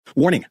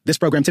Warning, this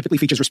program typically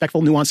features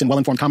respectful, nuanced, and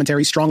well-informed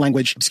commentary, strong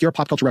language, obscure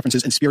pop culture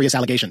references, and spurious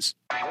allegations.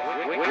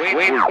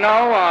 We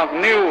know of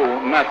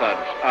new methods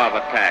of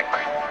attack.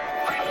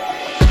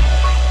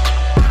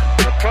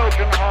 The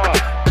Trojan horse,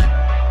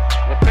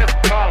 the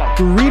fifth column.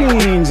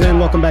 Greetings, and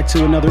welcome back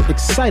to another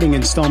exciting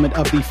installment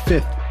of the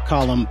Fifth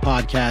Column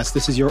podcast.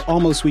 This is your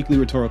almost weekly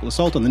rhetorical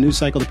assault on the news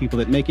cycle, the people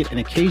that make it, and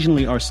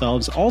occasionally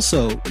ourselves.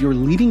 Also, your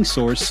leading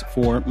source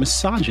for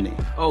misogyny.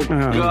 Oh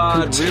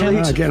God,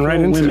 really? Getting right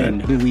into women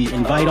who we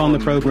invite on the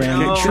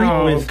program,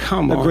 treat with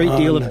a great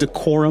deal of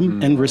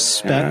decorum and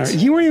respect.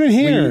 You weren't even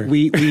here.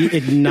 We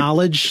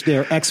acknowledge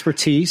their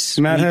expertise.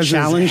 Matt we has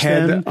challenge his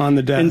head them on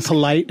the desk in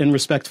polite and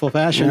respectful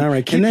fashion. All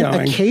right, keep and then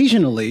going.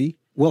 Occasionally,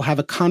 we'll have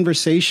a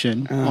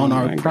conversation on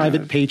our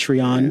private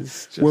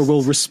Patreon where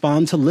we'll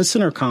respond to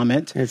listener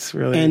comment. It's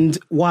really, and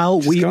while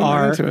we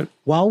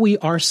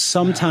are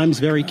sometimes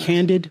very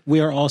candid, we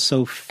are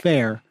also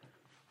fair.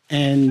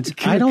 And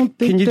I don't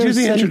think can you do there's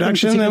the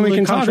introduction, then we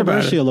can talk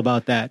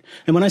about that.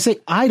 And when I say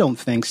I don't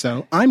think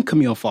so, I'm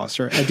Camille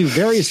Foster. I do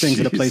various things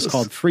at a place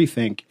called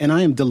Freethink, and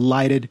I am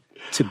delighted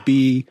to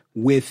be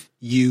with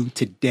you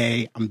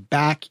today. I'm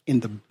back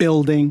in the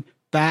building,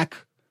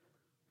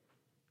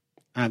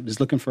 I'm just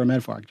looking for a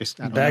metaphor. I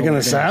don't back know in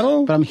the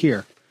saddle? But I'm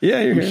here. Yeah,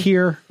 I'm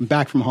here. I'm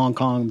back from Hong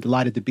Kong. I'm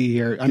delighted to be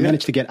here. I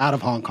managed to get out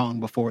of Hong Kong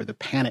before the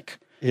panic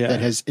that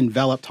has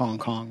enveloped Hong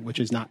Kong, which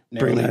is not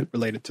narrowly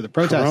related to the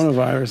protest.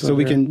 Coronavirus. So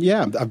we can,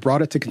 I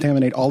brought it to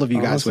contaminate all of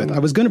you guys with. I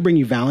was going to bring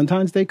you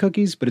Valentine's Day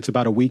cookies, but it's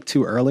about a week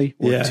too early,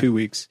 or 2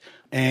 weeks.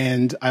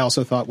 And I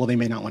also thought, well, they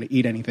may not want to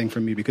eat anything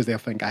from me because they'll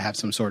think I have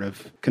some sort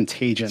of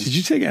contagion. Did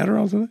you take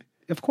Adderall today?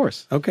 Of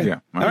course. Okay. Yeah.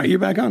 All right, you're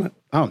back on it.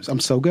 Oh, I'm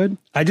so good.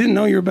 I didn't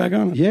know you were back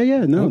on it.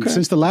 Yeah, no. Okay.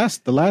 Since the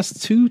last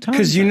two times.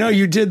 Because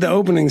you did the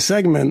opening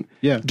segment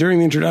during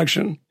the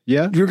introduction.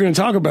 Yeah. You were going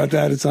to talk about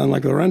that. It's on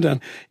like the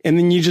rundown. And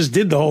then you just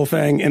did the whole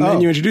thing. And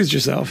then you introduced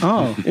yourself.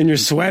 Oh. And you're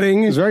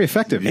sweating. It was very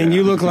effective. And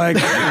you look like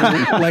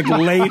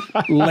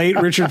late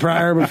Richard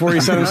Pryor before he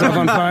set himself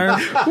on fire.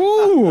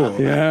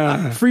 Ooh.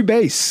 Yeah. Free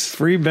base.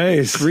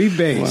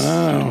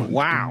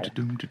 Wow.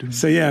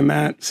 So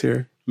Matt's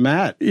here.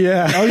 Matt.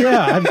 Yeah. Oh,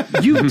 yeah.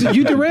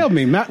 You derailed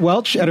me. Matt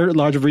Welch,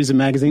 editor-at-large of Reason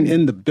Magazine,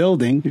 in the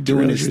building,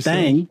 doing his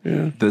thing.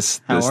 Yeah.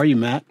 How are you,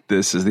 Matt?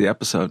 This is the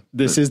episode.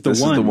 This is the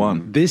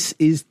one. This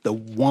is the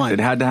one. It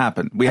had to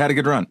happen. We had a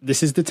good run.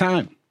 This is the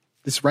time.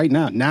 This right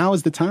now. Now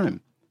is the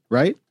time,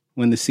 right?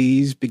 When the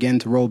seas began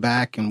to roll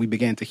back and we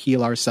began to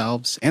heal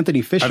ourselves.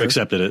 Anthony Fisher. I've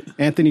accepted it.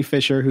 Anthony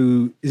Fisher,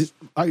 who is,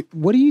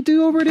 what do you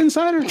do over at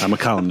Insider? I'm a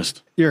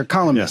columnist. You're a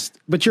columnist,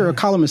 but you're a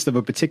columnist of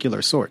a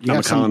particular sort. I'm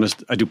a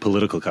columnist. I do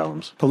political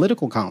columns.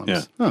 Political columns.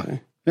 Yeah. Huh.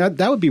 Yeah,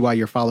 that would be why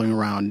you're following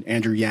around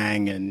Andrew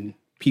Yang and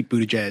Pete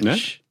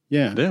Buttigieg.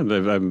 Yeah.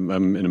 I'm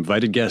an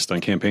invited guest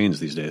on campaigns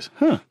these days.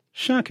 Huh.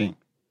 Shocking.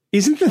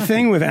 Isn't the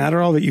thing with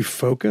Adderall that you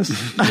focus?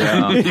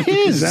 Yeah. It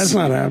is. That's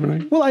not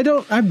happening. Well,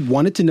 I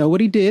wanted to know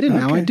what he did, and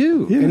now I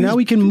do. Yeah, and now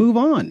we can move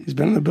on. He's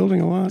been in the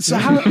building a lot. So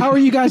how are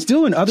you guys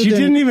doing? Other than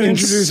didn't even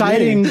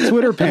inciting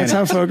Twitter panic. That's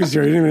how focused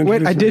you are. You didn't even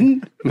Wait, I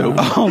didn't? No.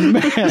 Oh,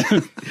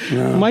 man.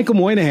 No. Michael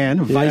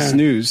Moynihan of Vice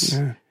News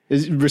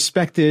is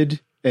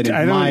respected and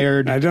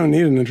admired. I don't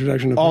need an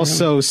introduction.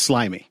 Also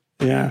slimy.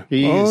 Yeah.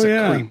 He is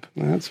a creep.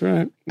 That's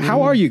right.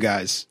 How are you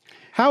guys?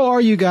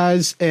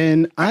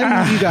 And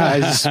I need you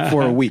guys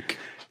for a week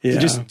to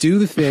just do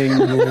the thing,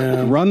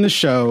 run the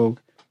show.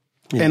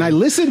 Yeah. And I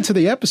listened to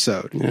the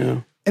episode.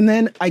 Yeah. And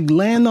then I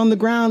land on the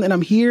ground and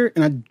I'm here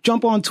and I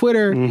jump on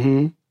Twitter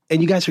and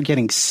you guys are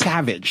getting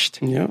savaged.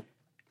 Yeah.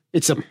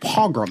 It's a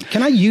pogrom.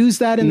 Can I use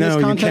that in this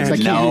context?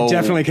 You can't. No. You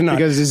definitely cannot.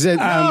 Because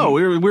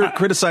we're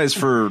criticized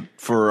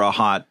for a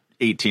hot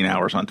 18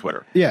 hours on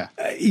Twitter. Yeah.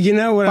 You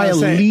know what by I was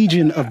saying?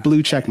 Legion of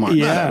blue check marks.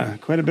 Yeah,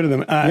 quite a bit of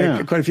them.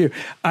 Quite a few.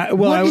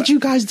 What did you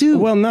guys do?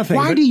 Well, nothing.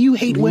 Why do you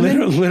hate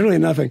women? Literally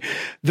nothing.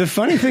 The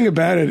funny thing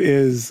about it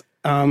is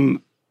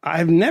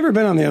I've never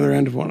been on the other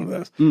end of one of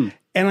those.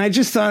 And I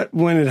just thought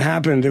when it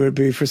happened, it would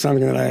be for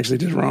something that I actually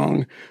did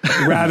wrong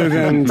rather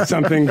than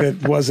something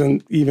that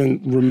wasn't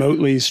even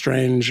remotely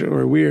strange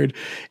or weird.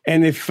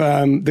 And if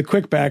the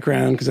quick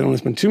background, because I don't want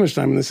to spend too much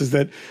time on this, is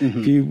that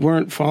if you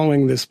weren't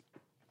following this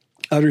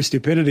utter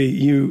stupidity,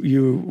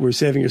 you were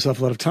saving yourself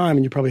a lot of time,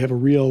 and you probably have a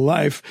real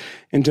life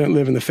and don't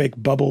live in the fake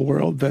bubble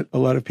world that a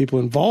lot of people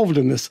involved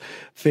in this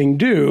thing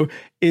do,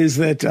 is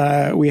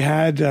that we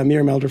had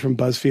Mira Melder from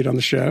BuzzFeed on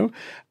the show.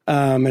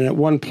 And at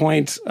one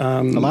point,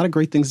 a lot of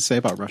great things to say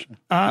about Russia.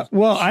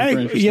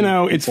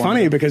 It's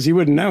funny because you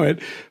wouldn't know it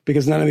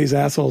because none of these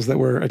assholes that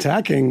were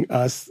attacking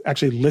us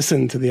actually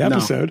listened to the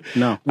episode.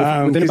 No.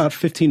 Within about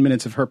 15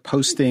 minutes of her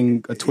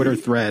posting a Twitter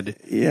thread,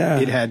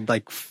 it had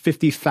like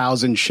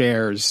 50,000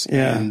 shares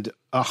and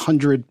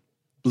 100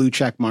 blue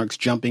check marks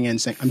jumping in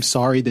saying, "I'm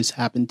sorry this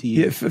happened to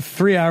you." Yeah,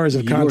 3 hours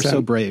of content. You were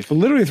so brave.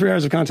 Literally 3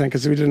 hours of content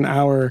because we did an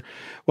hour.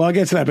 Well, I'll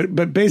get to that.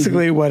 But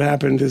basically what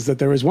happened is that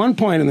there was one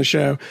point in the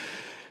show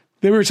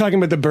they were talking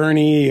about the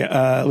Bernie,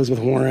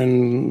 Elizabeth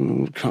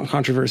Warren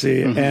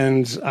controversy,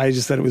 and I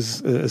just thought it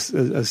was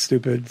a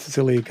stupid,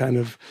 silly kind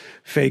of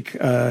fake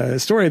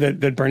story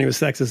that Bernie was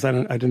sexist.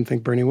 I didn't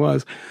think Bernie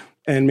was.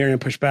 And Miriam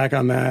pushed back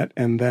on that.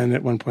 And then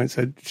at one point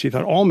said she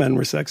thought all men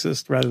were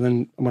sexist, rather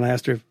than when I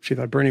asked her if she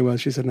thought Bernie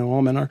was, she said, no,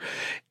 all men are.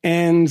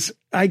 And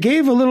I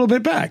gave a little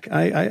bit back.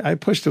 I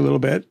pushed a little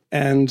bit.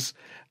 And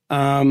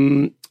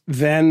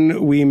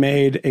then we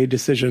made a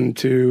decision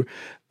to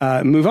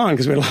move on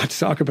because we had a lot to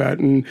talk about.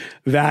 And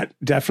that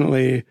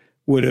definitely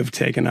would have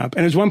taken up.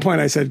 And at one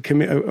point I said,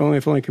 only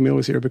if only Camille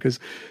was here, because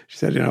she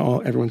said,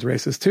 everyone's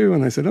racist too.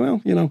 And I said,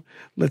 well,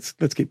 let's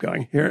keep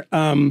going here.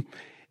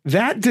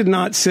 That did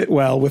not sit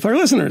well with our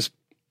listeners.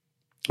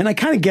 And I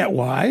kind of get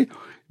why,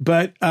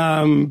 but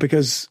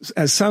because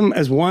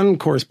as one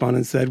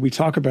correspondent said, we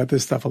talk about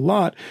this stuff a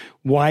lot.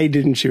 Why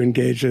didn't you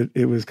engage it?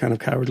 It was kind of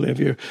cowardly of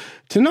you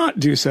to not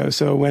do so.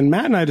 So when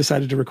Matt and I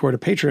decided to record a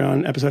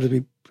Patreon episode, as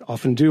we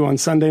often do on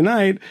Sunday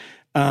night,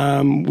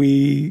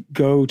 we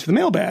go to the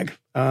mailbag.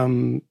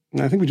 And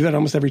I think we do that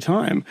almost every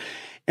time.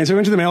 And so we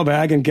went to the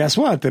mailbag, and guess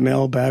what? The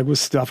mailbag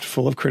was stuffed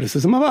full of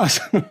criticism of us.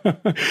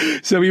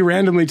 So we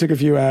randomly took a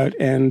few out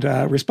and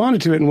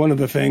responded to it. And one of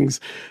the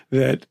things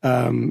that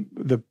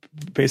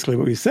basically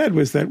what we said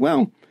was that,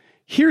 well,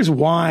 here's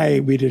why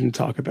we didn't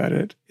talk about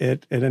it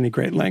at any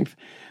great length.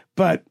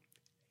 But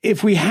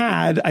if we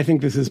had, I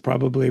think this is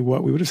probably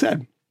what we would have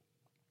said.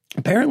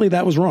 Apparently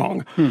that was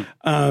wrong.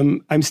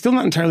 I'm still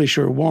not entirely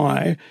sure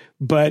why,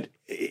 but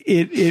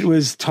it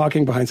was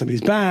talking behind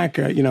somebody's back.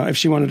 If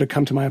she wanted to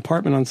come to my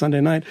apartment on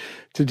Sunday night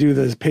to do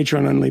the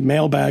Patreon-only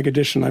mailbag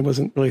edition, I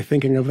wasn't really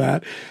thinking of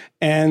that.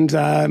 And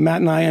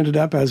Matt and I ended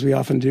up, as we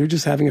often do,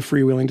 just having a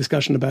freewheeling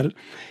discussion about it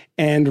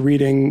and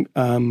reading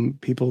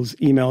people's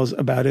emails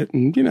about it,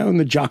 and in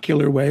the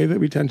jocular way that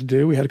we tend to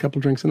do. We had a couple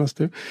of drinks in us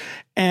too,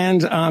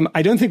 and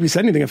I don't think we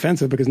said anything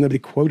offensive, because nobody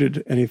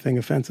quoted anything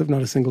offensive.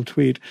 Not a single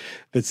tweet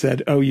that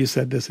said, "Oh, you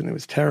said this and it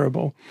was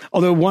terrible."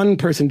 Although one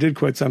person did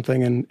quote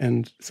something,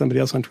 and somebody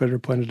else on Twitter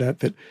pointed out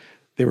that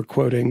they were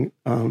quoting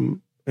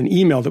an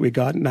email that we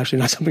got, and actually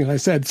not something that I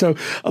said. So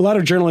a lot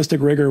of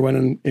journalistic rigor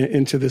went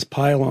into this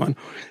pile-on.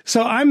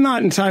 So I'm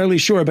not entirely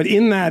sure, but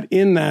in that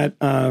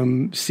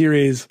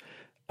series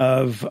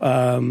of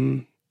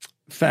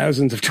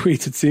thousands of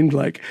tweets, it seemed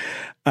like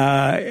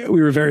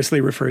we were variously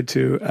referred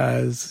to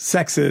as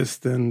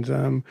sexist,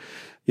 and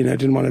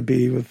didn't want to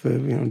be with the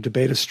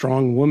debate a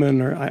strong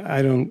woman, or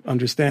I don't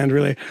understand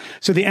really.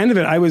 So at the end of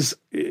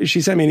it,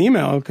 she sent me an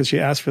email because she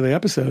asked for the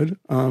episode,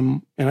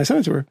 and I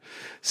sent it to her.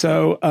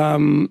 So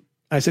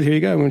I said, here you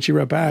go. And when she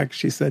wrote back,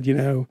 she said,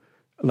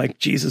 like,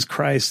 Jesus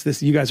Christ,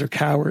 you guys are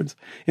cowards.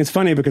 And it's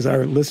funny because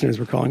our listeners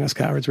were calling us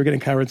cowards. We're getting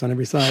cowards on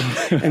every side.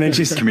 And then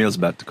she said, Camille's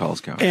about to call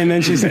us cowards. And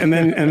then she said, and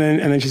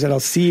then she said,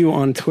 I'll see you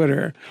on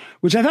Twitter,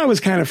 which I thought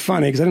was kind of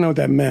funny because I didn't know what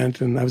that meant,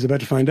 and I was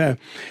about to find out.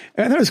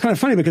 And I thought it was kind of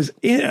funny because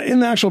in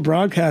the actual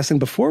broadcast, and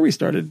before we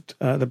started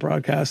the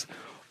broadcast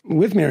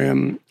with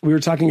Miriam, we were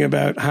talking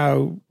about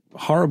how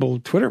horrible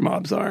Twitter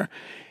mobs are.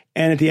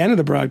 And at the end of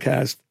the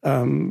broadcast,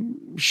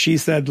 she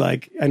said,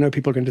 like, I know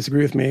people are going to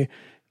disagree with me.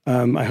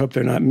 I hope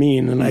they're not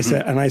mean. And I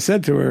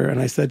said to her,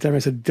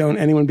 don't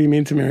anyone be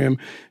mean to Miriam.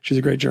 She's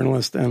a great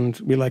journalist, and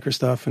we like her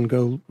stuff, and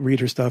go read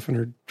her stuff and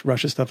her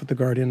Russia stuff at The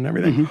Guardian and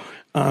everything.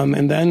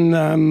 And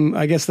then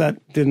I guess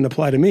that didn't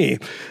apply to me,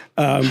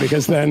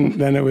 because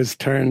then it was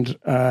turned,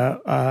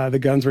 the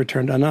guns were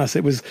turned on us.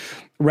 It was,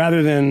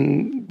 rather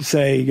than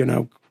say,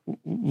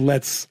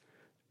 let's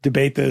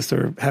debate this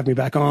or have me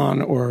back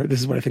on, or this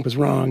is what I think was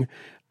wrong.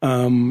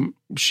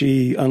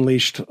 She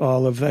unleashed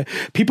all of the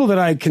people that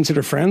I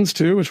consider friends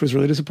too, which was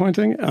really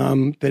disappointing.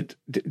 That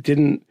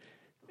didn't,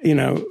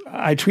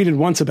 I tweeted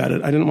once about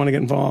it. I didn't want to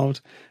get involved,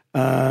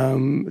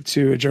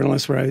 to a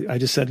journalist where I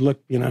just said,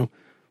 look,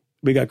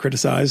 we got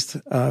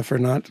criticized, for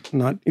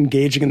not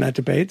engaging in that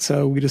debate.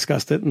 So we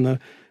discussed it in the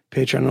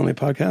Patreon only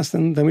podcast.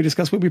 And then we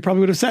discussed what we probably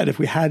would have said if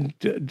we had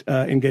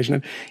engaged in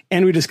it.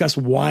 And we discussed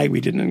why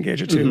we didn't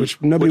engage it too, which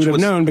nobody would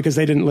have known because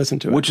they didn't listen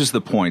to it. Which is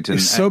the point.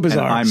 It's so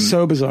bizarre.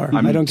 So bizarre.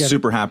 I don't get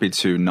super happy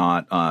to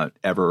not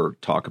ever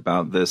talk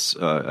about this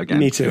again.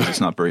 Me too.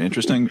 It's not very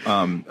interesting.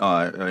 And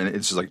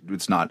it's just like,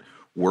 it's not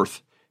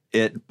worth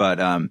it. But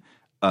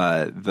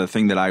the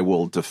thing that I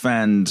will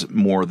defend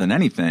more than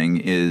anything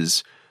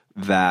is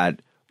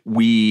that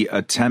we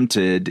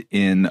attempted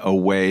in a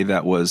way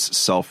that was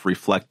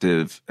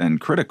self-reflective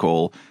and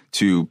critical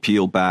to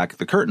peel back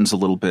the curtains a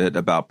little bit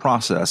about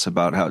process,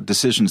 about how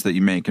decisions that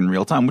you make in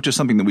real time, which is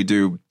something that we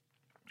do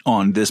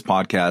on this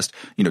podcast,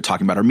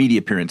 talking about our media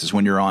appearances.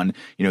 When you're on,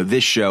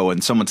 this show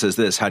and someone says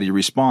this, how do you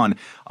respond?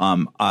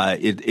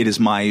 It is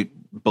my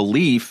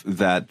belief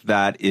that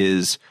that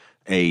is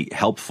a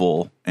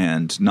helpful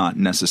and not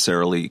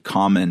necessarily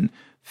common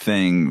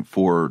thing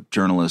for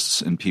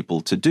journalists and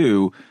people to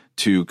do,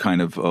 to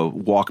kind of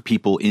walk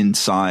people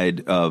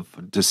inside of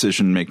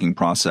decision-making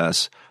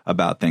process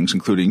about things,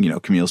 including,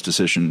 Camille's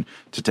decision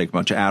to take a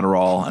bunch of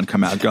Adderall and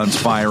come out guns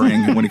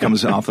firing when he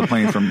comes off the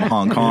plane from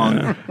Hong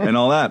Kong and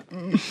all that.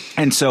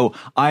 And so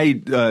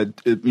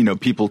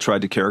people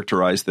tried to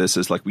characterize this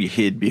as like we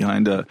hid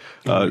behind a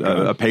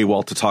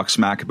paywall to talk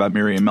smack about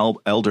Miriam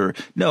Elder.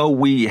 No,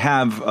 we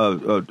have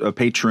a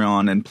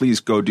Patreon, and please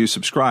go do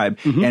subscribe.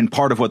 And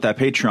part of what that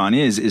Patreon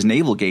is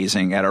navel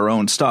gazing at our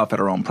own stuff, at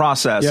our own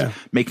process,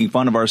 making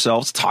fun of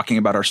ourselves, talking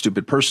about our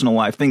stupid personal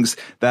life, things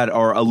that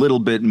are a little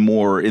bit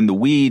more in the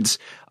weeds.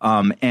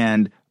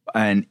 And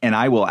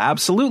I will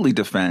absolutely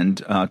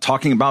defend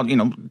talking about,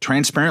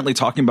 transparently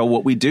talking about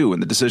what we do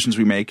and the decisions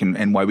we make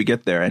and why we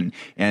get there.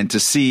 And to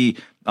see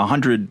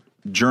 100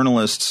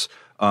 journalists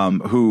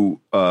who,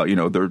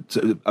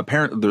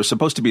 they're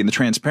supposed to be in the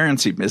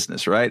transparency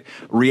business, right?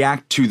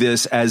 React to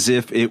this as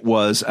if it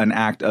was an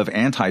act of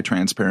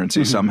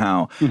anti-transparency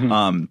somehow.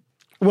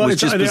 Well,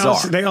 was just bizarre.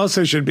 They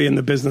also should be in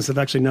the business of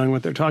actually knowing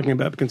what they're talking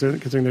about,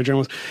 considering they're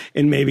journalists,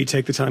 and maybe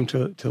take the time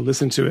to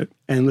listen to it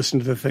and listen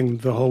to the thing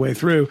the whole way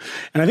through.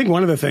 And I think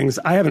one of the things,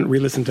 I haven't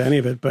re-listened to any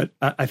of it, but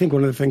I think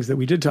one of the things that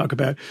we did talk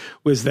about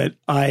was that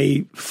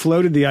I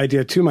floated the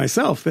idea to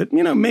myself that,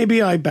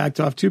 maybe I backed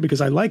off too because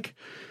I like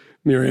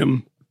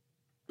Miriam.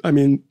 I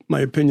mean, my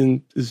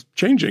opinion is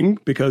changing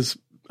because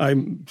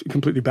I'm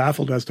completely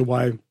baffled as to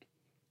why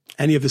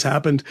any of this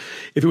happened.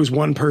 If it was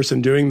one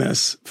person doing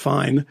this,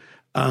 fine.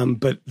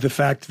 But the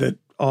fact that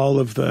all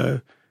of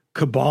the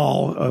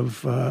cabal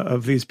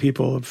of these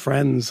people, of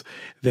friends,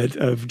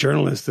 of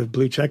journalists, of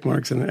blue check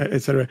marks, and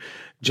et cetera,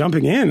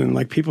 jumping in, and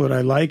like people that I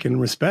like and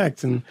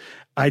respect. And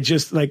I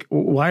just like,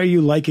 why are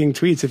you liking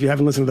tweets if you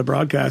haven't listened to the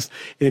broadcast,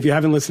 and if you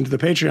haven't listened to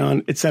the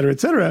Patreon, et cetera, et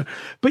cetera?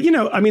 But,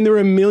 there were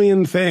a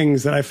million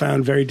things that I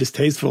found very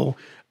distasteful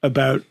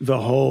about the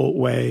whole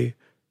way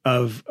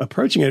of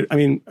approaching it. I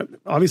mean,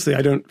 obviously,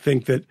 I don't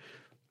think that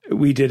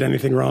we did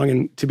anything wrong.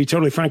 And to be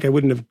totally frank, I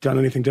wouldn't have done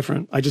anything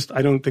different. I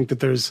don't think that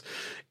there's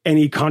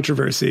any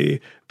controversy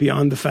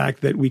beyond the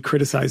fact that we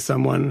criticized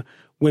someone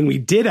when we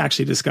did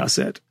actually discuss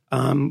it.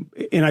 And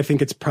I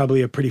think it's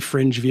probably a pretty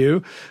fringe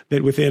view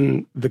that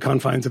within the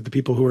confines of the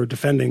people who are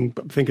defending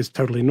think is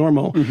totally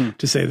normal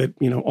to say that,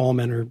 all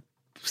men are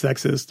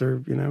sexist or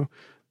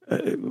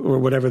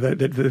whatever,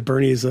 that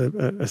Bernie is a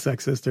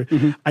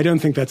sexist. I don't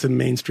think that's a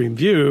mainstream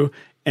view.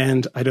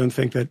 And I don't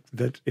think that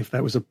if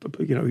that was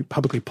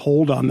publicly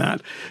polled on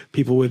that,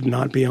 people would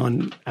not be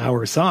on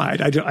our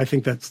side. I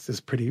think that's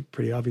just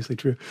pretty obviously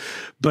true.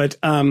 But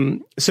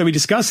so we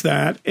discussed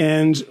that,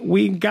 and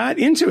we got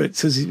into it.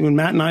 So when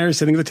Matt and I are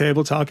sitting at the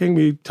table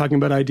talking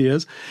about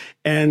ideas,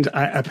 and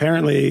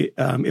apparently,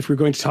 if we're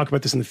going to talk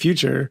about this in the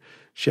future,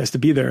 she has to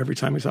be there every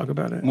time we talk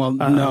about it. Well,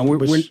 no,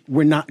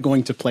 we're not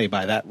going to play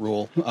by that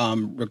rule,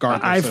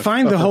 regardless. I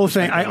find the whole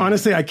thing.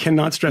 I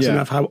cannot stress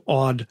enough how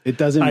odd it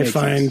doesn't. I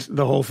find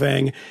the whole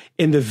thing,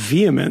 and the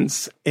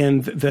vehemence,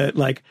 and the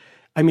like.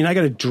 I mean, I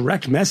got a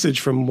direct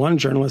message from one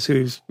journalist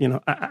who's,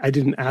 I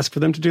didn't ask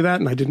for them to do that,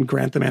 and I didn't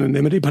grant them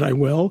anonymity, but I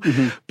will.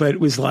 But it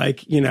was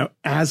like,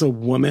 as a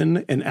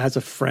woman and as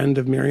a friend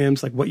of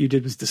Miriam's, like what you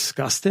did was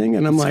disgusting.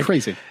 And I'm like,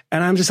 crazy.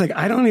 And I'm just like,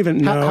 I don't even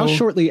know. How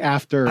shortly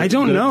after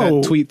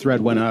that tweet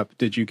thread went up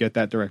did you get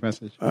that direct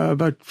message?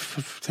 About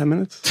 10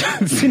 minutes.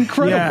 It's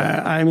incredible.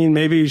 Yeah. I mean,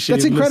 maybe she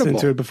listened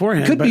to it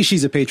beforehand. Could be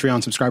she's a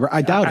Patreon subscriber.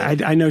 I doubt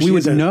it. I know we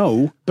would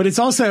know. But it's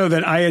also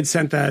that I had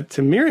sent that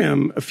to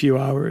Miriam a few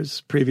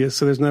hours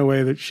previous. So there's no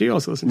way that she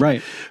also listened.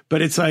 Right.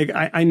 But it's like,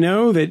 I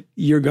know that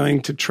you're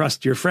going to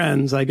trust your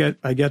friends. I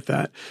get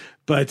that.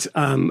 But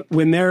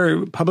when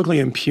they're publicly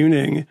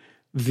impugning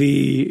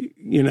the,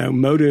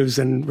 motives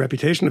and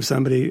reputation of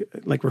somebody,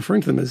 like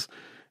referring to them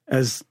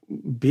as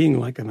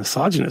being like a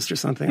misogynist or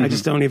something, I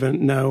just don't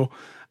even know.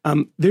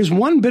 There's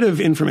one bit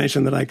of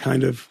information that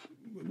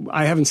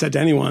I haven't said to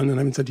anyone, and I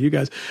haven't said to you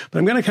guys, but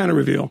I'm going to kind of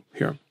reveal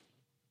here.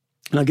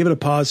 And I'll give it a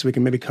pause so we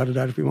can maybe cut it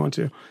out if we want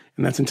to.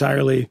 And that's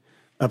entirely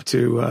up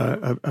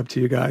to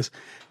you guys.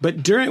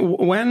 But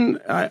when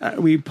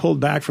we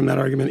pulled back from that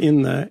argument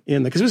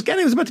because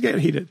it was about to get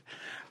heated,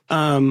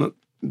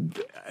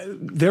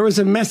 there was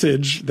a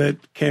message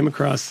that came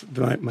across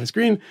my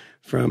screen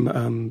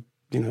from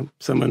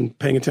someone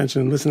paying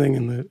attention and listening,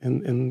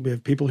 and we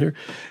have people here,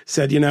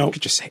 said, you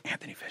could just say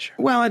Anthony Fisher.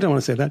 Well, I don't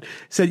want to say that.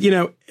 Said,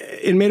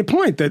 it made a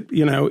point that,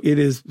 it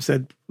is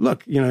said,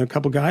 look, a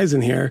couple guys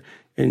in here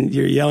and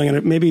you're yelling at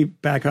it, maybe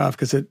back off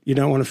because you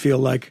don't want to feel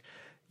like,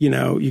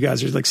 you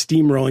guys are like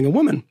steamrolling a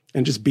woman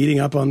and just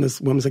beating up on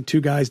this woman's like two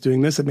guys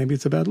doing this, and maybe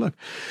it's a bad look.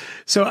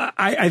 So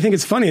I think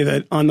it's funny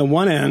that on the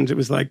one end, it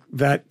was like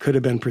that could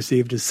have been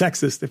perceived as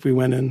sexist if we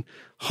went in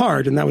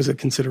hard. And that was a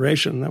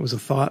consideration. That was a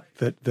thought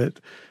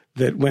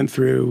that went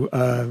through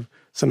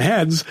some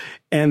heads.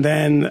 And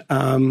then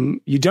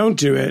you don't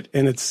do it,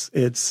 and it's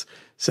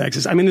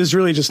sexist. I mean, there's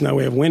really just no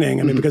way of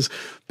winning. I mean,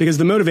 because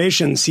the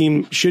motivation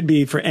should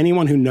be for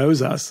anyone who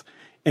knows us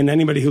and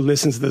anybody who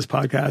listens to this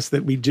podcast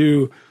that we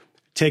do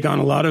take on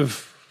a lot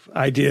of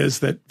ideas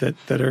that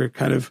are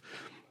kind of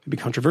maybe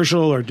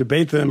controversial or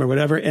debate them or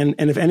whatever. And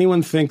if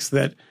anyone thinks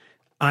that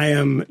I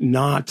am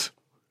not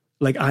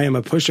like I am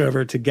a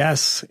pushover to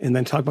guests and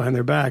then talk behind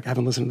their back, I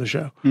haven't listened to the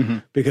show.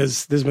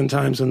 Because there's been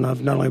times when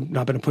I've not only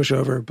not been a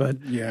pushover, but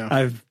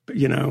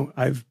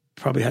I've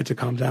probably had to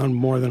calm down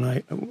more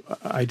than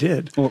I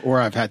did. Or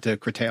I've had to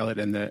curtail it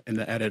in the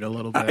edit a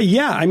little bit.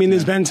 I mean,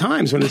 there's been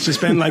times when it's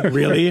just been like,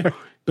 really,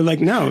 but like,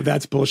 no,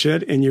 that's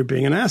bullshit and you're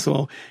being an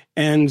asshole.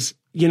 And,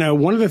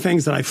 one of the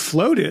things that I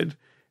floated,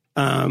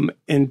 and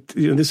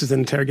this is an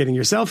interrogating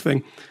yourself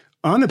thing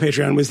on the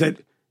Patreon, was that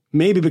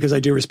maybe because I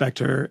do respect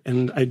her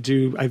and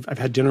I've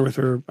had dinner with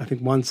her, I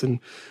think once, and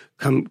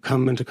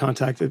come into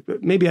contact,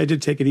 maybe I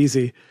did take it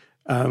easy.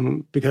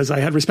 Because I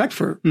had respect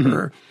for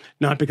her,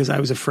 not because I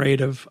was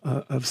afraid of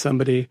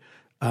somebody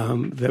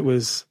that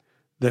was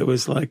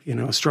like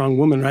a strong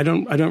woman. I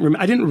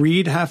didn't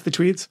read half the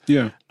tweets.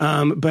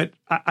 But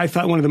I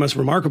thought one of the most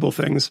remarkable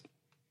things,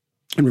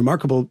 and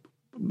remarkable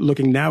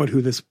looking now at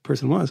who this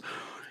person was,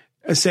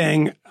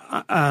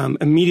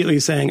 immediately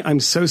saying, "I'm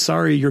so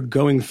sorry you're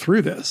going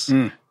through this."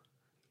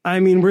 I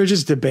mean, we're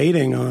just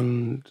debating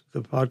on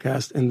the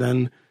podcast, and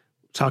then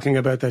talking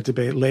about that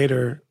debate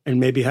later and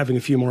maybe having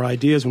a few more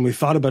ideas when we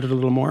thought about it a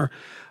little more,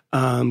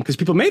 because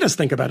people made us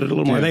think about it a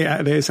little more.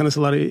 They sent us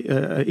a lot of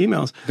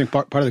emails. I think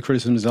part of the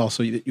criticism is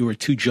also that you were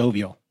too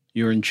jovial.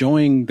 You were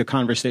enjoying the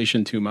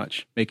conversation too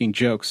much, making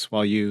jokes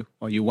while you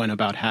went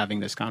about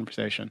having this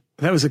conversation.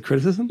 That was a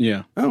criticism?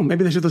 Yeah. Oh,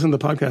 maybe they should listen to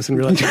the podcast and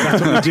realize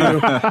that's what we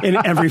do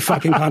in every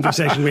fucking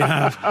conversation we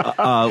have.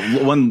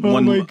 One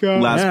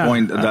last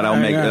point that I'll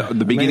make.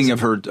 The beginning of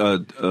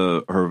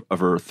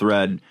her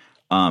thread,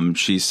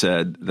 she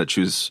said that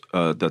she was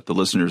that the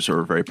listeners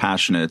are very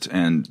passionate,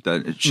 and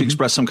that she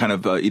expressed some kind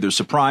of either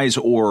surprise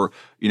or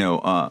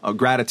a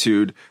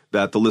gratitude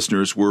that the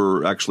listeners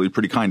were actually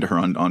pretty kind to her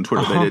on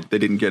Twitter. They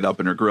didn't get up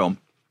in her grill,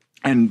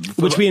 and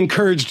which we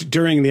encouraged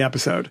during the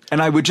episode.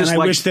 And I would just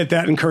wish that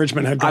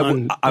encouragement had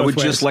gone. I would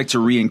just like to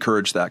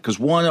re-encourage that, because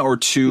one or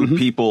two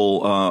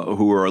people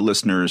who are our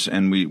listeners,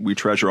 and we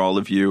treasure all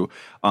of you,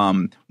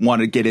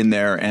 want to get in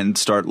there and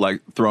start like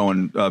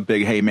throwing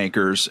big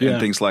haymakers and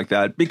things like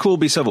that. Be cool,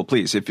 be civil,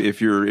 please.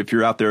 If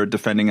you're out there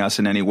defending us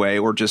in any way,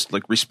 or just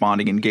like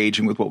responding,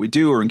 engaging with what we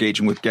do, or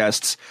engaging with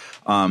guests,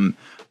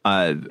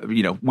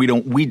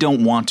 we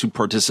don't want to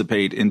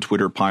participate in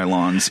Twitter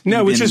pylons.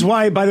 No, which is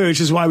why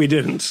we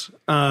didn't.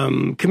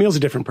 Camille's a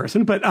different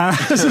person, but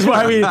this is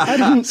why we. I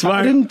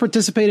didn't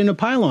participate in a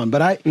pylon,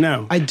 but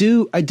I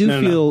do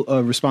feel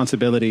a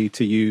responsibility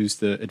to use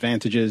the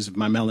advantages of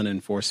my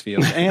melanin force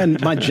field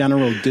and my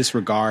general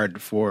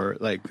disregard for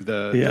like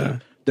the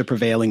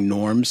prevailing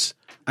norms.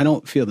 I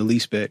don't feel the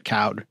least bit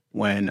cowed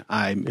when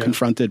I'm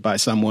confronted by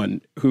someone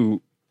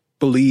who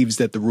believes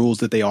that the rules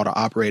that they ought to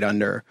operate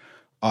under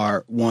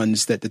are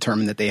ones that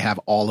determine that they have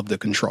all of the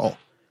control,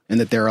 and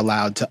that they're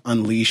allowed to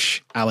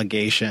unleash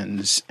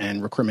allegations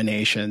and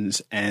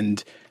recriminations,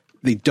 and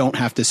they don't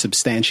have to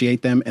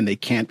substantiate them, and they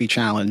can't be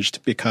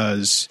challenged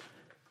because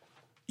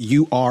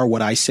you are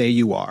what I say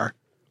you are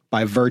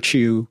by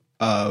virtue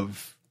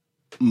of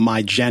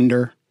my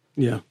gender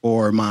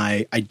or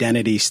my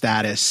identity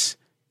status,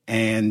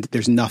 and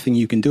there's nothing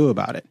you can do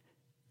about it.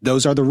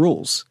 Those are the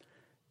rules.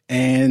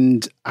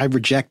 And I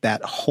reject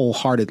that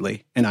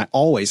wholeheartedly, and I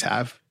always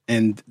have.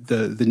 And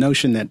the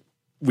notion that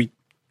we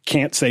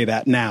can't say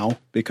that now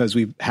because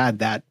we've had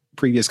that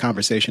previous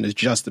conversation is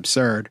just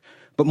absurd.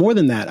 But more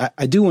than that,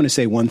 I do want to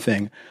say one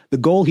thing. The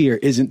goal here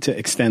isn't to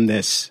extend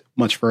this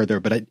much further,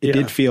 but it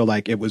did feel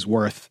like it was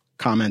worth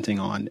commenting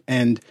on.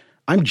 And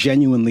I'm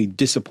genuinely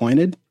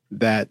disappointed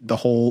that the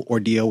whole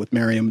ordeal with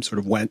Miriam sort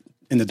of went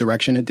in the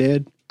direction it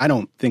did. I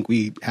don't think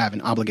we have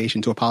an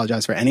obligation to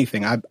apologize for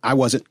anything. I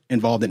wasn't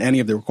involved in any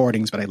of the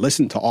recordings, but I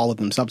listened to all of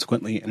them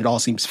subsequently, and it all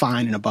seems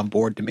fine and above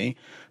board to me.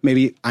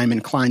 Maybe I'm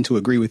inclined to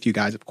agree with you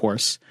guys, of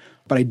course,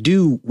 but I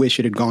do wish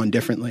it had gone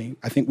differently.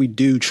 I think we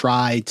do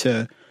try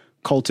to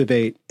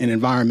cultivate an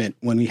environment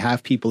when we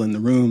have people in the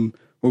room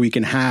where we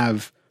can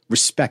have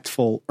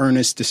respectful,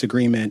 earnest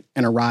disagreement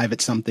and arrive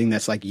at something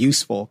that's like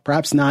useful,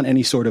 perhaps not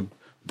any sort of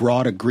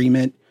broad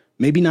agreement,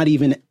 maybe not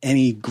even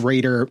any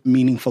greater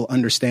meaningful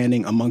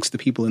understanding amongst the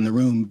people in the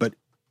room. But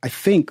I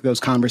think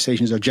those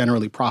conversations are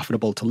generally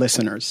profitable to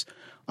listeners.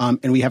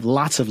 And we have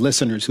lots of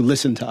listeners who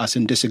listen to us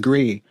and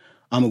disagree.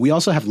 We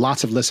also have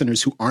lots of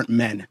listeners who aren't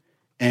men.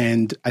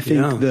 And I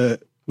think there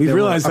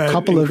were a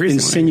couple of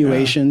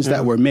insinuations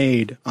that were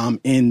made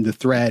in the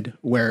thread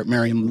where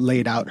Miriam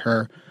laid out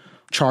her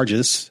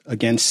charges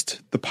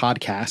against the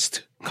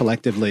podcast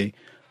collectively,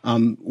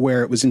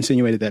 where it was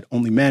insinuated that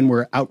only men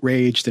were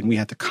outraged and we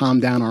had to calm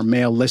down our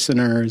male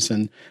listeners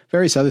and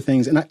various other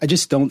things. And I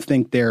just don't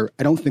think they're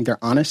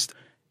honest.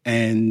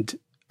 And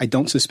I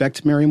don't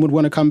suspect Miriam would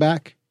want to come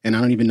back. And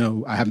I don't even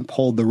know, I haven't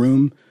polled the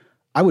room.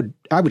 I would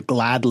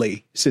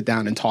gladly sit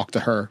down and talk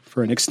to her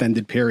for an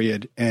extended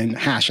period and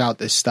hash out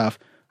this stuff.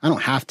 I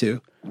don't have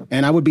to.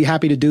 And I would be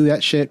happy to do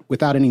that shit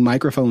without any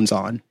microphones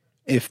on,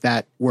 if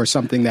that were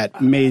something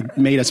that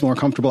made us more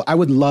comfortable. I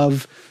would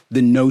love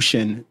the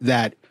notion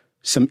that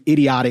some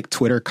idiotic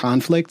Twitter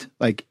conflict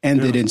like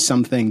ended in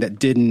something that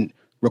didn't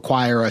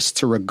require us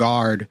to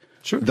regard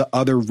the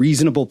other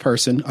reasonable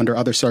person under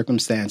other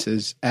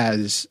circumstances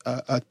as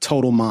a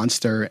total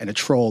monster and a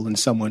troll and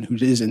someone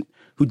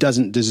who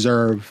doesn't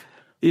deserve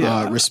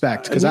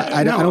respect. Because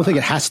I don't think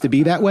it has to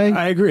be that way.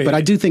 I agree. But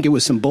I do think it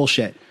was some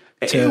bullshit.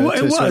 To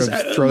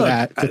throw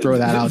that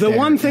out there. The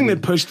one thing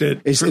that pushed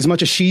it is as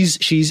much as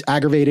she's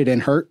aggravated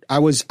and hurt. I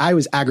was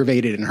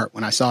aggravated and hurt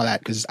when I saw that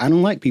because I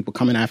don't like people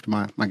coming after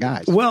my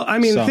guys. Well, I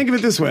mean, think of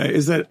it this way: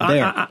 is that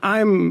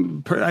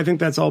I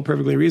think that's all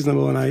perfectly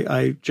reasonable, and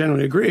I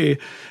generally agree.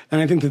 And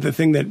I think that the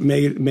thing that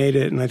made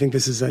it, and I think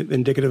this is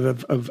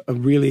indicative of a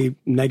really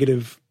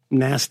negative,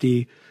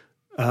 nasty.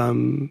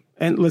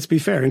 And let's be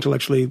fair,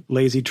 intellectually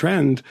lazy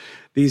trend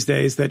these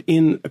days, that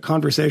in a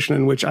conversation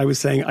in which I was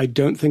saying I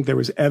don't think there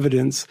was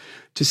evidence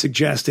to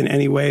suggest in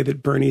any way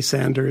that Bernie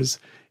Sanders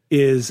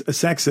is a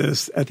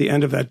sexist, at the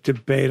end of that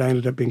debate, I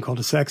ended up being called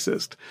a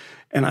sexist.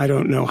 And I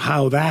don't know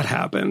how that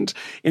happened.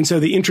 And so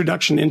the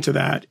introduction into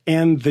that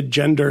and the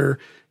gender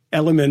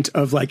element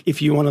of like,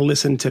 if you want to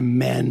listen to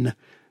men,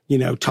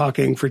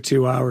 talking for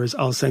 2 hours,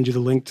 I'll send you the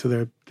link to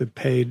the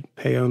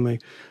pay only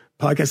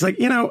podcast. Like,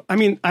 I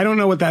mean, I don't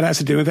know what that has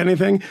to do with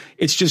anything.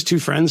 It's just two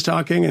friends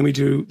talking and we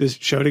do this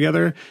show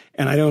together.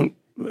 And I don't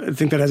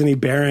think that has any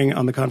bearing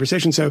on the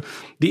conversation. So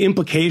the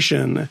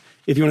implication,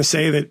 if you want to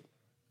say that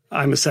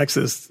I'm a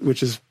sexist,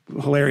 which is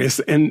hilarious,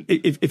 and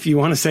if you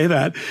want to say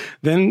that,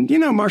 then,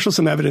 marshal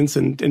some evidence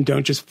and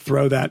don't just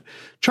throw that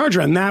charge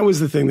around. That was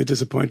the thing that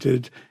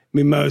disappointed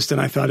me most.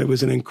 And I thought it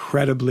was an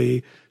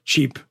incredibly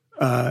cheap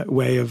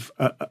way of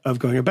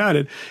going about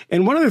it.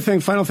 And one other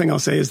final thing I'll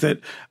say is that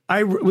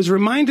I was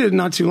reminded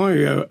not too long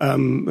ago,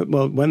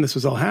 when this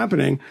was all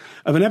happening,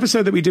 of an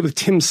episode that we did with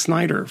Tim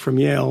Snyder from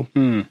Yale,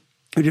 who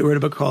wrote a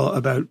book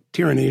about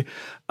tyranny,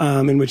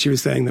 in which he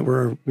was saying that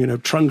we're,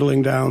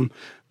 trundling down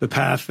the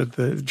path that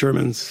the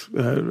Germans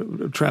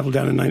traveled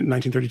down in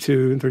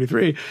 1932 and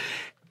 33.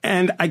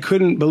 And I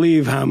couldn't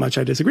believe how much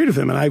I disagreed with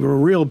him. And I'm a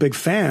real big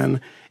fan.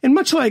 And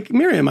much like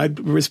Miriam, I'd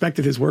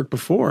respected his work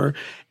before.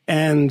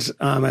 And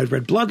I'd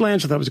read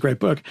Bloodlands. I thought it was a great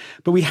book.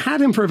 But we had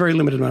him for a very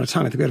limited amount of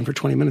time. I think we had him for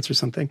 20 minutes or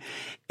something.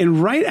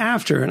 And right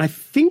after, and I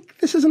think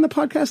this is in the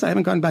podcast, I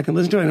haven't gone back and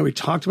listened to it. I know we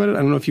talked about it. I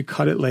don't know if you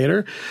cut it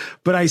later.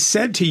 But I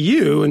said to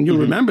you, and you'll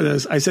remember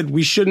this, I said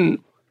we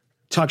shouldn't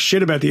talk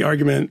shit about the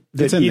argument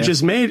that he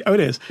just made. Oh, it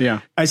is. Yeah.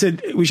 I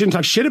said, we shouldn't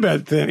talk shit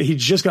about he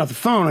just got off the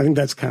phone. I think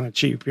that's kind of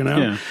cheap,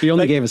 Yeah. He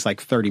only gave us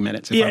like 30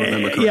 minutes, if I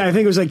remember correctly. Yeah, I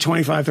think it was like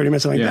 25, 30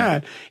 minutes, something like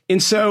that.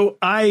 And so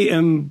I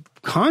am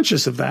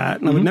conscious of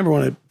that, and I would never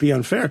want to be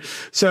unfair.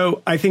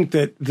 So I think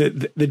that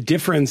the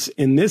difference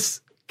in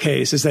this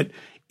case is that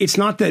it's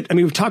not that,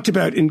 we've talked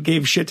about and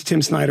gave shit to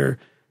Tim Snyder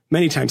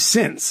many times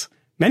since.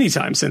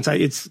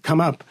 It's come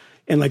up.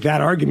 And like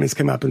that argument's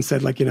come up and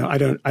said, like, I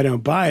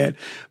don't buy it.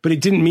 But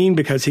it didn't mean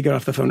because he got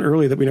off the phone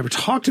early that we never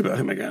talked about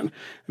him again.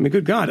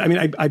 Good God.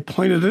 I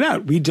pointed it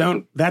out.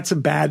 That's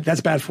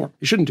bad form.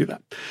 You shouldn't do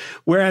that.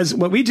 Whereas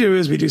what we do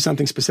is we do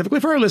something specifically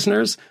for our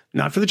listeners,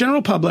 not for the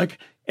general public.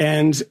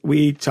 And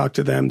we talk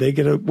to them. They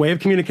get a way of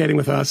communicating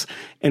with us.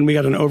 And we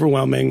got an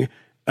overwhelming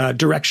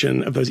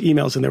direction of those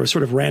emails. And they were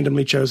sort of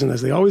randomly chosen,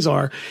 as they always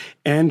are.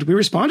 And we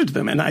responded to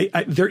them. And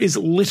there is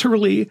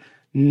literally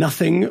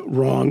nothing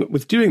wrong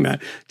with doing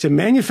that. To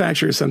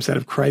manufacture some set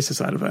of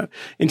crisis out of that,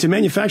 and to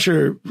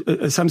manufacture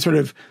some sort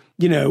of,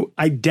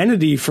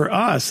 identity for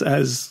us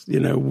as,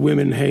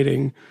 women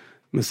hating,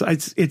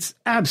 it's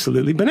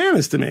absolutely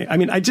bananas to me.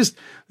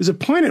 There's a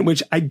point at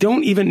which I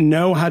don't even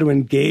know how to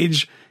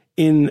engage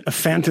in a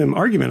phantom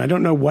argument. I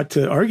don't know what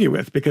to argue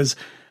with because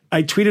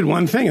I tweeted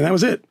one thing and that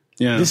was it.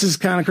 Yeah. This is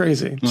kind of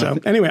crazy. So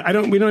anyway, we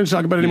don't need to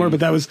talk about it anymore,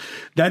 but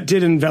that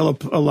did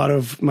envelop a lot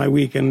of my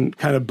week and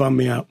kind of bummed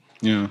me out.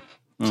 Yeah.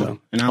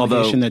 So an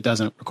allegation that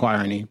doesn't require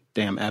any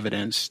damn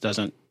evidence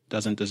doesn't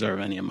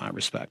deserve any of my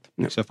respect,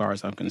 so far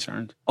as I'm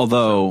concerned.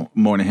 Although,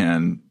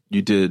 Moynihan,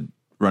 you did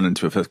run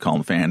into a Fifth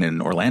Column fan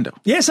in Orlando.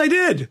 Yes, I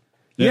did.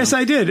 Yeah. Yes,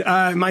 I did.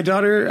 My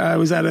daughter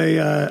was at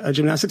a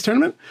gymnastics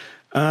tournament,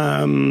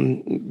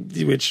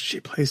 which she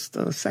placed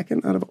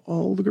second out of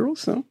all the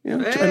girls. So,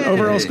 an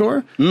overall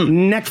score.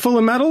 Neck full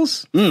of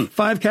medals,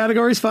 5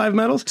 categories, 5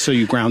 medals. So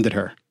you grounded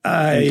her.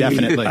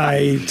 Definitely.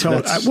 I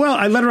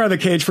let her out of the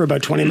cage for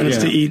about 20 minutes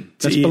to eat.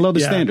 That's below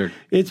the standard.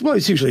 It's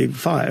usually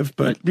 5,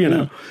 but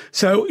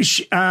So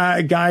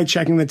a guy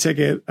checking the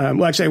ticket.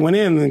 Actually, I went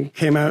in and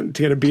came out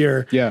to get a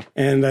beer. Yeah.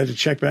 And I had to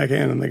check back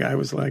in, and the guy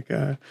was like,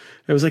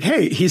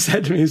 hey, he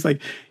said to me, he's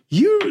like,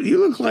 you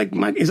look like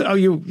Mike. He said, oh,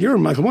 you're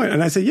Michael Moynihan.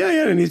 And I said,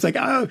 yeah. And he's like,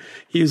 oh,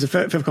 he was a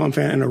Fifth Column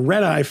fan and a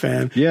Red Eye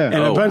fan. Yeah. And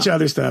a bunch of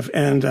other stuff.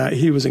 And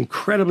he was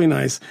incredibly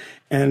nice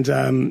and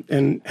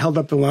held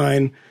up the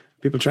line.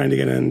 People trying to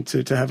get in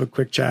to have a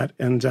quick chat.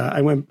 And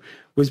I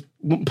was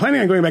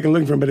planning on going back and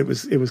looking for him, but it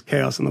was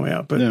chaos on the way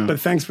out. But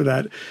thanks for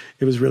that.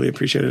 It was really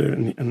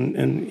appreciated.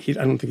 And I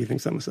don't think he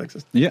thinks I'm a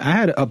sexist. Yeah, I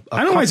had I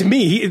don't know why it's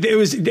me.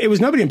 It was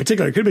nobody in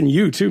particular. It could have been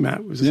you too,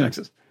 Matt, was a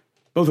sexist.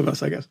 Both of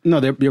us, I guess. No,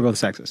 you're both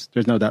sexist.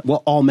 There's no doubt.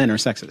 Well, all men are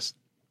sexist.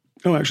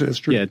 Oh, actually, that's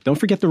true. Yeah, don't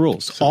forget the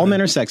rules. Sorry. All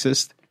men are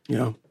sexist.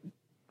 Yeah.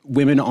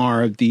 Women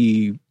are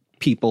the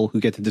people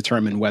who get to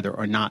determine whether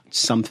or not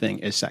something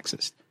is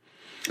sexist.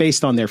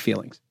 based on their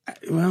feelings.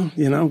 Well,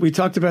 we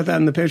talked about that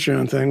in the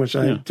Patreon thing, which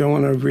I don't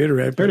want to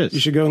reiterate, but it is. You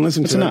should go and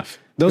listen That's to enough. it.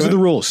 Those are the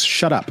rules.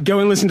 Shut up. Go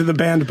and listen to the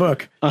banned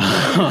book.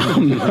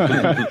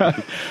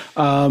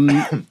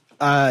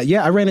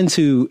 I ran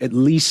into at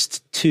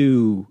least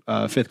 2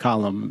 Fifth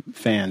Column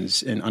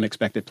fans in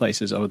unexpected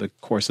places over the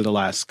course of the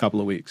last couple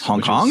of weeks.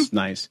 Hong Kong?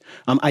 Nice.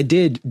 I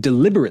did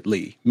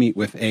deliberately meet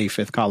with a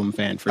Fifth Column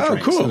fan for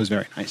drinks. Cool. It was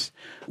very nice.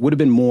 Would have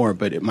been more,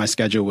 but my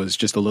schedule was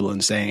just a little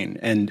insane.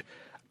 And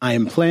I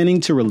am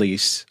planning to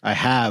release, I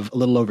have a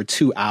little over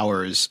 2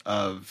 hours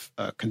of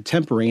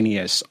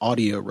contemporaneous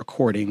audio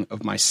recording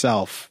of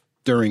myself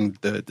during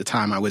the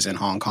time I was in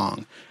Hong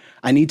Kong.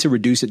 I need to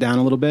reduce it down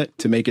a little bit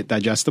to make it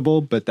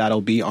digestible, but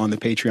that'll be on the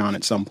Patreon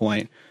at some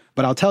point.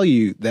 But I'll tell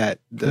you that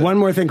one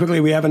more thing quickly.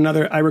 We have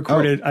another. I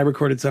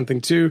recorded something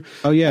too.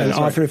 Oh yeah, an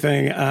author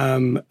thing.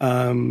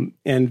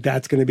 And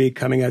that's going to be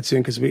coming out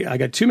soon because I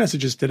got 2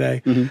 messages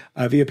today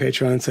via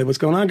Patreon and said, "What's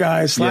going on,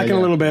 guys? Slacking a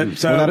little bit."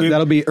 So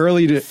that'll be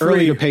early to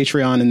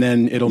Patreon, and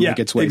then it'll make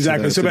its way.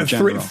 Exactly. So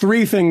about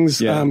three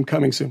things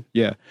coming soon.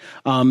 Yeah.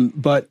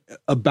 But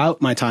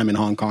about my time in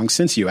Hong Kong,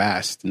 since you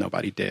asked,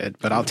 nobody did,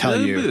 but I'll tell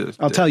you.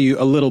 I'll tell you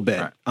a little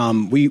bit.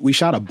 Right. We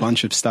shot a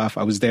bunch of stuff.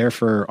 I was there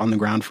on the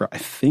ground for I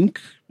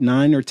think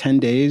 9 or 10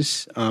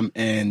 days.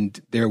 And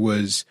there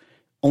was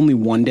only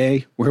one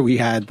day where we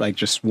had like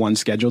just one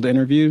scheduled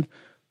interview.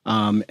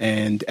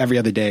 And every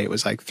other day it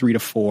was like 3 to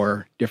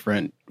 4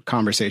 different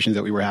conversations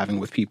that we were having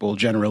with people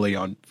generally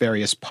on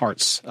various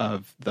parts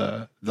of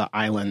the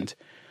island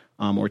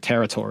or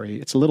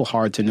territory. It's a little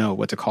hard to know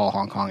what to call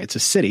Hong Kong. It's a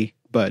city,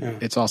 but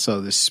it's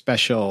also this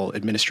special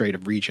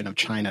administrative region of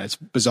China. It's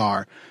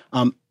bizarre.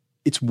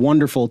 It's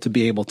wonderful to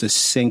be able to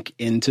sink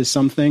into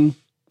something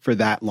for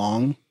that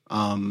long.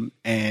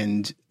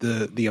 And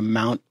the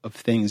amount of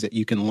things that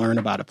you can learn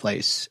about a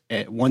place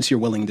once you're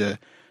willing to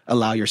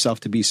allow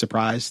yourself to be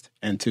surprised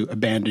and to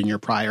abandon your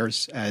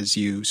priors as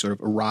you sort of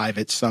arrive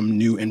at some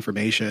new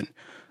information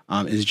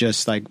is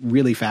just like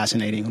really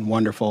fascinating and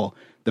wonderful.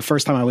 The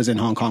first time I was in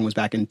Hong Kong was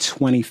back in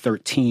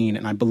 2013.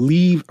 And I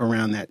believe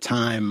around that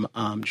time,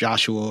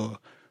 Joshua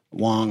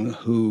Wong,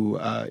 who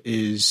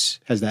has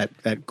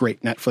that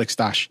great Netflix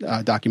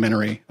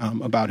documentary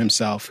about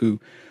himself, who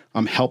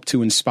helped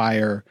to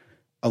inspire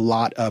a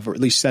lot of, or at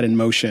least set in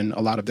motion, a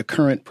lot of the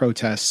current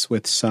protests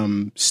with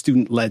some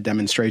student-led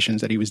demonstrations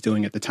that he was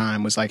doing at the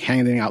time, was like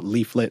handing out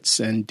leaflets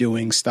and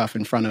doing stuff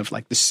in front of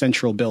like the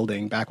Central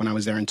building back when I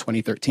was there in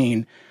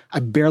 2013.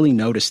 I barely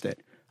noticed it.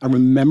 I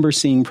remember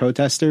seeing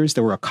protesters.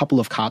 There were a couple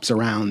of cops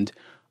around.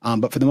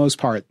 But for the most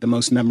part, the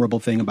most memorable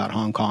thing about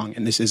Hong Kong,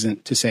 and this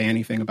isn't to say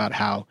anything about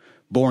how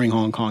boring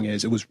Hong Kong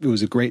is, it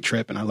was a great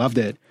trip and I loved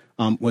it,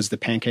 was the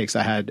pancakes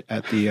I had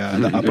at the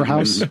Upper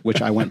House,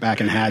 which I went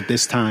back and had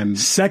this time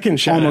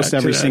almost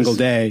every single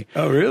day.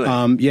 Oh,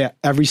 really? Yeah,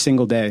 every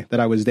single day that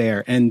I was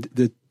there. And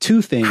the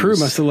 2 things Crew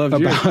must have loved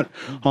about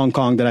Hong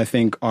Kong that I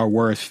think are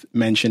worth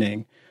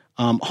mentioning.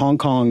 Hong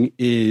Kong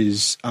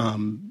is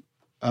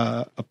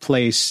a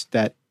place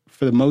that,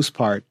 for the most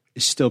part,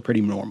 is still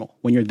pretty normal.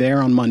 When you're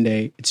there on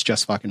Monday, it's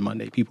just fucking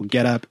Monday. People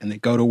get up and they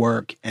go to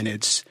work, and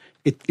it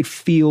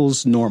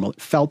feels normal.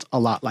 It felt a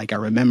lot like I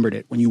remembered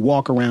it. When you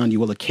walk around, you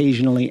will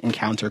occasionally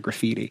encounter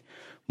graffiti.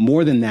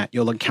 More than that,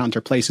 you'll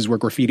encounter places where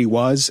graffiti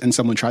was and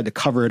someone tried to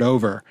cover it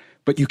over,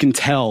 but you can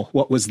tell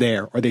what was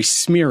there, or they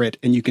smear it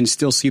and you can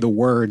still see the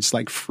words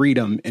like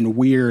freedom in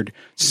weird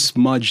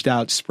smudged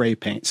out spray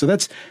paint. So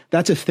that's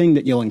a thing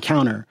that you'll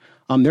encounter.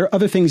 There are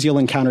other things you'll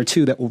encounter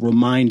too that will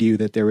remind you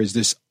that there is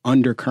this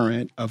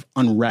undercurrent of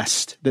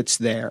unrest that's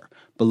there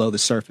below the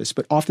surface,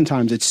 but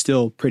oftentimes it's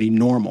still pretty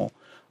normal.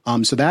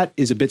 So that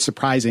is a bit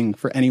surprising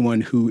for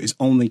anyone who is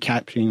only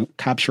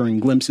capturing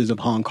glimpses of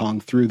Hong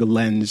Kong through the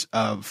lens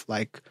of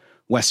like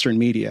Western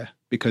media,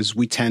 because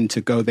we tend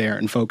to go there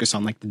and focus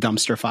on like the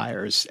dumpster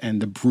fires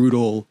and the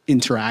brutal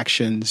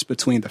interactions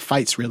between the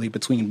fights, really,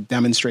 between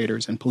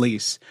demonstrators and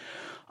police.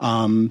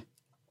 And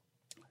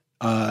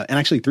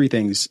actually 3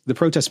 things. The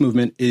protest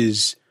movement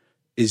is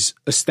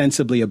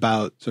ostensibly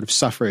about sort of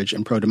suffrage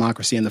and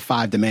pro-democracy and the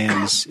 5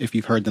 demands, if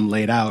you've heard them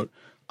laid out.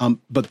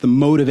 But the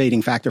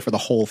motivating factor for the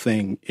whole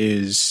thing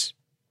is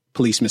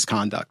police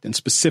misconduct, and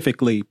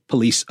specifically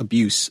police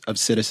abuse of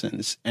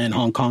citizens. And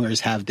Hong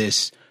Kongers have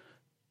this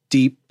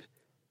deep,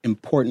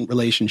 important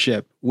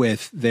relationship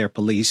with their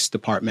police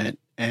department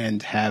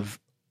and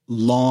have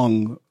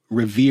long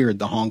revered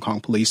the Hong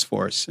Kong police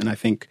force. And I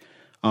think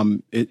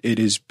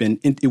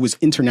it was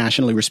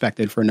internationally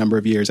respected for a number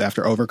of years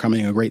after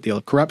overcoming a great deal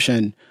of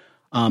corruption.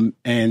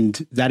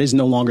 And that is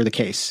no longer the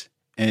case.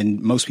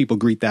 And most people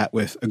greet that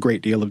with a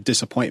great deal of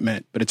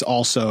disappointment, but it's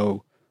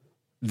also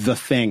the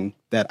thing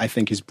that I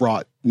think has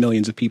brought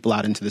millions of people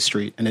out into the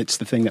street. And it's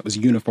the thing that was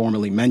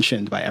uniformly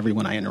mentioned by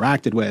everyone I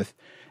interacted with.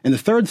 And the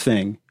third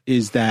thing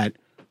is that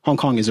Hong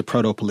Kong is a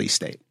proto-police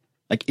state.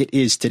 Like it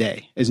is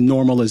today, as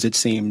normal as it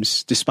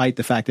seems, despite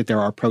the fact that there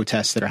are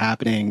protests that are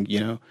happening,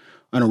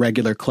 on a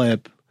regular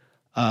clip.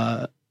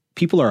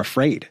 People are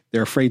afraid.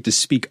 They're afraid to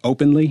speak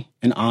openly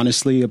and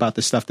honestly about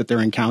the stuff that they're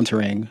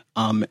encountering.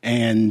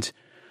 And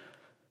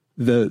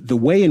the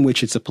way in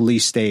which it's a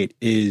police state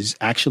is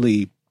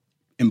actually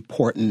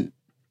important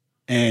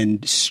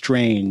and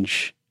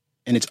strange,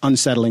 and it's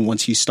unsettling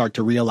once you start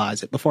to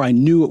realize it. Before I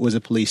knew it was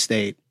a police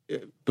state,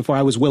 before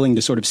I was willing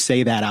to sort of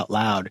say that out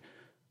loud,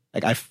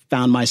 like I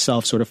found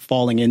myself sort of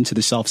falling into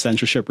the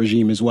self-censorship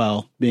regime as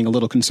well, being a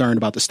little concerned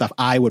about the stuff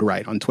I would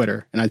write on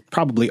Twitter, and I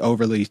probably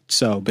overly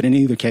so. But in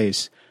either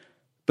case,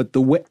 but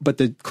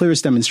the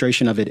clearest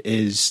demonstration of it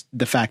is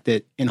the fact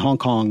that in Hong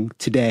Kong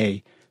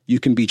today, you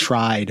can be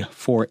tried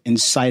for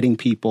inciting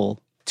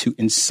people to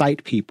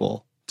incite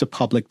people to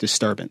public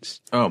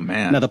disturbance. Oh,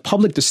 man. Now, the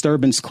public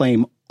disturbance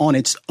claim on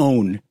its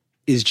own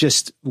is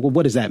just, well,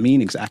 what does that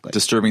mean exactly?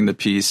 Disturbing the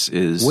peace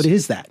is... What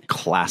is that?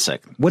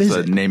 Classic. What is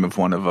the it? name of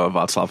one of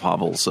Václav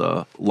Havel's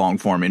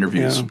long-form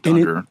interviews.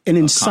 And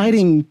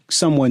inciting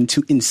someone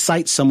to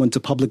incite someone to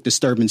public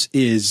disturbance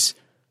is,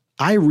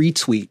 I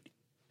retweet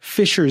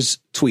Fisher's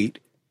tweet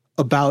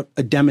about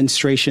a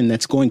demonstration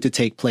that's going to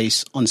take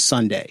place on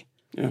Sunday.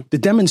 Yeah. The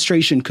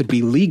demonstration could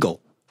be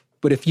legal,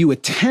 but if you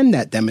attend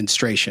that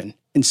demonstration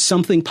and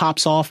something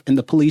pops off and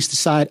the police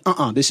decide,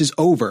 this is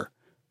over,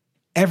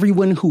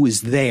 everyone who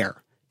is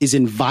there is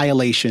in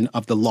violation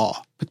of the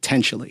law,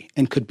 potentially,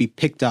 and could be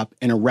picked up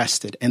and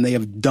arrested. And they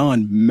have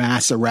done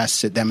mass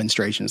arrests at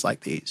demonstrations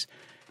like these.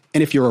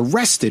 And if you're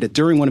arrested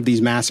during one of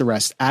these mass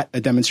arrests at a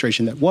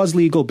demonstration that was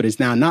legal but is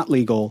now not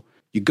legal,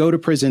 you go to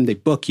prison, they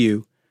book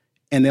you,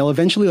 and they'll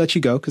eventually let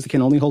you go because they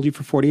can only hold you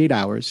for 48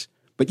 hours.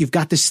 But you've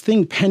got this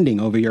thing pending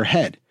over your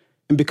head.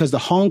 And because the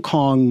Hong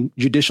Kong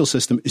judicial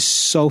system is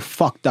so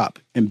fucked up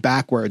and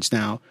backwards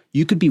now,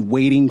 you could be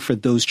waiting for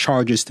those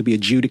charges to be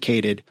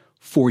adjudicated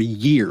for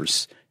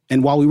years.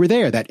 And while we were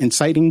there, that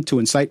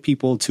incite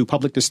people to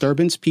public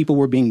disturbance, people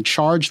were being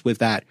charged with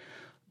that.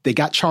 They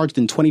got charged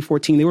in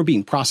 2014. They were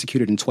being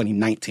prosecuted in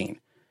 2019.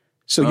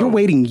 So you're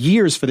waiting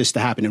years for this to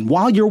happen. And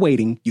while you're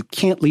waiting, you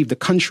can't leave the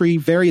country,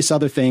 various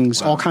other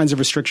things, all kinds of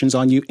restrictions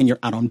on you, and you're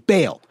out on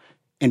bail.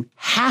 And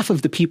half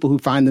of the people who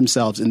find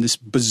themselves in this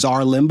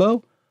bizarre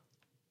limbo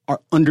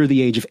are under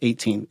the age of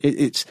 18.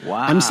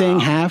 I'm saying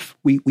half.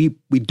 We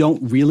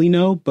don't really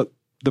know, but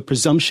the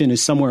presumption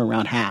is somewhere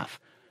around half.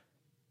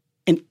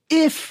 And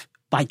if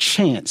by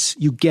chance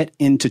you get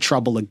into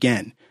trouble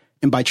again,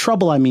 and by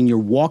trouble I mean you're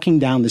walking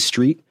down the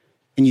street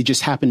and you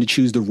just happen to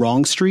choose the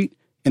wrong street,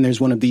 and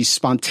there's one of these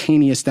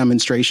spontaneous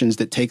demonstrations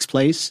that takes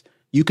place,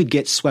 you could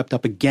get swept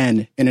up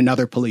again in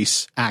another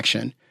police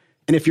action.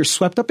 And if you're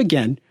swept up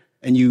again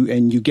and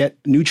you get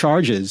new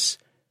charges,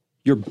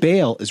 your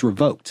bail is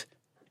revoked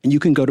and you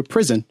can go to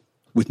prison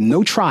with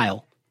no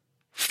trial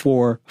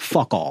for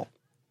fuck all.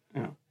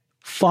 Yeah.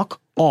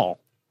 Fuck all.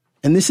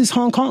 And this is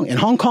Hong Kong. And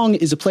Hong Kong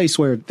is a place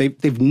where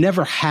they've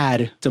never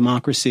had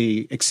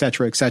democracy, et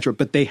cetera,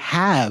 but they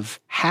have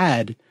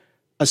had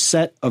a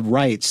set of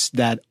rights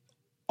that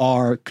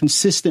are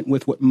consistent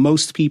with what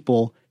most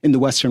people in the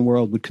Western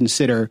world would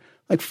consider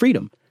like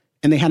freedom.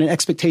 And they had an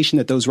expectation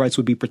that those rights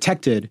would be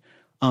protected.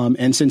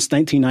 And since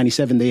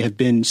 1997, they have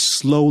been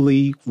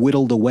slowly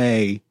whittled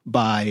away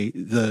by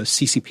the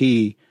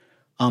CCP.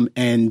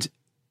 And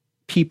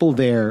people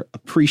there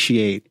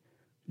appreciate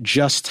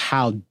just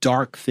how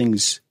dark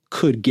things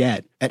could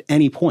get at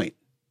any point.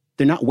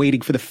 They're not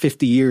waiting for the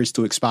 50 years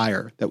to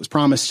expire that was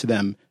promised to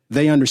them.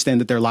 They understand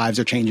that their lives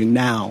are changing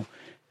now.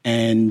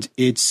 And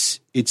it's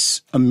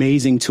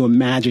amazing to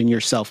imagine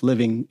yourself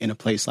living in a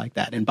place like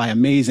that. And by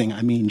amazing,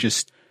 I mean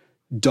just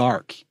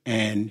dark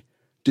and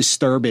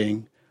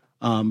disturbing.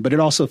 But it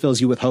also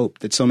fills you with hope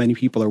that so many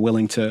people are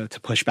willing to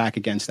push back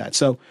against that.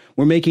 So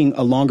we're making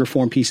a longer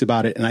form piece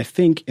about it. And I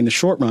think in the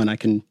short run, I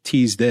can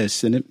tease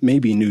this, and it may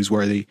be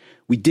newsworthy.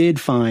 We did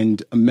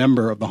find a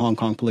member of the Hong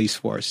Kong police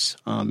force,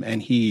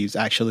 and he's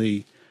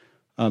actually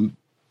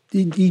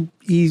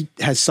he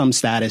has some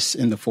status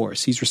in the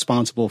force. He's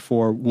responsible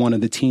for one of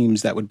the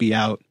teams that would be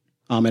out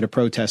at a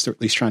protest, or at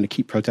least trying to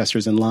keep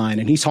protesters in line.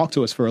 And he talked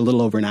to us for a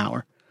little over an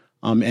hour.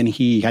 And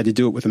he had to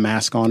do it with a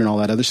mask on and all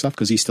that other stuff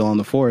because he's still on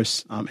the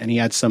force. And he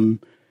had some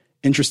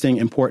interesting,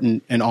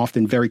 important, and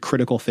often very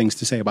critical things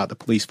to say about the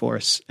police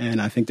force.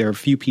 And I think there are a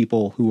few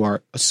people who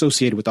are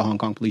associated with the Hong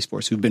Kong police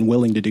force who've been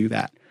willing to do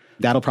that.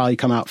 That'll probably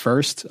come out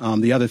first.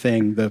 The other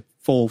thing, the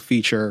full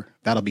feature,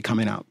 that'll be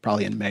coming out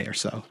probably in May or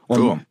so. Or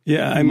cool.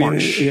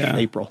 March,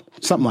 April,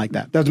 something like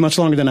that. That was much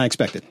longer than I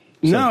expected.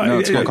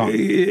 So,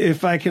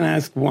 if I can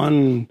ask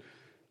one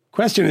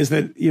question, is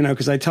that,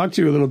 because I talked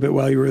to you a little bit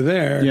while you were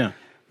there. Yeah.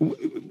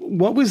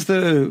 What was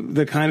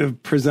the kind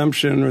of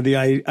presumption or the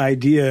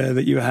idea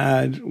that you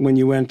had when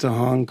you went to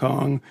Hong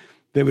Kong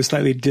that was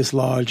slightly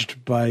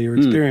dislodged by your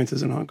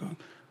experiences in Hong Kong?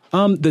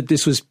 That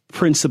this was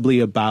principally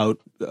about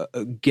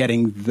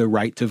getting the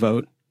right to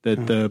vote,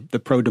 that the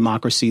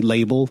pro-democracy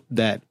label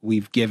that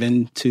we've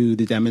given to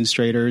the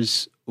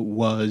demonstrators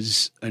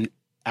was an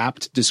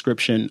apt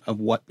description of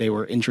what they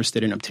were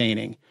interested in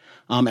obtaining.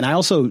 And I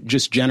also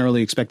just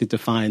generally expected to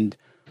find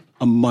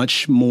a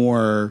much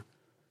more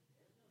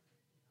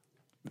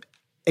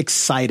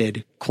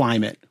excited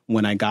climate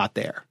when I got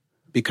there,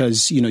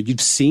 because, you've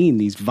seen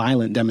these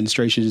violent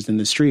demonstrations in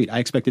the street. I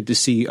expected to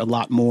see a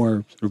lot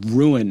more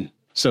ruin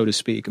so to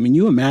speak. I mean,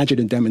 you imagine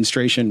a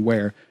demonstration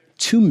where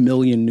 2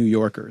 million New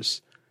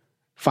Yorkers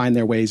find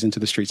their ways into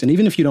the streets. And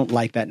even if you don't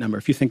like that number,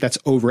 if you think that's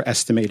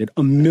overestimated,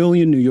 1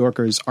 million New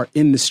Yorkers are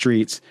in the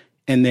streets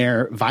and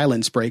their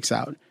violence breaks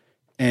out.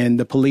 And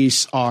the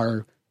police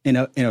are in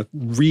a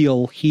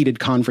real heated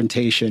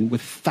confrontation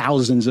with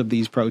thousands of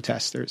these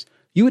protesters.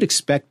 You would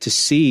expect to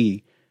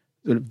see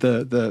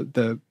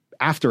the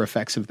after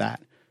effects of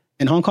that.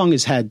 And Hong Kong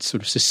has had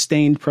sort of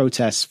sustained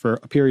protests for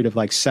a period of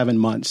like 7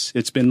 months.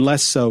 It's been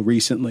less so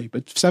recently,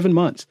 but 7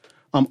 months.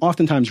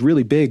 Oftentimes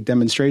really big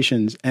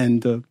demonstrations,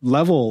 and the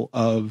level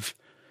of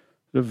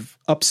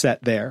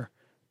upset there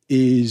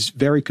is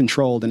very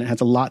controlled, and it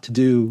has a lot to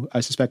do, I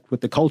suspect,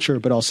 with the culture,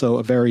 but also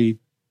a very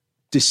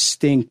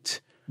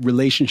distinct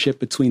relationship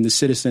between the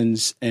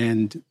citizens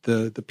and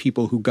the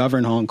people who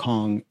govern Hong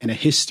Kong, and a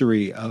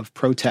history of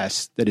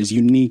protest that is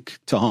unique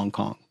to Hong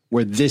Kong,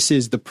 where this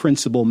is the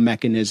principal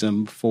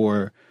mechanism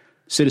for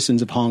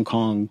citizens of Hong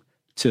Kong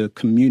to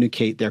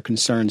communicate their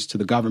concerns to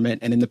the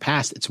government. And in the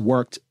past, it's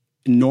worked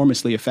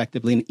enormously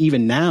effectively. And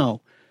even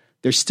now,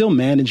 they're still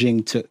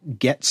managing to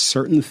get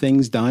certain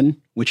things done,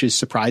 which is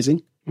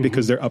surprising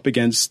because they're up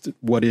against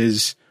what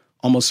is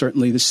almost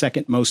certainly the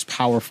second most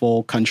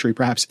powerful country,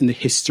 perhaps in the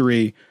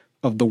history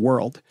of the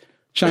world.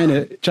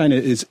 China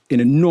is an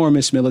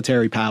enormous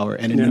military power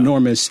and an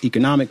enormous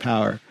economic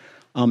power.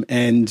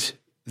 And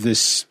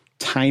this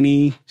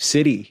tiny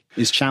city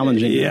is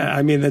challenging. Yeah,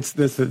 I mean, that's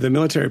the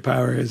military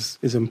power is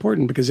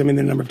important because, I mean,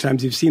 the number of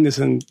times you've seen this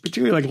in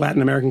particularly like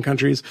Latin American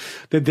countries,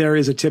 that there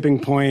is a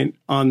tipping point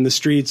on the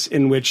streets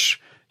in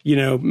which, you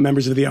know,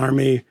 members of the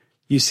army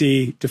you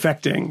see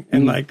defecting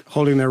and like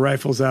holding their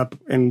rifles up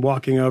and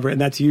walking over.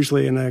 And that's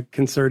usually in a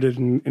concerted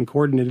and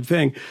coordinated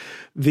thing.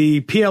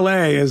 The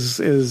PLA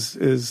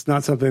is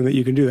not something that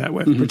you can do that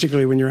with,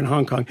 particularly when you're in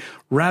Hong Kong.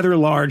 Rather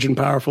large and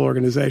powerful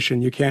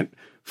organization. You can't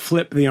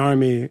flip the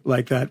army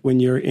like that when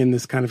you're in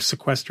this kind of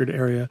sequestered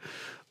area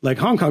like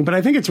Hong Kong. But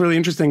I think it's really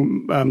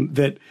interesting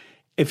that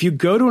if you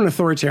go to an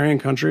authoritarian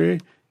country,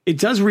 it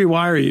does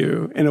rewire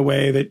you in a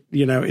way that,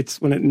 you know,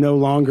 it's when it no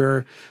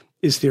longer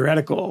is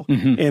theoretical.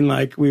 And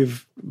like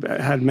we've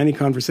had many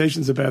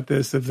conversations about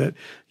this, of that,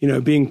 you know,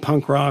 being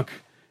punk rock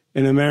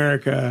in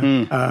America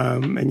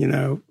and, you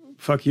know,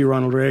 fuck you,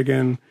 Ronald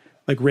Reagan,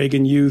 like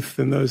Reagan Youth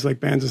and those like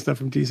bands and stuff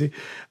from DC,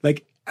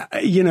 like,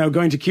 you know,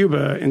 going to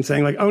Cuba and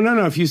saying like, oh,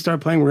 no, if you start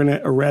playing, we're going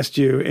to arrest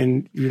you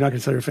and you're not going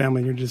to tell your family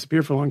and you're going to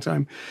disappear for a long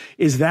time.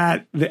 Is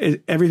that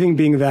everything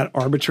being that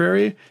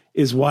arbitrary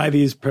is why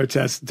these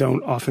protests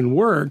don't often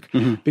work,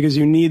 because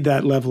you need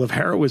that level of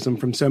heroism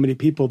from so many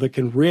people that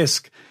can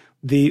risk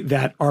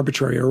that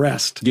arbitrary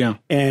arrest. Yeah.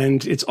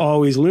 And it's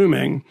always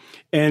looming.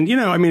 And, you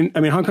know, I mean,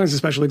 Hong Kong's a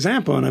special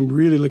example, and I'm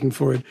really looking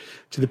forward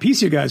to the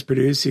piece you guys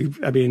produce.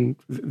 I mean,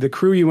 the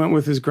crew you went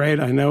with is great.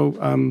 I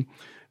know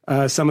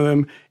some of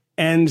them.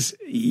 And,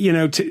 you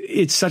know,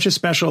 it's such a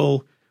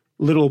special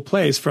little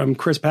place, from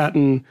Chris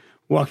Patton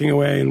walking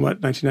away in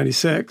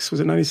 1996? Was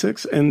it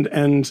 96?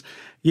 And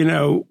you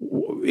know,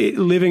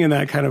 living in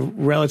that kind of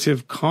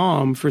relative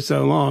calm for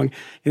so long.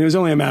 And it was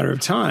only a matter of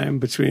time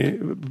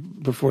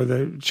before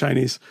the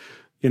Chinese,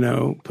 you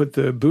know, put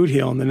the boot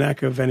heel on the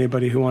neck of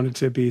anybody who wanted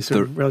to be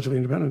sort of relatively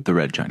independent. The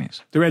Red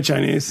Chinese. The Red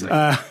Chinese.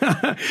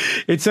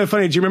 It's so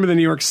funny. Do you remember the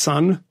New York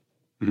Sun?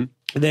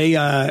 They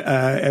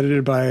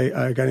edited by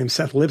a guy named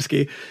Seth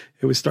Lipsky.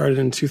 It was started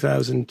in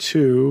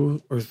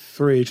 2002 or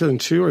three,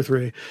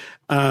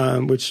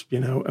 which, you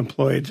know,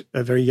 employed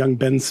a very young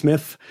Ben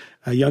Smith,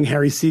 a young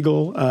Harry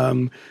Siegel,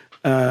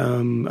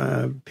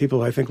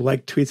 people I think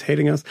liked tweets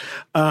hating us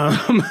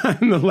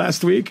in the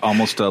last week.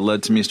 Almost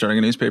led to me starting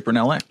a newspaper in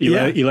L.A.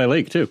 Eli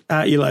Lake, too.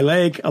 Eli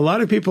Lake. A lot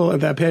of people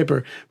at that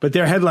paper, but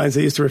their headlines,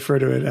 they used to refer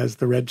to it as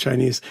the Red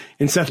Chinese.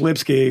 And Seth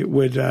Lipsky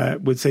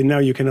would say, no,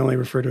 you can only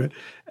refer to it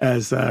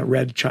as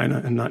Red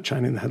China and not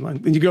China in the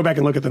headline. And you go back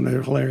and look at them,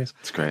 they're hilarious.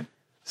 It's great.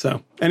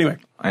 So anyway.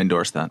 I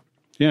endorse that.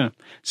 Yeah.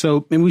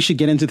 So maybe we should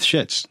get into the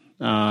shits.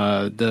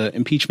 The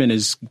impeachment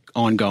is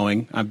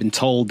ongoing. I've been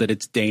told that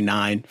it's day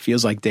 9,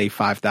 feels like day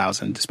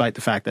 5,000, despite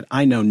the fact that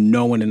I know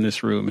no one in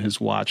this room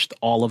has watched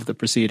all of the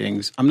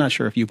proceedings. I'm not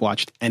sure if you've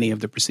watched any of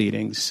the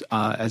proceedings.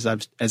 As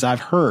I've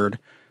heard,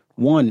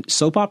 one,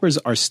 soap operas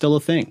are still a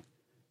thing.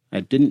 I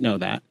didn't know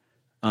that.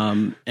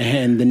 And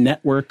the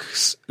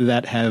networks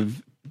that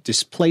have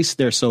displaced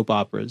their soap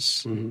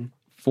operas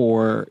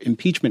for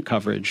impeachment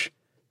coverage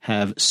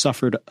have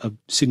suffered a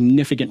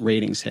significant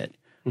ratings hit.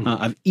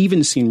 I've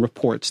even seen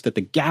reports that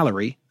the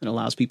gallery that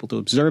allows people to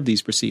observe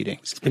these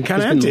proceedings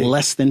has been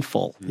less than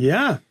full.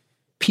 Yeah.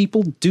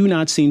 People do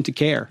not seem to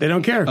care. They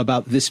don't care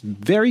about this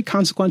very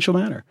consequential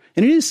matter.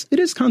 And it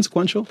is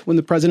consequential when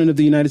the president of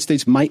the United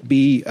States might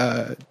be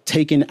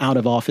taken out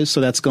of office.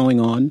 So that's going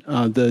on.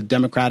 The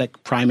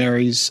Democratic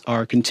primaries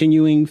are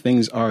continuing.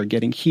 Things are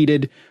getting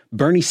heated.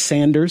 Bernie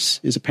Sanders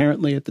is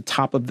apparently at the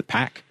top of the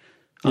pack.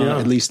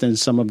 At least in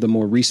some of the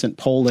more recent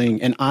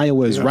polling. And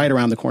Iowa is right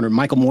around the corner.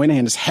 Michael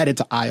Moynihan is headed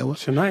to Iowa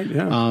tonight.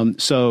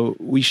 So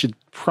we should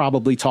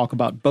probably talk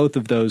about both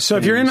of those. So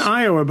if you're in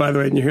Iowa, by the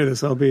way, and you hear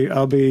this, I'll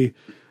be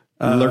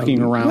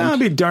lurking around. Well, I'd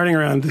be darting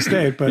around the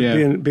state, but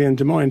be in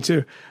Des Moines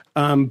too.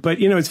 But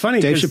it's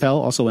funny. Dave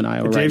Chappelle also in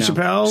Iowa. Dave right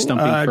now,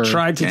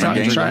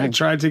 Chappelle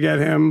tried to get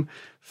him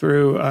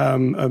through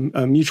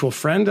a mutual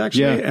friend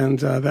actually, and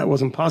that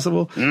wasn't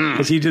possible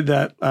because he did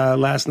that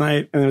last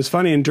night. And it was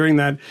funny. And during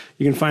that,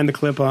 you can find the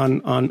clip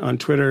on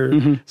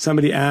Twitter.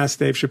 Somebody asked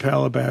Dave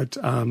Chappelle about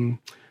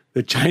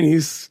the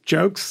Chinese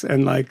jokes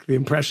and like the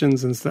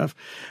impressions and stuff.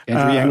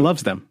 Andrew Yang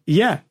loves them.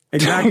 Yeah.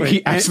 Exactly.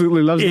 He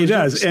absolutely loves them. He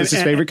does. It's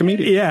his favorite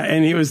comedian. Yeah.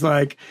 And he was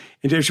like,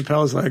 and Dave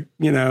Chappelle is like,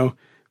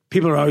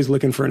 people are always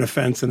looking for an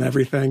offense and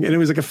everything. And it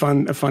was like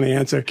a funny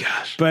answer.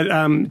 Gosh. But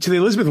to the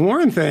Elizabeth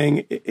Warren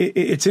thing,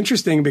 it's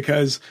interesting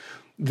because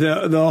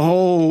the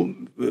whole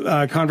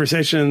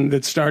conversation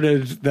that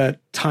started that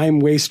time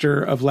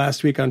waster of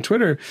last week on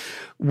Twitter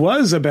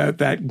was about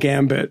that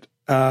gambit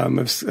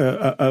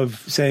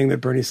of saying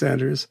that Bernie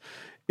Sanders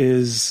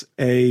is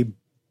a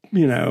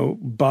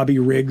Bobby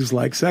Riggs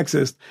like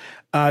sexist.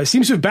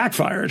 Seems to have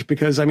backfired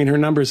because her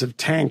numbers have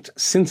tanked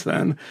since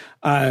then.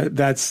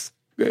 That's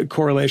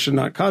correlation,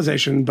 not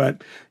causation,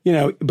 but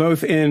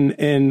both in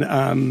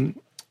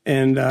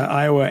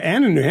Iowa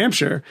and in New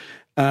Hampshire,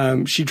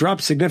 she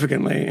dropped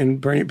significantly,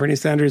 and Bernie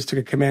Sanders took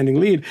a commanding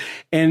lead.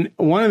 And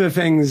one of the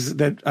things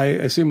that I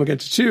assume we'll get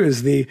to too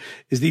is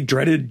the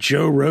dreaded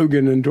Joe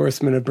Rogan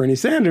endorsement of Bernie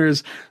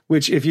Sanders,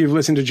 which, if you've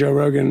listened to Joe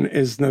Rogan,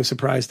 is no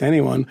surprise to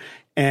anyone.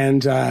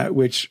 And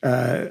which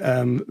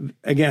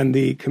again,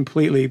 the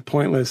completely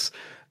pointless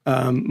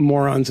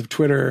morons of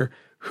Twitter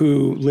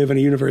who live in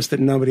a universe that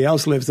nobody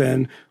else lives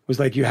in was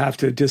like, you have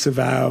to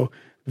disavow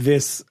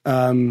this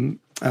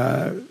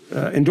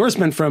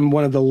endorsement from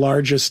one of the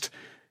largest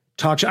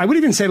talk show. I would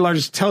even say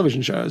largest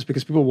television shows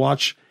because people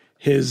watch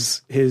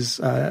his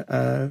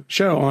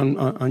show on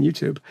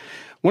YouTube.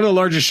 One of the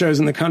largest shows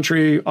in the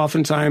country,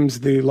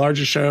 oftentimes the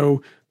largest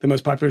show, the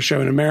most popular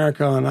show in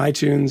America on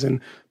iTunes and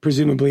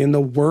presumably in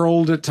the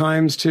world at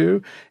times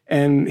too.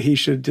 And he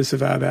should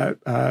disavow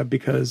that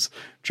because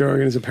Joe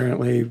Rogan is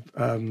apparently,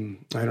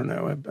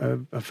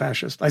 a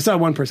fascist. I saw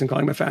one person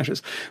calling him a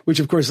fascist, which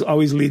of course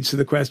always leads to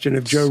the question: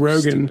 if Joe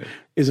Rogan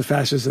is a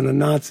fascist and a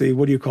Nazi,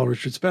 what do you call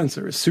Richard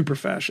Spencer? A super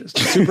fascist,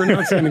 a super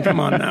Nazi?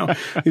 Come on now.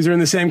 These are in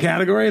the same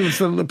category.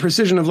 The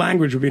precision of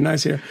language would be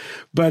nice here.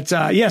 But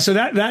so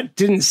that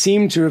didn't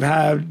seem to have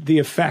had the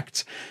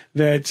effect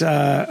that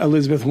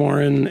Elizabeth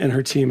Warren and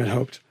her team had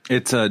hoped.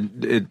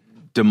 It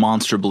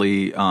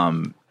demonstrably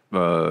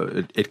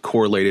it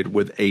correlated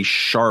with a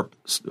sharp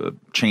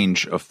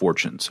change of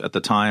fortunes at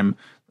the time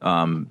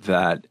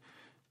that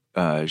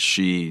her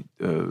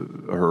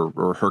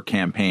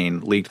campaign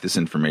leaked this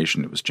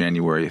information. It was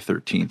January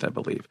 13th, I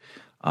believe.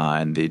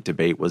 And the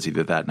debate was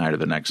either that night or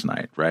the next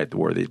night, right?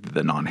 Where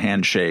the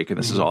non-handshake, and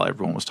this is all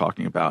everyone was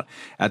talking about.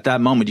 At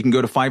that moment, you can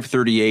go to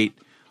 538,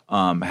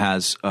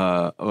 has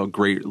a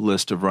great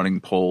list of running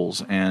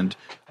polls, and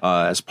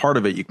as part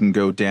of it, you can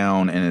go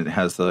down and it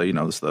has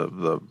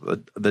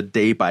the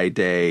day by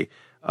day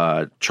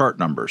chart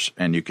numbers,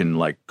 and you can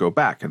like go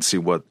back and see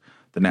what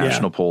the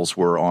national polls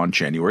were on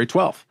January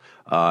 12th.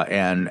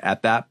 And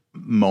at that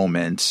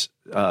moment,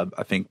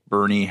 I think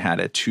Bernie had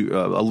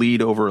a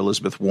lead over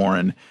Elizabeth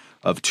Warren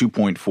of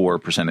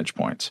 2.4 percentage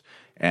points.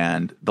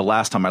 And the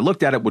last time I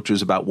looked at it, which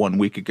was about 1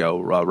 week ago,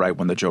 right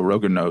when the Joe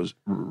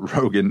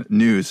Rogan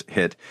news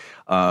hit,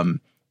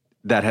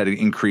 that had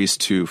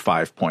increased to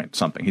 5 point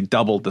something. He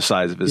doubled the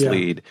size of his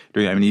lead.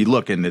 You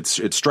look and it's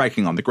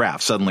striking on the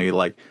graph. Suddenly,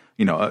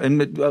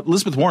 and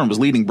Elizabeth Warren was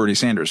leading Bernie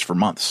Sanders for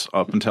months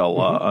up until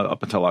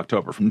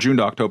October, from June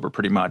to October,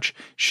 pretty much.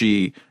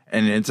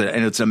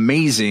 It's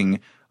amazing.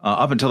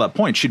 Up until that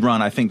point, she'd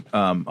run, I think,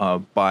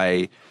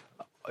 by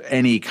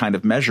any kind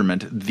of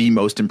measurement, the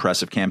most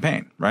impressive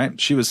campaign, right?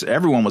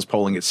 Everyone was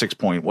polling at 6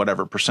 point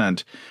whatever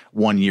percent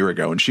 1 year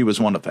ago, and she was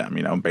one of them.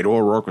 Beto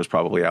O'Rourke was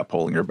probably out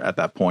polling her at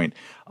that point.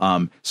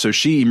 So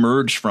she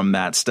emerged from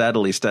that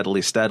steadily,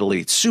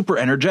 super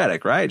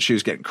energetic, right? She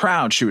was getting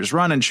crowds, she was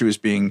running, she was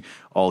being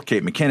all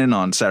Kate McKinnon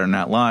on Saturday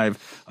Night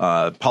Live,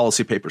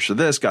 policy papers for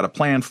this, got a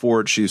plan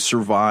for it. She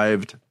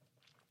survived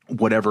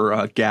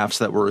whatever gaffes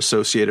that were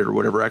associated or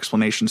whatever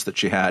explanations that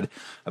she had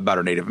about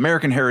her Native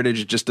American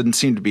heritage. It just didn't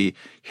seem to be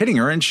hitting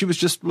her. And she was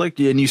just like,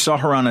 and you saw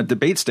her on a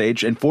debate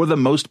stage, and for the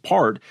most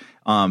part,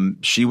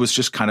 she was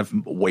just kind of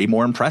way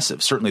more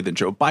impressive, certainly than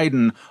Joe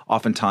Biden,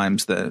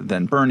 oftentimes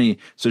than Bernie.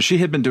 So she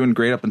had been doing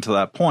great up until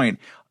that point.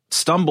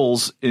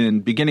 Stumbles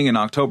beginning in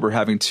October,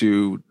 having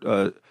to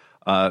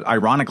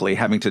ironically,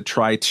 having to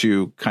try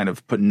to kind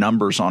of put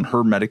numbers on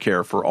her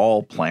Medicare for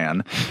All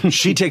plan.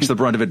 She takes the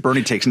brunt of it.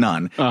 Bernie takes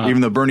none.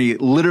 Even though Bernie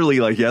literally,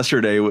 like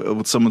yesterday,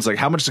 someone's like,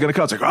 how much is it going to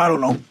cost? It's like, I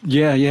don't know.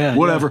 Yeah.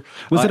 Whatever.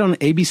 Yeah. Was it on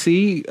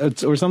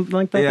ABC or something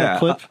like that? Yeah. That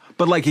clip?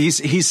 But like he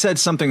said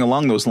something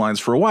along those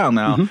lines for a while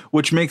now,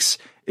 which makes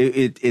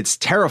it's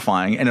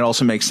terrifying, and it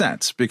also makes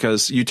sense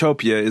because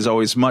utopia is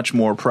always much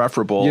more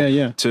preferable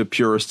to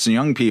purists and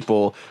young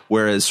people,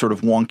 whereas sort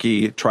of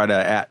wonky, try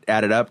to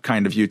add it up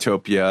kind of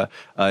utopia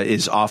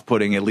is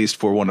off-putting, at least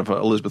for one of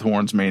Elizabeth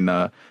Warren's main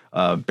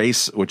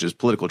base, which is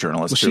political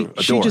journalists who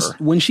adore her.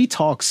 When she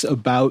talks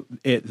about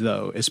it,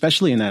 though,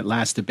 especially in that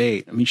last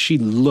debate, I mean, she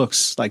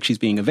looks like she's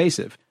being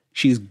evasive.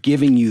 She's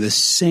giving you the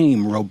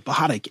same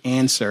robotic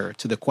answer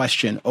to the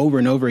question over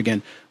and over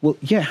again. Well,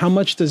 yeah, how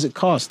much does it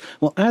cost?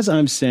 Well, as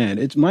I've said,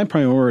 it's my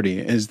priority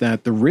is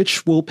that the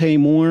rich will pay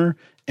more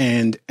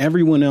and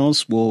everyone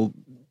else will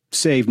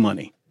save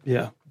money.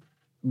 Yeah.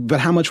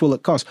 But how much will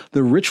it cost?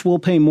 The rich will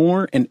pay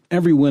more and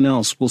everyone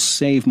else will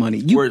save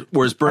money.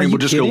 Whereas Bernie will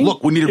just go,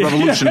 look, we need a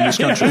revolution in this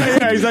country.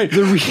 He's like,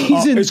 the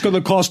reason it's going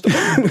to cost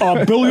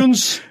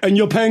billions and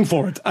you're paying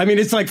for it. I mean,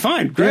 it's like,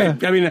 fine,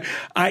 great. Yeah. I mean,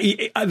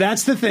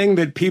 that's the thing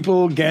that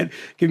people give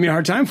me a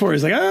hard time for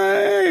is like,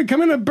 hey,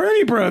 come in a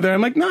Bernie brother.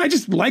 I'm like, no, I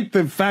just like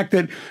the fact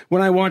that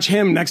when I watch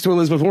him next to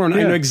Elizabeth Warren,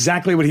 I know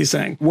exactly what he's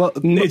saying. Well,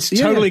 it's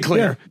totally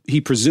clear. Yeah. He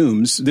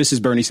presumes, this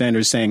is Bernie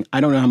Sanders saying, I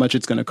don't know how much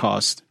it's going to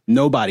cost.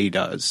 Nobody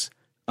does.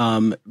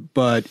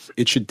 But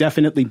it should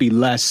definitely be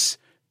less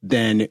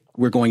than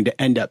we're going to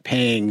end up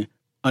paying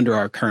under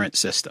our current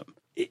system.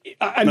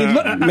 I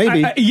mean,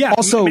 maybe.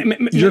 Also,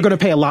 you're going to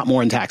pay a lot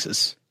more in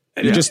taxes.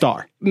 You just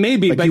are.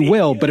 Maybe, but you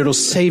will, but it'll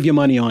save you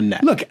money on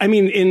net. Look, I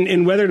mean,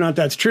 in whether or not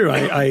that's true,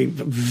 I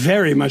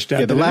very much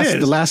doubt that it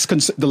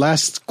is. The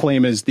last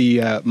claim is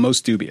the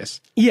most dubious.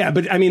 Yeah,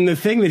 but I mean, the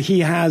thing that he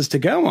has to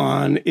go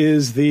on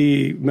is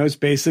the most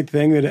basic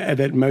thing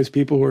that most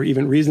people who are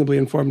even reasonably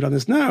informed on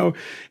this know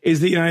is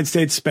the United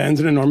States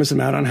spends an enormous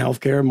amount on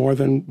healthcare, more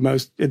than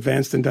most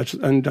advanced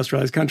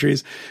industrialized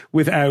countries,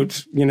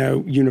 without,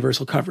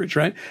 universal coverage,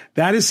 right?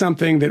 That is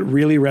something that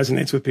really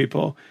resonates with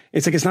people.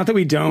 It's like, it's not that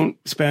we don't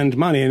spend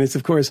money, and it's,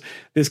 of course,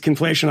 this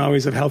conflation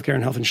always of healthcare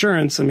and health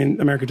insurance. I mean,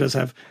 America does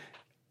have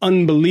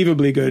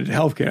unbelievably good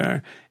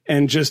healthcare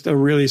and just a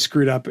really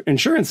screwed up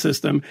insurance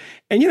system.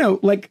 And,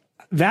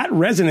 that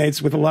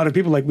resonates with a lot of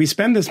people. Like, we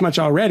spend this much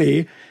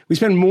already. We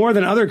spend more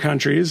than other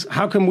countries.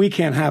 How come we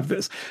can't have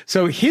this?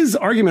 So his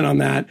argument on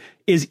that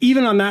is,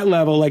 even on that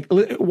level, like,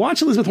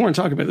 watch Elizabeth Warren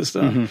talk about this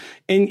stuff.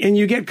 Mm-hmm. And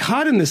you get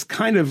caught in this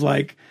kind of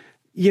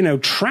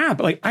trap.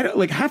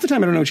 Half the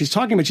time I don't know what she's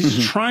talking about.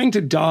 She's trying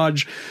to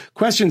dodge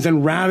questions,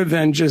 and rather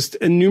than just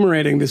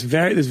enumerating this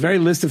very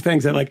list of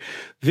things that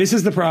this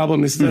is the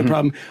problem, this is the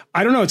problem.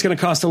 I don't know. It's going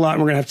to cost a lot,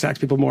 and we're going to have to tax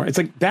people more. It's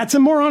like, that's a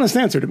more honest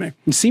answer to me.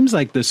 It seems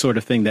like the sort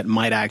of thing that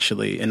might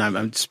actually, and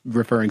I'm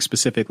referring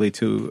specifically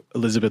to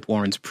Elizabeth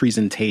Warren's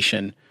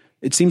presentation.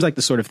 It seems like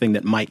the sort of thing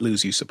that might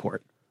lose you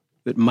support.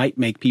 That might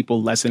make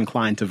people less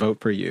inclined to vote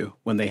for you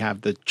when they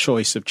have the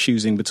choice of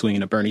choosing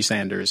between a Bernie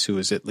Sanders, who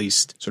is at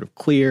least sort of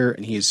clear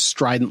and he is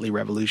stridently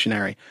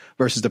revolutionary,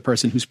 versus the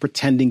person who's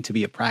pretending to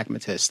be a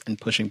pragmatist and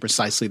pushing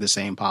precisely the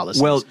same policies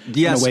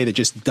in a way that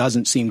just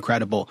doesn't seem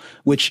credible,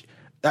 which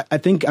I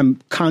think I'm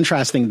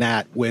contrasting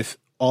that with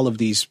all of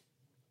these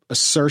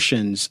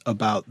assertions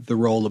about the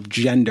role of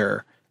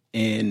gender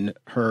in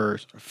her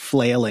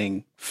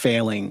failing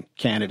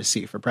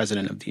candidacy for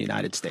president of the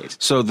United States.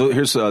 So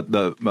here's a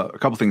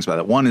couple things about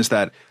it. One is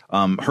that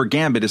her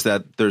gambit is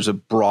that there's a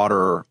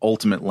broader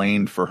ultimate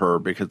lane for her,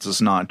 because it's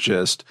not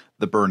just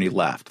the Bernie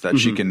left, that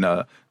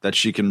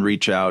she can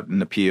reach out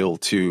and appeal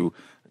to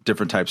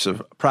different types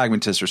of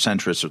pragmatists or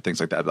centrists or things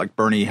like that. Like,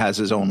 Bernie has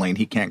his own lane.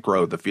 He can't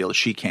grow the field.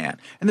 She can.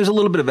 And there's a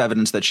little bit of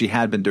evidence that she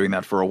had been doing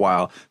that for a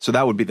while. So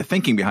that would be the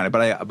thinking behind it.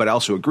 But I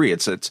also agree.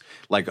 It's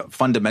like,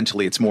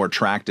 fundamentally, it's more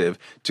attractive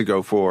to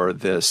go for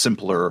the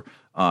simpler,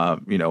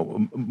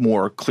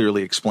 more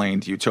clearly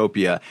explained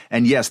utopia.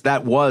 And yes,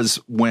 that was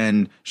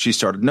when she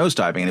started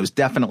nosediving, and it was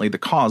definitely the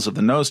cause of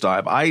the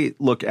nosedive. I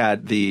look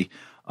at the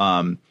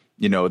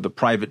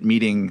private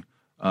meeting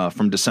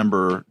from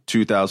December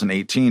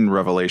 2018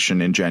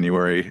 revelation in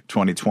January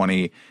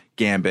 2020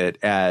 gambit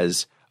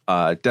as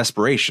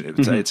desperation.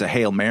 It's a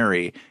Hail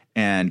Mary.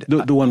 And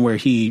the one where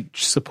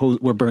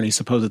where Bernie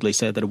supposedly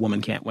said that a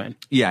woman can't win.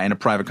 Yeah, in a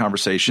private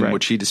conversation, right,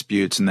 which he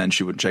disputes, and then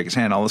she wouldn't shake his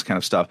hand, all this kind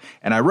of stuff.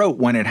 And I wrote,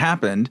 when it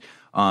happened,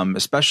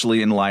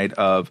 especially in light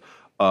of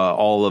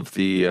all of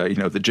the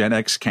the Gen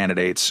X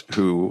candidates,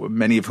 who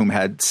many of whom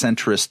had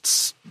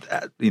centrists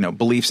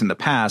beliefs in the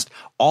past,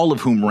 all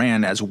of whom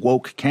ran as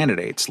woke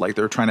candidates, like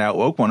they're trying to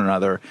out-woke one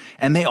another,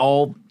 and they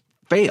all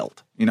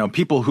failed.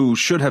 People who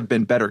should have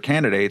been better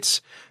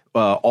candidates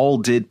all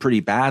did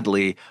pretty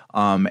badly.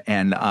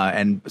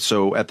 And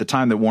so at the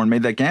time that Warren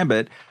made that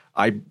gambit,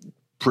 I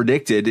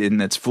predicted,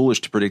 and it's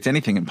foolish to predict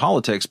anything in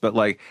politics, but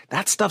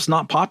that stuff's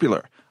not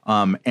popular.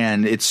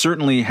 And it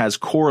certainly has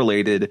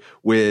correlated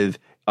with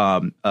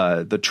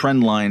the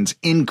trend lines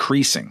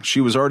increasing.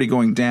 She was already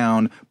going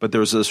down, but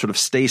there was a sort of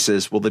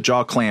stasis. Well, the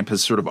jaw clamp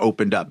has sort of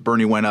opened up.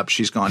 Bernie went up,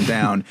 she's gone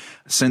down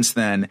since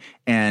then.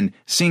 And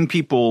seeing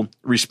people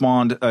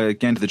respond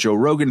again to the Joe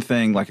Rogan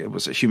thing, like it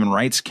was a human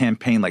rights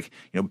campaign, like,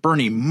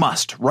 Bernie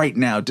must right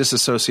now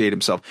disassociate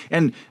himself.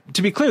 And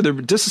to be clear, they're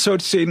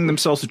disassociating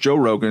themselves with Joe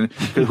Rogan,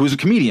 who's a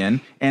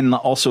comedian and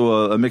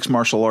also a mixed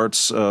martial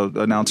arts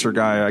announcer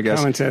guy, I guess.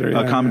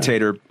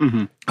 Commentator.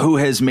 Mm-hmm. Who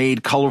has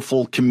made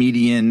colorful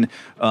comedian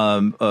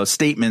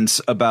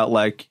statements about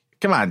like,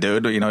 come on,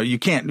 dude, you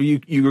can't,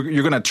 you're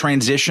going to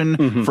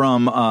transition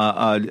from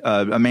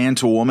a man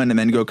to a woman and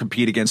then go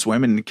compete against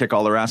women and kick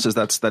all their asses.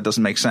 That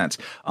doesn't make sense.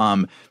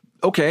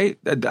 Okay,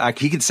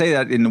 he could say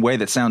that in a way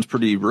that sounds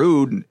pretty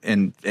rude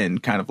and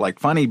kind of like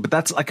funny, but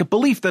that's like a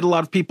belief that a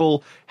lot of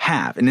people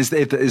have. And is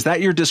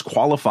that your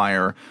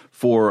disqualifier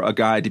for a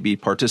guy to be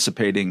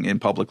participating in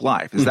public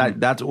life? Is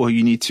that's what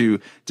you need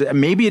to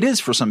maybe it is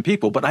for some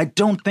people, but I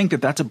don't think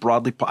that's a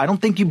broadly. I don't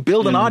think you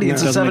build an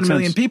audience of 7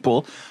 million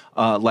people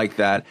like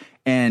that.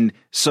 And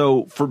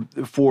so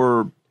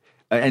for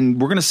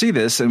and we're going to see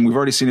this, and we've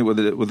already seen it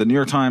with the New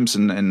York Times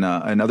and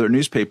other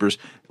newspapers.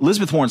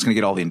 Elizabeth Warren's going to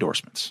get all the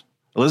endorsements.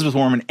 Elizabeth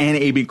Warren and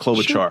Amy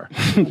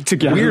Klobuchar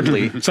together,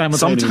 weirdly,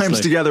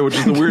 sometimes together, which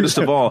is the weirdest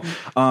of all.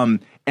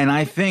 And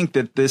I think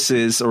that this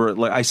is, or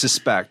like I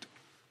suspect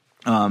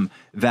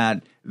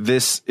that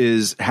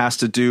this has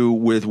to do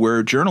with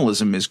where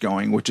journalism is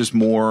going, which is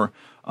more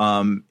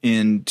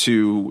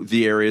into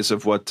the areas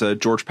of what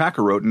George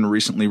Packer wrote in a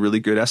recently really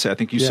good essay. I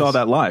think you saw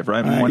that live,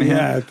 right?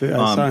 I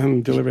saw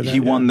him deliver that. He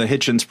won the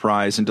Hitchens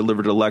Prize and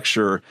delivered a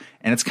lecture,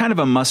 and it's kind of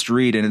a must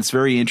read, and it's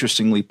very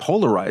interestingly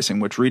polarizing.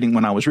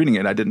 When I was reading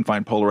it, I didn't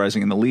find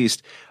polarizing in the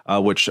least,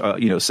 which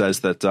says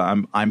that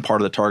I'm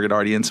part of the target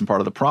audience and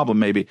part of the problem,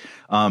 maybe.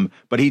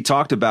 But he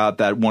talked about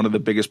that one of the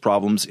biggest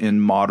problems in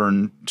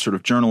modern sort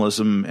of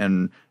journalism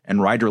and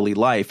writerly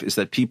life is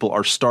that people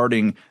are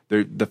starting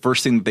the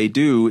first thing that they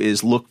do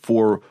is look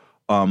for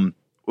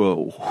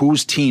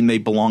whose team they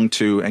belong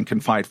to and can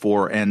fight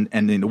for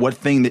and what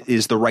thing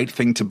is the right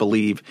thing to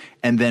believe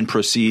and then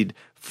proceed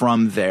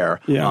from there.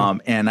 Yeah.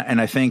 And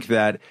I think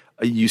that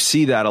you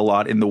see that a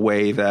lot in the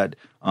way that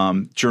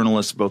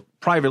journalists, both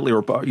privately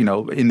or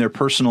in their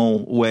personal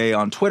way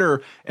on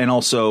Twitter and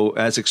also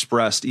as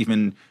expressed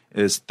even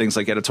as things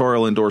like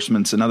editorial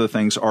endorsements and other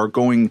things are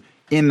going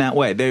in that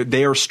way.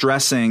 They are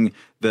stressing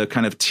the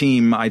kind of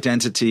team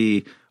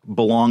identity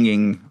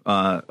belonging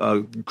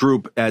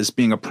group as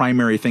being a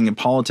primary thing in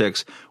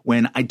politics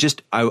when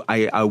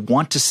I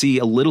want to see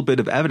a little bit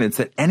of evidence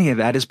that any of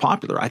that is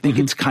popular. I think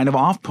it's kind of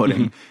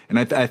off-putting. And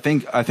I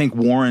think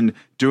Warren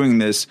doing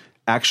this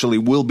actually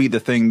will be the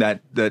thing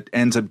that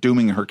ends up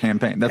dooming her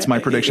campaign. That's my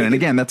prediction. And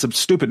again, that's a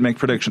stupid to make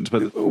predictions.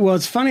 But well,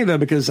 it's funny though,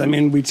 because I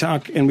mean, we've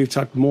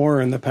talked more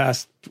in the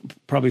past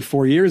probably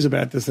 4 years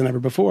about this than ever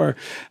before,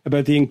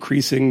 about the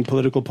increasing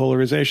political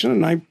polarization.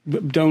 And I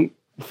don't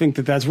think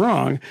that that's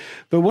wrong.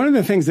 But one of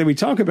the things that we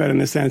talk about in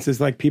this sense is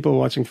like people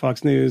watching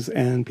Fox News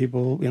and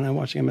people,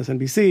 watching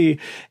MSNBC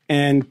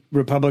and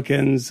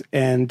Republicans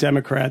and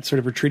Democrats sort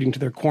of retreating to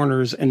their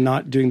corners and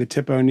not doing the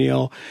Tip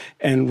O'Neill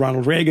and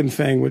Ronald Reagan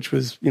thing, which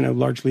was,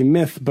 largely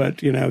myth, but,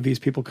 these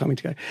people coming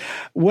together.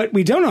 What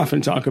we don't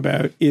often talk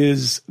about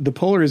is the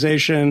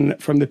polarization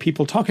from the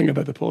people talking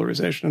about the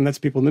polarization, and that's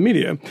people in the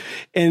media.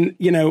 And,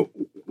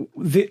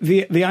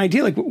 the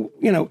idea,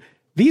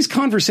 these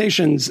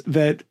conversations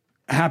that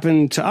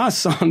happen to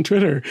us on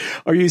Twitter,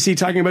 or you see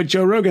talking about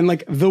Joe Rogan,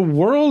 like the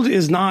world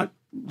is not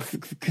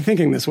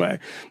thinking this way.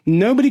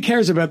 Nobody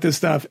cares about this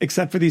stuff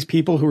except for these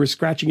people who are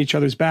scratching each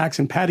other's backs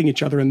and patting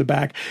each other in the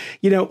back.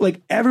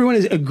 Everyone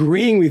is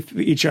agreeing with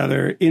each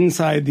other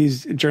inside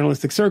these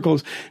journalistic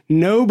circles.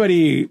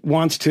 Nobody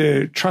wants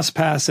to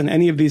trespass, and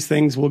any of these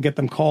things will get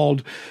them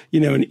called,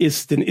 an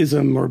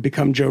ism or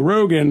become Joe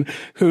Rogan,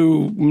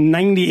 who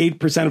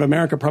 98% of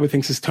America probably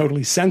thinks is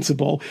totally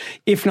sensible,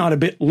 if not a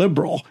bit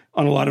liberal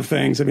on a lot of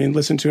things. I mean,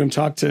 listen to him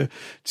talk to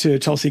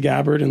Tulsi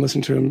Gabbard and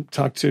listen to him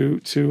talk to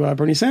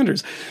Bernie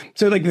Sanders.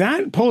 So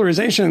that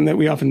polarization that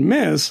we often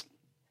miss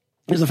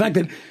is the fact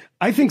that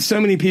I think so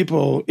many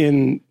people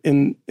in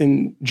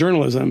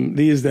journalism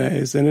these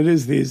days, and it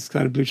is these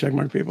kind of blue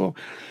checkmark people,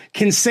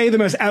 can say the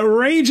most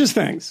outrageous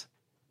things,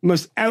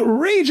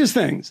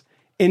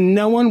 and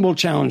no one will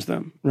challenge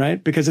them,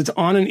 right? Because it's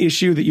on an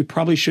issue that you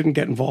probably shouldn't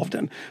get involved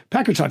in.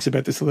 Packer talks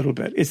about this a little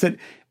bit. It's that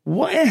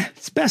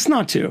it's best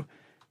not to.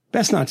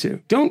 Best not to.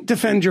 Don't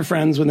defend your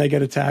friends when they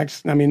get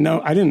attacked. I mean,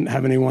 no, I didn't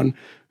have anyone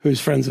who's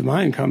friends of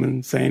mine come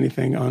and say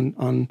anything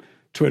on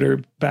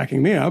Twitter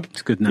backing me up.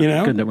 It's good,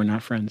 good that we're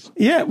not friends.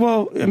 Yeah,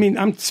 well, I mean,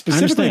 I'm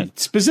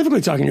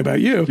specifically talking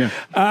about you.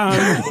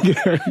 Yeah.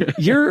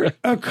 You're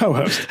a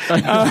co-host.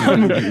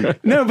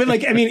 No,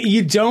 but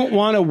you don't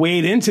want to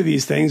wade into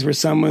these things where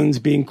someone's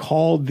being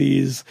called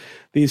these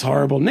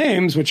horrible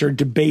names, which are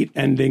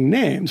debate-ending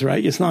names,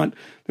 right?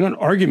 They're not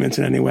arguments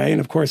in any way.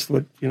 And of course,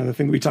 the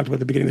thing that we talked about at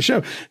the beginning of the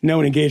show, no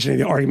one engaged in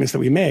any of the arguments that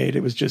we made.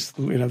 It was just,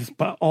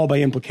 all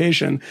by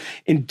implication.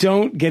 And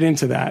don't get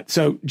into that.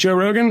 So Joe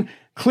Rogan,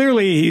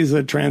 Clearly, he's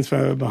a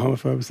transphobe, a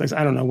homophobe.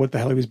 I don't know what the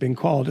hell he was being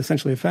called,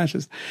 essentially a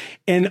fascist.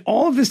 And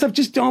all of this stuff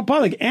just don't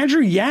bother. Like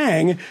Andrew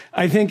Yang,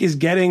 I think, is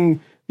getting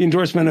the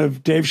endorsement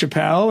of Dave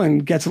Chappelle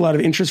and gets a lot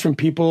of interest from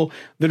people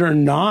that are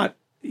not,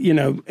 kind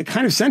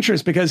of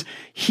centrist, because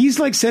he's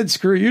like said,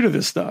 screw you to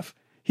this stuff.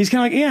 He's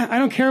kind of like, yeah, I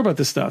don't care about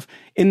this stuff.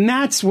 And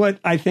that's what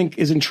I think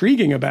is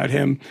intriguing about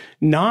him,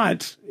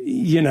 not,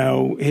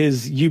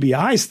 his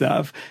UBI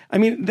stuff. I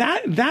mean,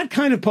 that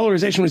kind of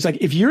polarization was like,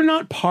 if you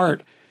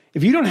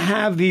don't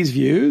have these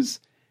views,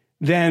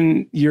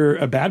 then you're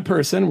a bad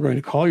person. We're going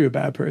to call you a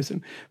bad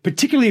person,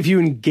 particularly if you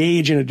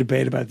engage in a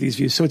debate about these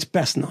views. So it's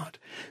best not.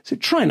 So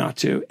try not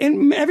to.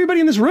 And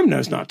everybody in this room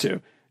knows not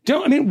to.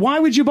 Why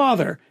would you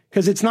bother?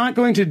 Because it's not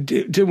going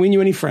to win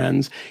you any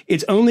friends.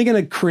 It's only going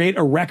to create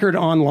a record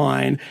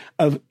online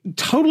of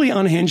totally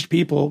unhinged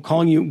people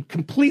calling you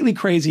completely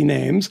crazy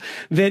names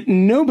that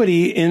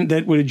nobody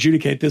that would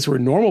adjudicate this, or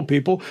normal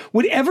people,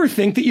 would ever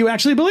think that you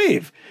actually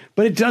believe.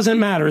 But it doesn't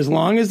matter as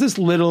long as this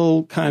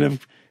little kind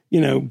of,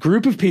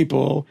 group of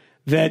people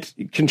that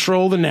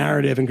control the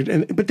narrative,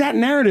 but that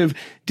narrative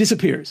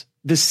disappears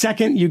the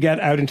second you get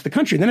out into the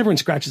country. Then everyone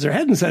scratches their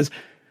head and says,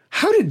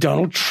 how did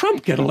Donald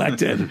Trump get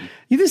elected?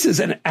 This is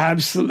an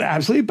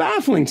absolutely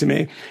baffling to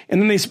me.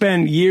 And then they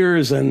spend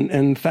years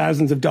and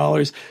thousands of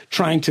dollars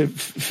trying to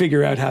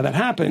figure out how that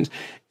happened.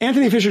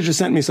 Anthony Fisher just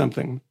sent me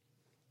something,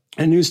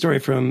 a news story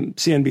from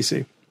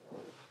CNBC.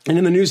 And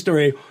in the news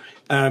story,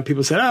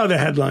 people said, the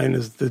headline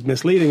is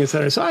misleading, et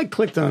cetera. So I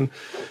clicked on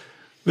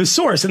the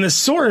source, and the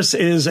source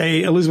is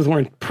a Elizabeth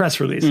Warren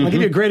press release. Mm-hmm. I'll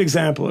give you a great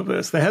example of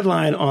this. The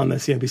headline on the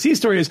CNBC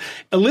story is,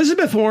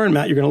 Elizabeth Warren,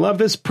 Matt, you're going to love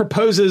this,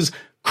 proposes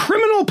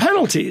criminal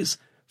penalties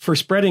for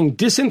spreading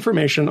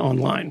disinformation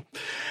online.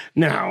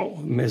 Now,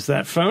 is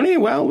that phony?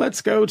 Well,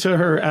 let's go to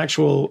her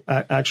actual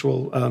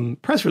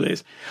press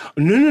release.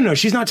 No.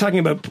 She's not talking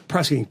about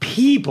prosecuting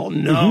people.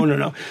 No.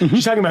 Mm-hmm.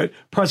 She's talking about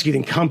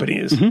prosecuting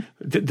companies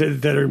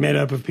that are made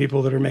up of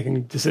people that are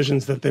making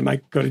decisions that they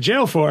might go to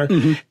jail for.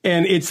 Mm-hmm.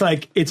 And it's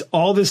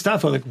all this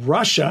stuff. Like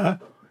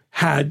Russia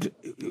had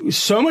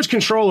so much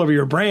control over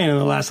your brain in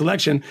the last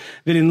election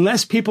that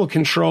unless people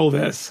control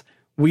this,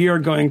 we are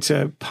going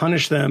to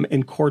punish them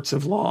in courts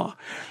of law.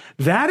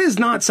 That is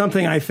not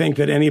something I think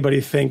that anybody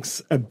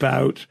thinks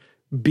about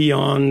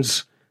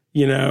beyond,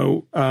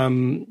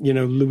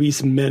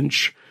 Louise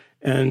Minch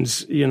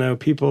and,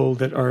 people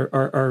that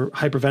are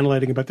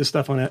hyperventilating about this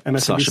stuff on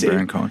MSNBC. Sacha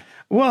Baron Cohen.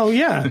 Well,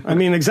 yeah. I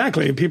mean,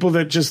 exactly. People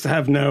that just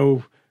have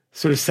no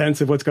sort of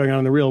sense of what's going on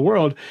in the real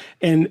world.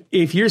 And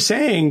if you're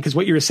saying, because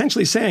what you're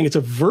essentially saying, it's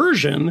a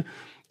version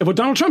of what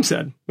Donald Trump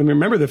said. I mean,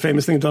 remember the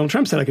famous thing that Donald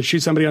Trump said, I could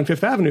shoot somebody on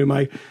Fifth Avenue.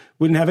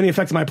 Wouldn't have any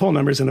effect on my poll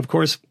numbers. And of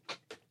course,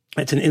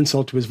 it's an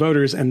insult to his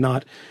voters and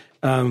not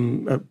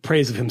a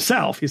praise of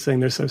himself. He's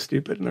saying they're so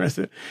stupid and the rest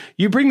of it.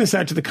 You bring this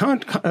out to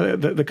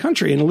the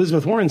country, and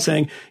Elizabeth Warren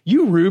saying,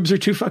 you rubes are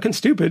too fucking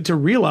stupid to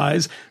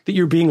realize that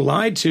you're being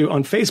lied to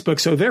on Facebook.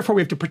 So therefore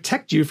we have to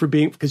protect you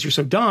because you're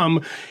so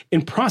dumb,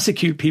 and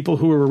prosecute people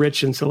who are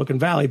rich in Silicon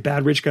Valley,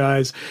 bad rich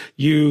guys,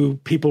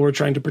 you people we're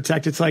trying to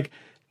protect. It's like,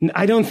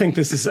 I don't think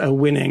this is a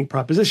winning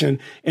proposition.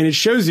 And it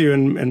shows you,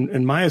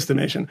 in my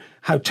estimation,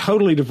 how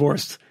totally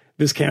divorced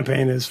this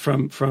campaign is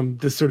from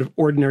this sort of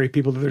ordinary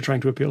people that they're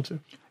trying to appeal to.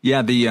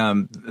 Yeah,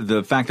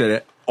 the fact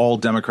that all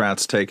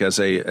Democrats take as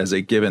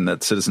a given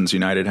that Citizens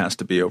United has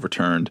to be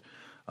overturned,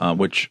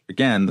 which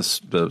again,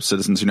 the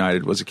Citizens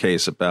United was a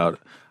case about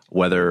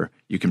whether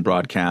you can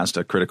broadcast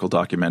a critical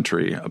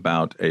documentary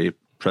about a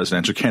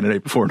presidential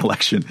candidate before an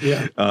election.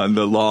 Yeah.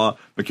 The law,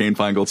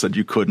 McCain-Feingold said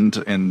you couldn't,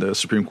 and the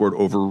Supreme Court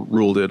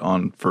overruled it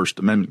on First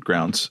Amendment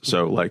grounds.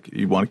 So,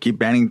 you want to keep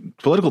banning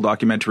political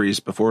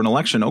documentaries before an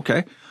election,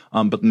 okay,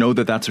 but know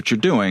that that's what you're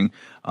doing.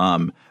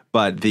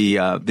 But the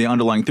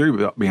underlying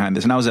theory behind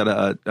this, and I was at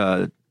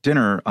a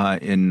dinner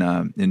in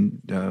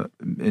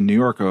New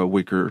York a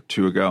week or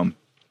two ago,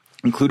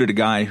 included a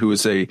guy who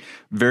was a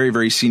very,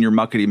 very senior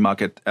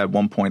muckety-muck at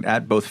one point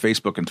at both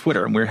Facebook and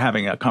Twitter. And we were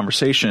having a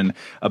conversation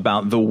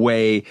about the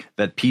way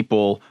that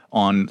people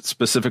on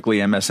specifically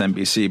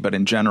MSNBC, but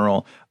in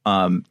general,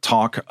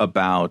 talk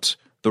about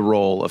the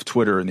role of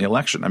Twitter in the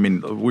election. I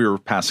mean, we were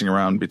passing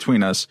around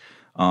between us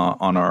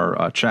on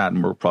our chat,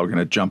 and we're probably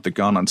going to jump the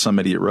gun on some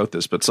idiot wrote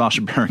this, but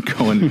Sacha Baron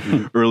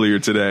Cohen earlier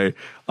today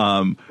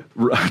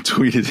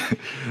tweeted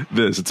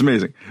this. It's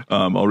amazing.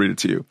 I'll read it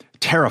to you.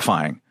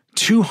 Terrifying.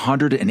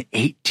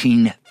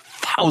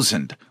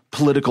 218,000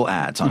 political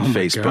ads on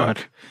Facebook, God.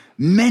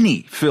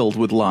 Many filled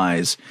with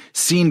lies,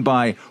 seen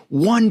by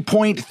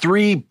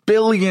 1.3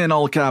 billion,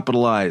 all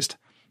capitalized.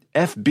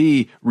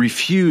 FB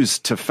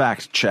refused to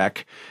fact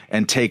check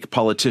and take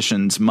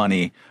politicians'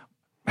 money.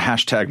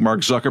 Hashtag Mark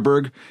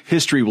Zuckerberg.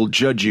 History will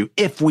judge you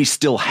if we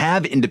still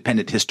have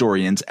independent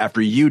historians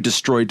after you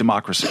destroy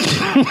democracy.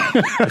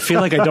 I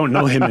feel like I don't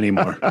know him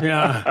anymore.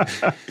 Yeah.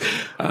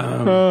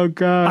 Oh,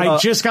 God. I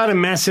just got a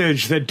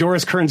message that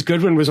Doris Kearns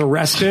Goodwin was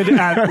arrested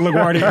at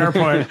LaGuardia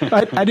Airport.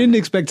 I didn't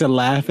expect to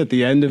laugh at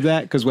the end of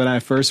that, because when I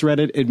first read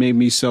it, it made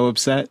me so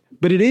upset.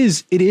 But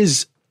it's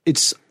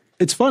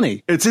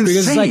funny. It's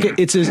insane.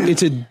 Because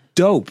it's a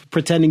dope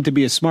pretending to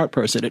be a smart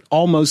person. It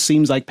almost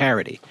seems like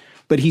parody,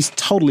 but he's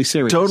totally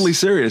serious. Totally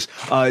serious.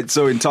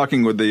 So in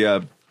talking with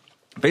the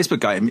Facebook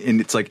guy, and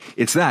it's like,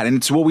 it's that, and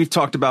it's what we've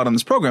talked about on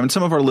this program, and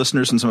some of our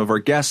listeners and some of our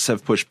guests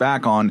have pushed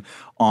back on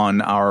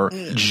our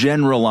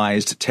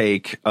generalized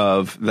take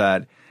of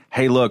that.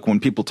 Hey, look, when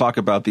people talk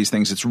about these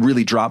things, it's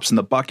really drops in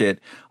the bucket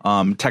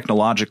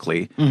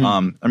technologically.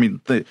 I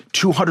mean, the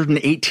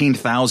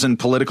 218,000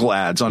 political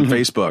ads on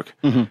Facebook,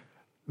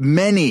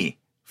 many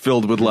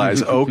filled with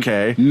lies.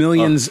 Okay.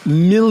 Millions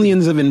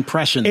of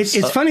impressions.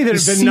 It's funny that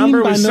the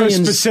number was so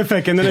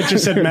specific and then it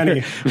just said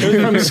many.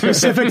 It was from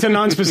specific to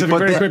non-specific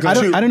very quickly.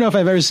 I don't know if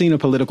I've ever seen a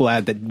political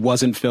ad that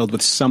wasn't filled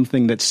with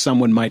something that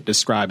someone might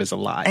describe as a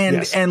lie.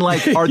 And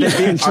like, are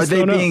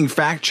they being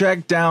fact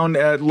checked down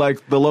at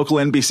like the local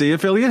NBC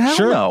affiliate? Hell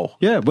no.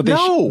 Yeah, but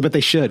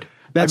they should.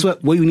 That's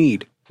what we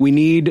need. We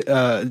need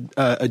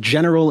a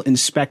general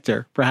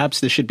inspector. Perhaps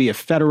this should be a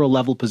federal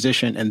level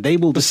position, and they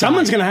will decide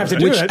someone's going to have to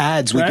do which it,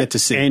 ads we get to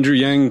see. Andrew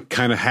Yang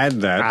kind of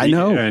had that. I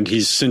know. And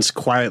he's since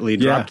quietly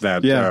dropped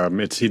that. Yeah.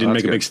 He didn't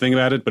make a big thing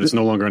about it, but it's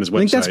no longer on his website. I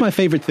think that's my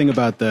favorite thing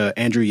about the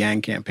Andrew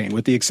Yang campaign,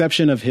 with the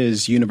exception of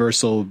his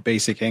universal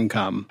basic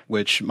income,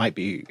 which might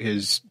be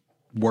his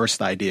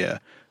worst idea.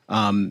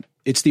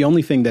 It's the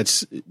only thing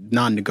that's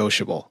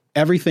non-negotiable.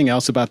 Everything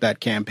else about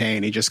that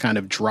campaign, he just kind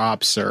of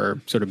drops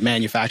or sort of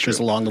manufactures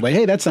along the way.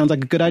 Hey, that sounds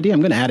like a good idea. I'm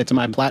going to add it to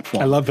my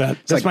platform. I love that.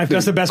 That's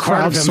the best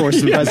part of him.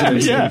 Crowdsource the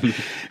presidency. Yeah.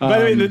 By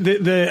the way,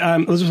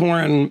 the Elizabeth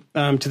Warren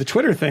to the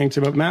Twitter thing,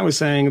 to what Matt was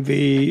saying,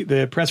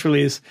 the press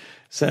release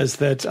says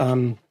that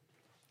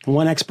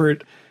one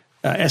expert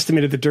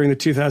estimated that during the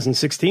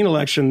 2016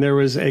 election, there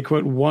was a,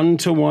 quote,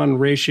 1-to-1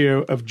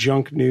 ratio of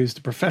junk news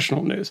to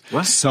professional news.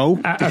 What? So?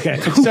 Okay.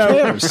 Who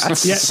cares?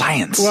 That's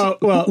science.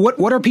 Well,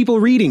 what are people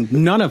reading?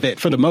 None of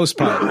it, for the most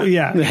part.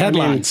 Yeah. The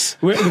headlines.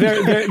 I mean,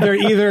 they're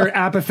either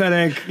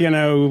apathetic,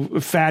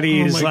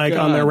 fatties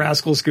on their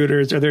rascal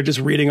scooters, or they're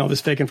just reading all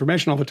this fake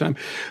information all the time.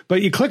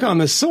 But you click on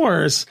the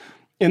source,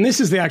 and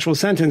this is the actual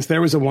sentence. There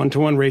was a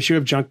 1-to-1 ratio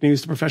of junk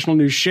news to professional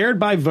news shared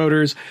by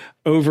voters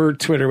over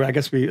Twitter. I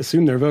guess we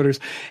assume they're voters.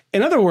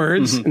 In other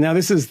words, now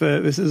this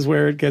is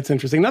where it gets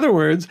interesting. In other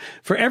words,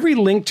 for every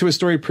link to a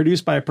story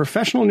produced by a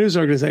professional news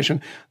organization,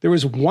 there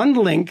was one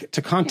link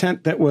to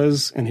content that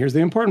was, and here's the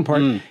important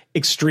part,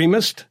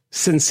 extremist,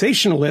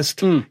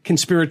 sensationalist,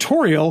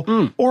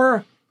 conspiratorial,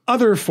 or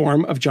other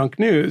form of junk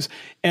news.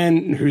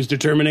 And who's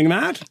determining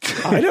that?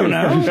 I don't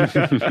know.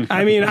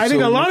 I mean, I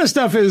think a lot of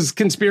stuff is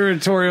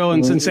conspiratorial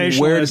and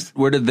sensationalist.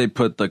 Where did they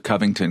put the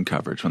Covington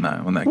coverage when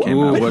that came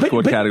out?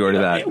 What category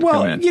did that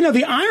come in?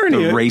 The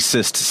irony, the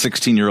racist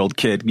 16-year-old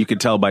kid, you could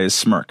tell by his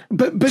smirk.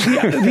 But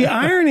the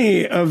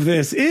irony of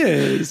this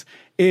is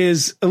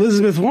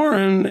Elizabeth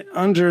Warren,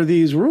 under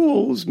these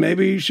rules,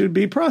 maybe should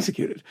be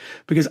prosecuted,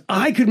 because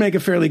I could make a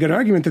fairly good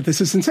argument that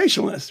this is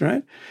sensationalist,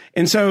 right?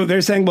 And so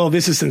they're saying, well,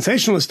 this is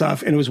sensationalist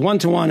stuff, and it was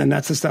 1-to-1, and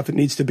that's the stuff that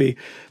needs to be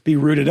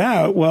rooted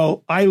out.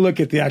 Well, I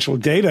look at the actual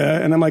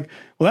data, and I'm like,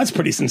 well, that's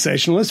pretty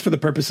sensationalist for the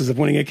purposes of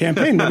winning a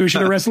campaign. Maybe we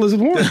should arrest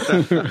Elizabeth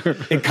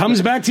Warren. It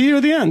comes back to you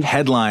at the end.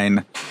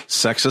 Headline: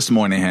 Sexist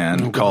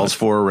Moynihan calls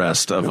for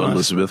arrest of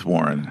Elizabeth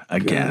Warren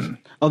again.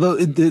 Although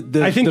I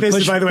think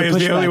this, by the way, is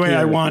the only way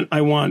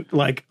I want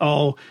like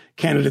all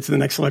candidates in the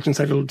next election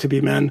cycle to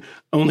be men,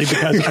 only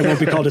because I won't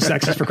be called a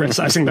sexist for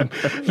criticizing them.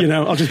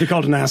 I'll just be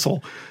called an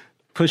asshole.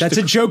 That's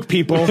a joke,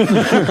 people.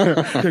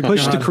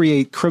 Push to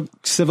create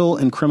civil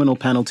and criminal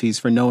penalties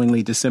for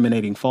knowingly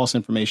disseminating false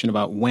information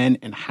about when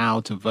and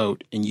how to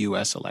vote in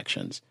U.S.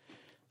 elections.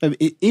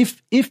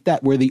 If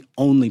that were the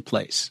only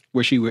place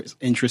where she was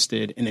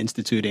interested in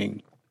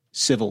instituting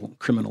civil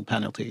criminal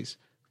penalties,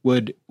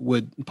 would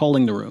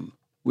polling the room,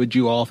 would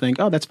you all think,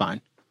 oh, that's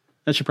fine?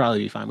 That should probably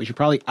be fine. We should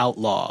probably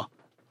outlaw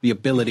the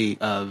ability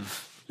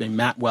of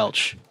Matt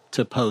Welch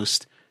to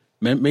post,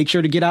 make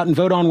sure to get out and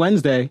vote on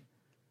Wednesday.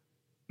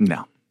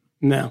 No.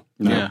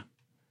 Yeah.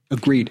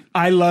 Agreed.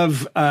 I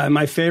love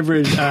my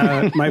favorite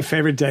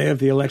day of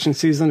the election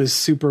season is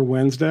Super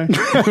Wednesday.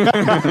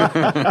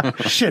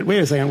 Shit, wait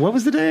a second. What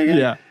was the day again?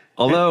 Yeah.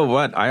 Although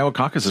Iowa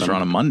caucuses are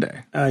on a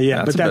Monday.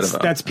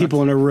 That's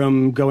people in a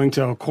room going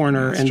to a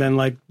corner and then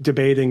like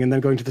debating and then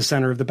going to the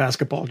center of the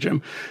basketball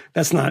gym.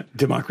 That's not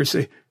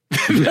democracy.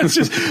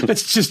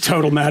 that's just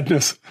total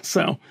madness.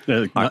 So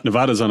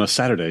Nevada's on a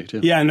Saturday too.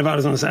 Yeah,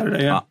 Nevada's on a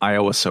Saturday. Yeah,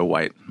 Iowa's so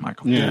white,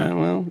 Michael. Yeah,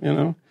 well,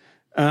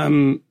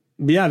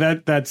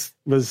 that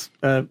was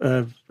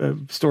a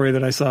story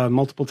that I saw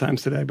multiple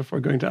times today before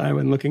going to Iowa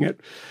and looking at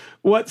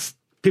what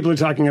people are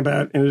talking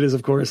about, and it is,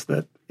 of course,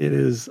 that it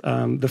is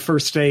the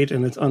first state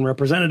and it's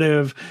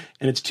unrepresentative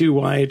and it's too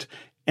white,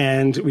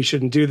 and we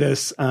shouldn't do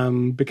this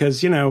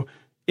because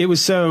it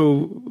was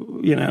so,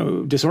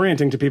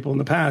 disorienting to people in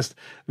the past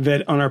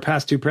that on our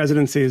past two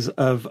presidencies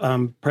of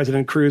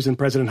President Cruz and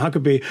President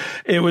Huckabee,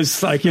 it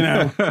was like,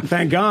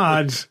 thank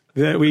God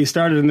that we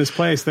started in this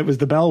place that was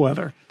the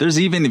bellwether. There's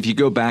even, if you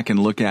go back and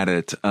look at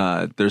it,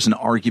 there's an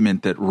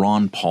argument that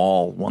Ron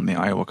Paul won the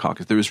Iowa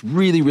caucus. It was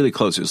really, really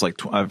close. It was like,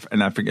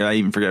 I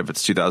even forget if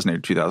it's 2008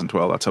 or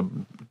 2012. That's how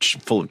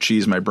full of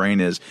cheese my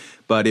brain is.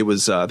 But it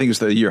was, I think it was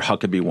the year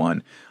Huckabee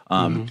won.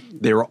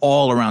 They were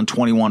all around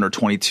 21 or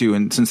 22.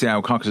 And since the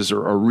Iowa caucuses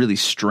are really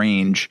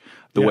strange,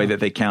 the way that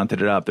they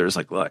counted it up, there's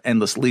like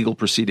endless legal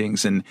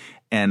proceedings. And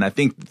I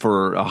think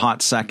for a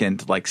hot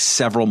second, like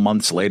several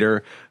months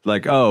later,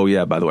 like, oh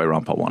yeah, by the way,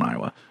 Ron Paul won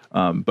Iowa.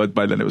 But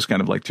by then it was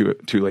kind of like too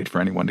late for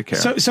anyone to care.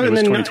 So it was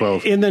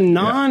 2012. In the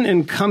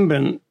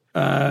non-incumbent,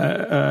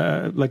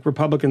 like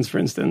Republicans, for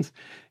instance,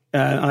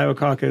 Iowa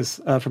caucus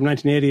from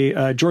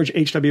 1980, George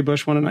H.W.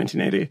 Bush won in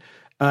 1980.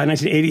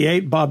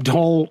 1988, Bob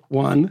Dole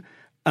won.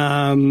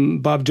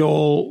 Bob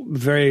Dole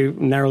very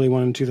narrowly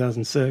won in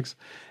 2006.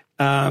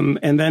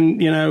 And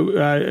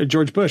then,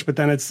 George Bush, but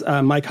then it's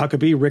Mike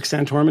Huckabee, Rick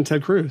Santorum, and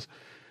Ted Cruz.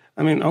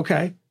 I mean,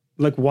 okay,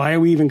 like, why are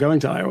we even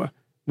going to Iowa?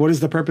 What is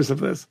the purpose of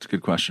this? It's a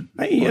good question.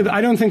 I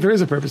don't think there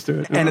is a purpose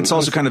to it. And it's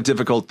also kind of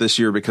difficult this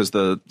year because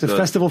the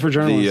festival for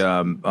journalists.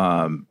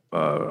 The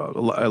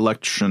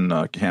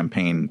election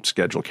campaign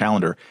schedule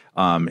calendar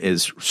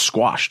is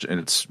squashed, and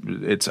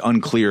it's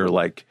unclear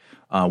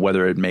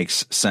whether it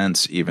makes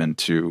sense even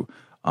to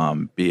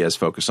be as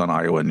focused on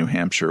Iowa and New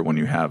Hampshire when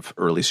you have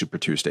early Super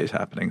Tuesdays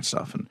happening and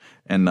stuff.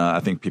 And I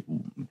think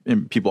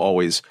people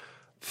always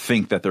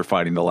think that they're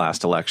fighting the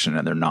last election,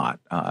 and they're not.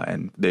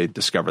 And they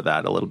discover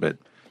that a little bit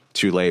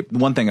too late.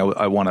 One thing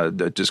I want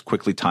to just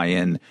quickly tie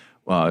in,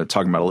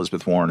 talking about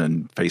Elizabeth Warren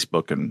and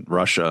Facebook and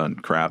Russia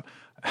and crap,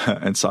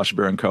 and Sacha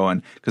Baron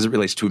Cohen, because it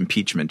relates to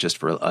impeachment just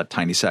for a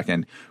tiny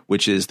second,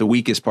 which is the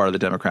weakest part of the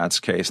Democrats'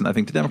 case. And I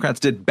think the Democrats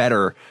did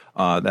better.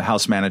 The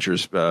House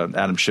managers,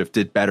 Adam Schiff,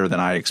 did better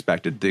than I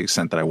expected to the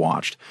extent that I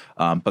watched.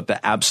 But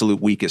the absolute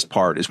weakest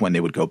part is when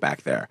they would go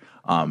back there.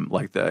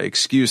 Like the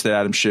excuse that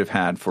Adam Schiff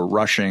had for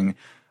rushing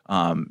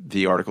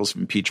the articles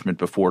of impeachment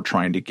before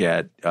trying to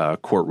get a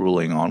court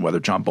ruling on whether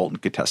John Bolton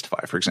could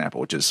testify, for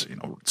example, which is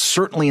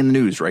certainly in the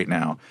news right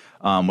now,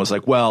 was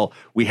like, well,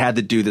 we had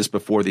to do this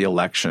before the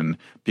election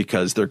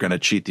because they're going to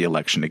cheat the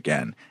election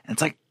again. And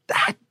it's like,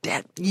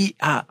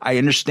 I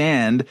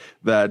understand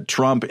that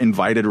Trump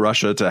invited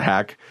Russia to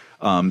hack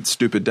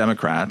stupid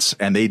Democrats,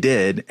 and they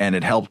did, and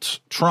it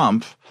helped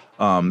Trump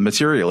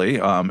materially,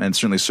 and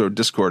certainly sowed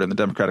discord in the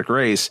Democratic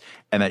race,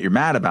 and that you're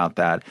mad about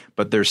that.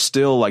 But there's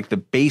still like the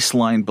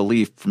baseline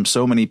belief from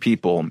so many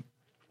people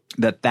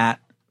that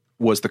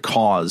was the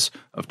cause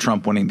of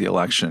Trump winning the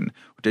election,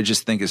 which I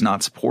just think is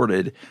not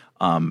supported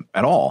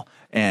at all.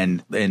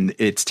 And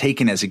it's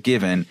taken as a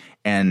given.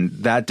 And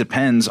that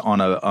depends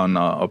on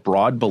a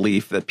broad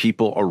belief that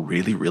people are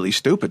really, really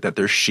stupid, that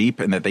they're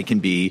sheep, and that they can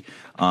be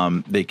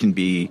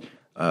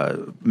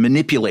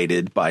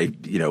manipulated by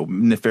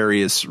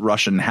nefarious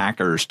Russian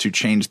hackers to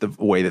change the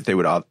way that they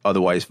would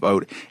otherwise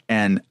vote.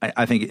 And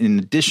I think in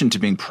addition to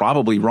being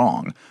probably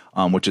wrong,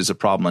 which is a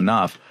problem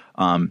enough,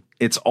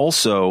 it's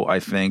also, I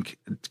think,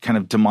 kind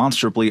of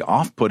demonstrably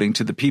off-putting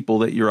to the people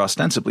that you're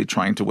ostensibly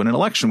trying to win an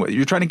election with.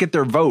 You're trying to get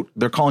their vote.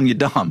 They're calling you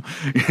dumb.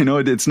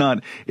 It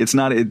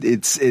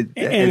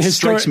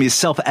strikes me as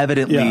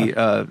self-evidently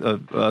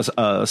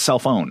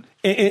self-owned.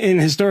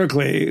 And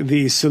historically,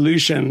 the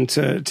solution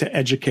to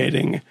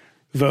educating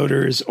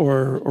voters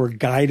or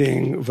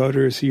guiding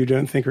voters who you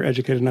don't think are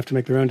educated enough to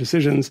make their own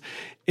decisions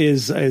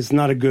is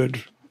not a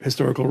good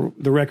historical.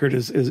 The record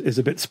is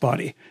a bit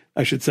spotty,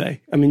 I should say.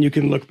 I mean, you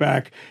can look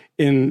back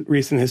in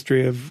recent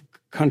history of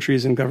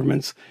countries and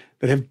governments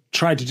that have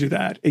tried to do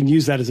that and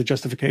use that as a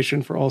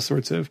justification for all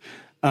sorts of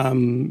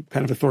kind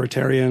of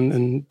authoritarian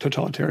and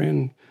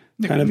totalitarian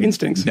kind of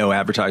instincts. No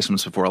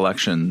advertisements before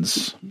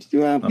elections.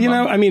 Well,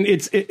 I mean,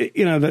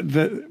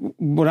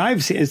 what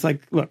I've seen is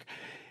like, look,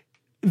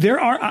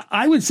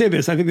 I would say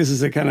this, I think this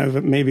is a kind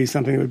of maybe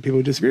something that people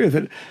would disagree with,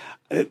 that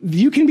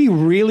you can be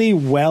really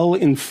well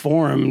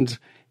informed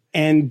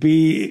and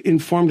be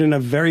informed in a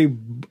very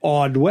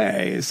odd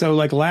way. So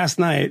like last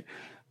night,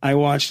 I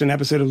watched an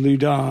episode of Lou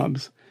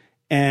Dobbs,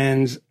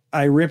 and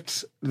I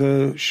ripped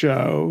the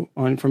show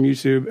from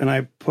YouTube and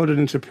I put it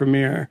into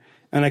Premiere,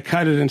 and I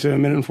cut it into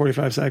 1 minute and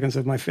 45 seconds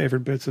of my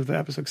favorite bits of the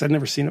episode because I'd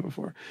never seen it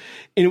before.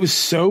 And it was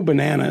so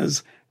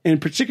bananas.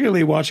 And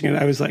particularly watching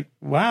it, I was like,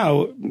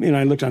 wow.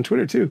 I looked on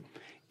Twitter too.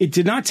 It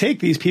did not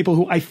take these people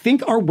who I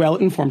think are well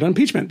informed on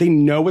impeachment. They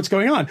know what's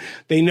going on.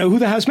 They know who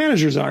the House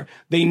managers are.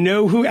 They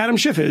know who Adam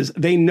Schiff is.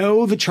 They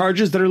know the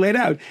charges that are laid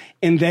out.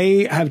 And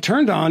they have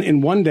turned on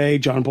in one day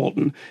John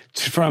Bolton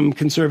from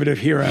conservative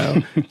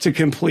hero to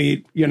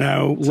complete,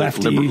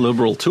 lefty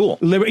liberal tool.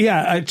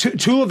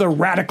 Tool of the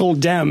radical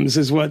Dems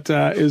is what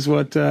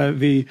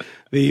the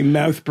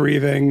mouth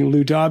breathing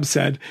Lou Dobbs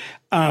said.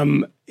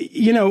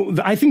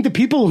 I think the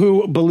people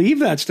who believe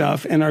that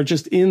stuff and are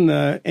just in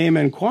the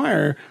Amen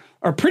choir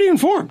are pretty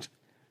informed.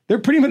 They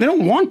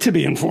don't want to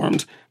be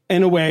informed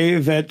in a way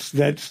that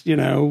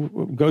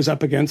goes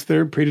up against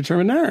their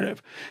predetermined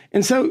narrative.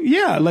 And so,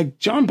 like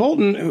John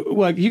Bolton,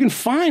 like you can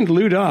find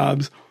Lou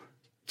Dobbs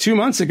 2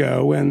 months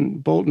ago when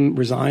Bolton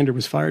resigned or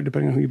was fired,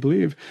 depending on who you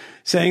believe,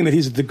 saying that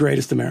he's the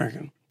greatest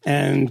American.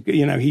 And,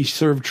 he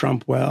served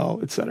Trump well,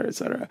 et cetera, et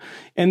cetera.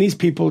 And these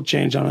people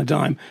change on a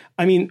dime.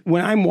 I mean,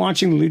 when I'm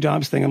watching the Lou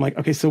Dobbs thing, I'm like,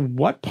 okay, so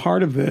what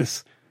part of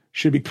this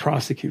should be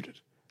prosecuted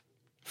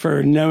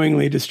for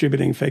knowingly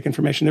distributing fake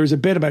information? There was a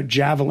bit about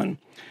Javelin,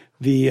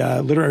 the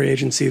literary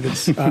agency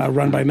that's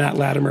run by Matt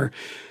Latimer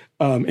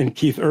and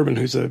Keith Urban,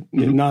 who's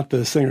not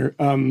the singer.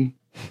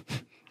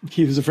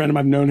 Keith is a friend of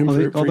mine. I've known him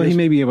for although years. he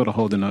may be able to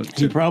hold a note.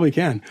 He probably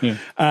can. Yeah.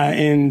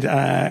 And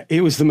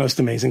it was the most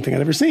amazing thing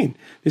I'd ever seen.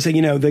 They say,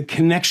 the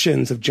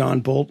connections of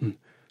John Bolton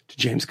to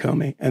James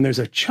Comey. And there's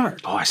a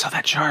chart. Oh, I saw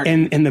that chart.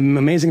 And the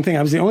amazing thing,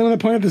 I was the only one that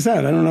pointed this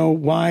out. I don't know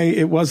why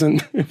it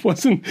wasn't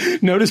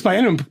noticed by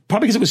anyone.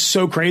 Probably because it was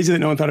so crazy that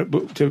no one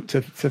thought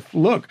to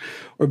look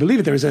or believe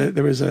it. There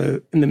was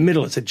a in the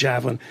middle, it's a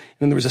Javelin. And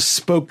then there was a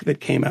spoke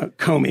that came out,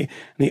 Comey. And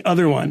the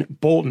other one,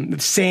 Bolton,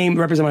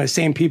 represented by the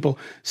same people.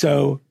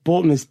 So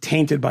Bolton is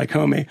tainted by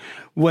Comey.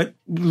 What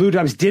Lou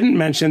Dobbs didn't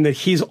mention, that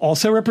he's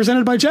also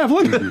represented by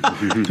Javelin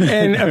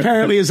and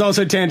apparently is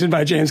also tainted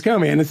by James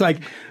Comey. And it's like,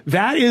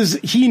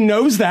 he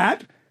knows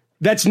that.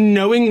 That's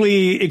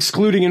knowingly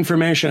excluding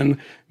information.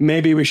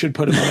 Maybe we should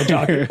put him on a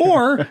docket,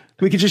 or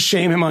we could just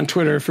shame him on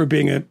Twitter for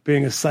being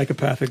a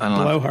psychopathic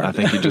blowhard. I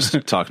think you just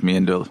talked me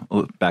into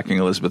backing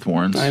Elizabeth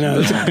Warren. I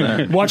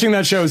know. Watching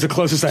that show is the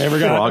closest I ever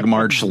got. Frog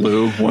March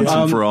Lou once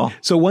and for all.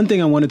 So one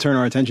thing I want to turn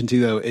our attention to,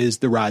 though, is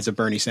the rise of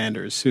Bernie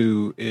Sanders,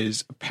 who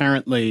is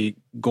apparently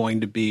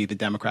going to be the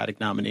Democratic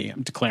nominee.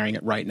 I'm declaring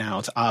it right now.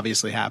 It's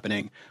obviously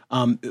happening.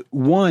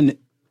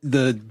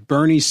 The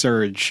Bernie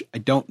surge, I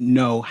don't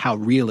know how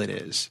real it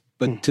is,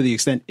 but to the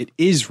extent it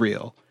is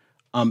real,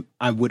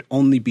 I would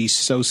only be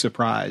so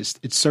surprised.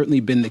 It's certainly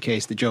been the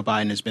case that Joe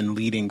Biden has been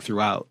leading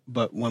throughout.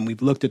 But when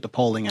we've looked at the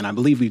polling, and I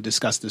believe we've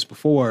discussed this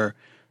before,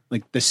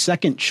 like the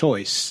second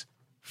choice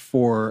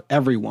for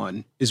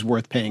everyone is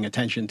worth paying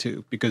attention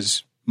to,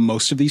 because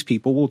most of these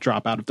people will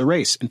drop out of the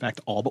race. In fact,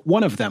 all but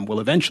one of them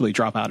will eventually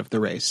drop out of the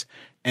race.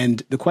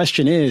 And the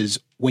question is,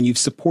 when you've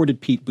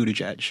supported Pete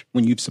Buttigieg,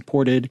 when you've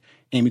supported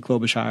Amy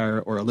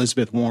Klobuchar or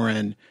Elizabeth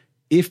Warren,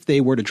 if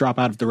they were to drop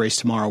out of the race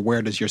tomorrow,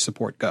 where does your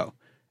support go?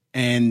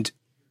 And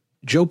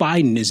Joe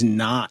Biden is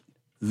not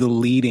the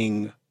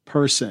leading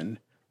person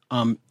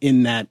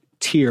in that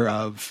tier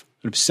of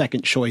sort of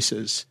second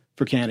choices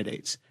for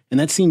candidates. And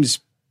that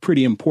seems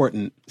pretty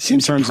important in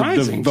terms of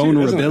the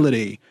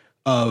vulnerability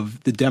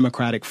of the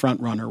Democratic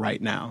frontrunner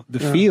right now. The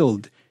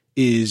field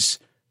is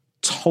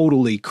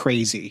totally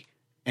crazy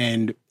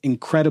and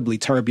incredibly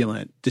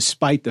turbulent,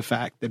 despite the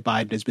fact that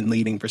Biden has been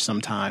leading for some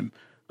time.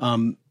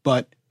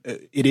 But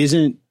it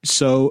isn't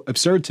so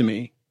absurd to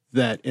me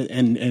that,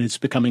 and it's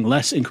becoming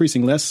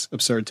increasingly less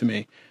absurd to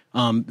me,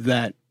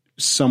 that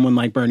someone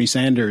like Bernie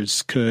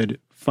Sanders could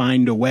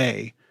find a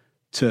way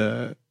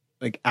to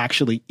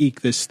actually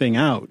eke this thing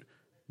out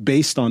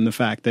based on the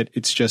fact that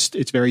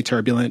it's very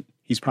turbulent.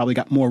 He's probably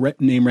got more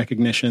name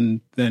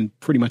recognition than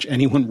pretty much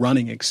anyone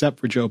running except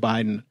for Joe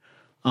Biden,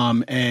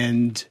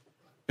 and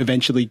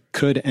eventually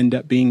could end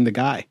up being the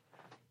guy,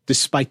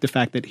 despite the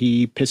fact that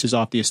he pisses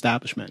off the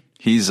establishment.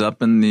 He's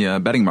up in the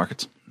betting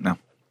markets now.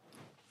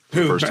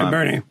 Who? First time.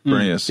 Bernie.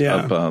 Bernie is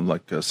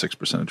up 6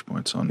 percentage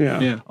points on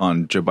Joe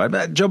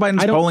Biden. Joe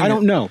Biden's polling. I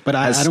don't know, but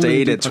has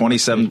stayed at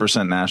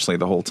 27% nationally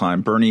the whole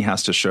time. Bernie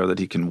has to show that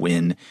he can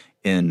win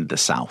in the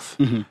South,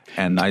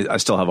 and I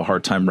still have a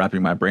hard time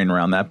wrapping my brain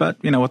around that.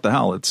 But what the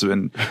hell? It's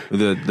been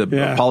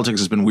the politics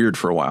has been weird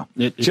for a while.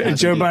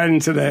 Joe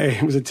Biden today,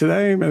 was it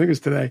today? I think it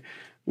was today.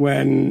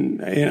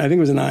 When I think it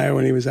was in Iowa,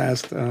 when he was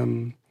asked,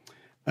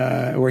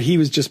 or he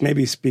was just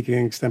maybe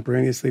speaking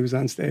extemporaneously, he was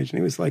on stage and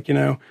he was like,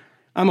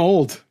 I'm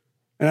old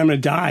and I'm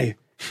going to die.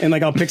 And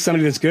I'll pick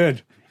somebody that's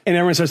good. And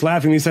everyone starts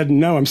laughing. He said,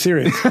 no, I'm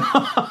serious.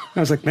 I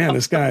was like, man,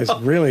 this guy's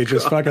really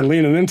just fucking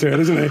leaning into it,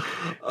 isn't he?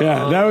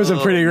 Yeah, that was a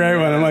pretty great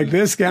one. I'm like,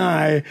 this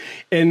guy.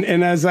 And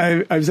as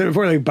I've said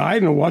before,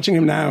 Biden, watching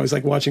him now is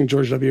like watching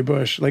George W.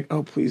 Bush.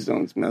 Oh, please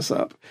don't mess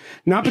up.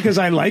 Not because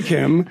I like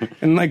him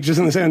and just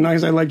in the same, not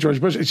because I like George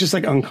Bush. It's just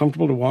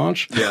uncomfortable to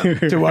watch. Yeah.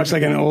 To watch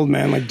an old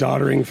man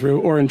doddering through,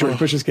 or in George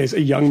Bush's case,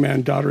 a young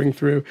man doddering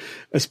through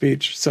a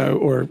speech.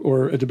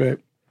 Or a debate.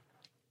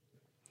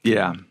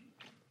 Yeah.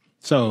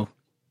 So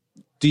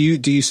do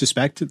you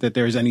suspect that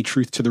there is any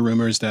truth to the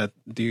rumors that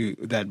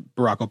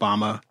Barack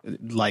Obama,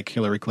 like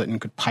Hillary Clinton,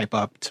 could pipe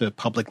up to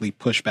publicly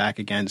push back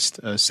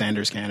against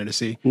Sanders'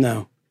 candidacy?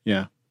 No.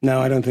 Yeah.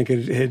 No, I don't think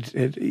it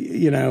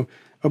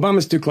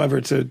Obama's too clever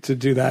to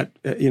do that,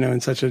 in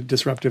such a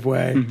disruptive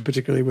way,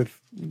 particularly with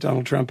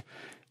Donald Trump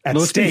at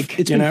stake.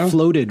 It's been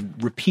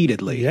floated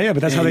repeatedly. Yeah, but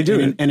that's how they do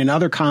it. And in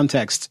other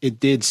contexts, it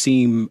did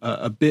seem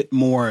a bit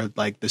more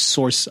like the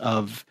source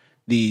of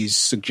these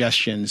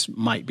suggestions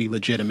might be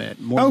legitimate.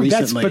 More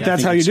recently,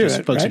 that's how you do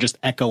it. Folks are just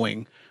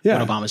echoing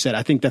what Obama said.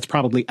 I think that's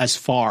probably as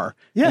far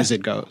as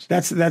it goes.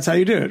 That's how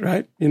you do it,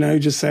 right? You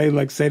just say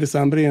to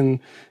somebody, and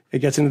it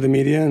gets into the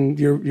media, and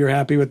you're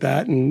happy with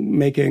that, and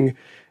making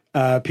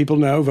people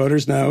know,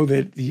 voters know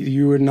that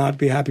you would not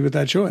be happy with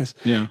that choice.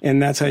 Yeah.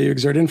 And that's how you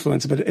exert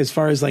influence. But as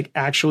far as like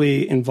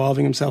actually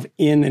involving himself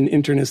in an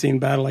internecine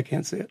battle, I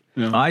can't see it.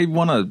 Yeah. I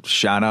want to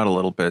shout out a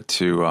little bit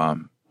to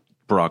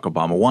Barack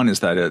Obama. One is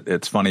that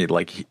it's funny,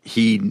 like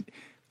the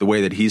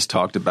way that he's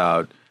talked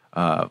about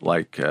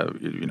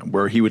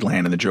where he would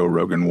land in the Joe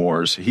Rogan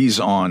wars. He's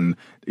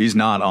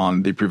not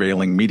on the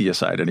prevailing media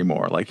side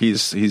anymore. Like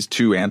he's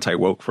too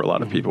anti-woke for a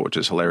lot of people, which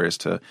is hilarious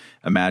to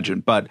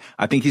imagine. But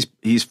I think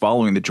he's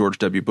following the George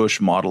W.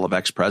 Bush model of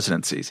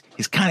ex-presidencies.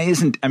 He's kind of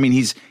isn't. I mean,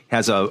 he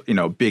has a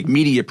big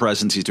media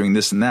presence. He's doing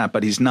this and that,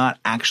 but he's not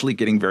actually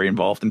getting very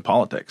involved in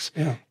politics.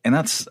 Yeah. And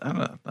that's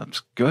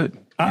good.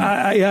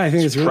 I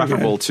think it's really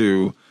preferable good.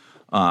 to.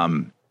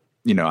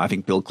 I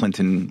think Bill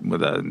Clinton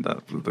with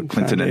the Clinton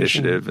Foundation,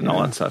 Initiative and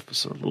all that stuff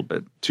is a little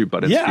bit too.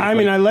 But it's I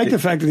like the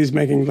fact that he's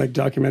making like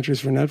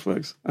documentaries for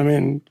Netflix. I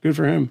mean, good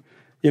for him.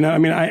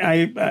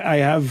 I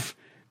have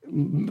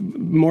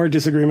more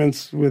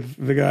disagreements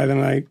with the guy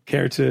than I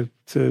care to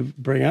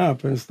bring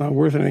up, and it's not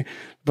worth anything.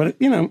 But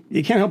you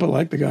can't help but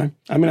like the guy.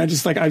 I mean,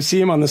 I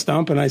see him on the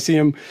stump, and I see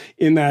him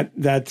in that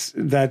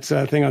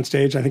thing on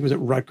stage. I think it was at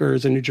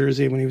Rutgers in New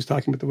Jersey when he was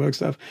talking about the woke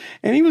stuff,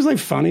 and he was like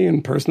funny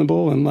and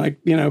personable, and like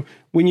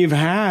when you've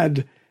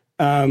had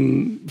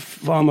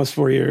almost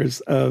 4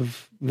 years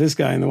of this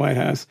guy in the White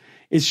House,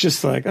 it's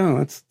just like,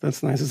 oh,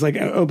 that's nice. It's like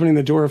opening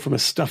the door from a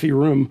stuffy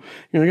room.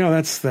 You're like, oh,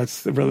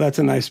 that's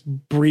a nice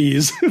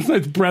breeze. It's a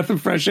breath of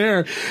fresh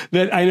air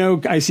that I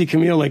know. I see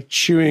Camille like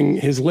chewing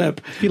his lip.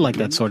 You like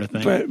that sort of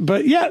thing.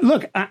 But yeah,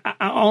 look,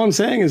 all I'm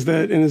saying is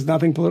that, and it's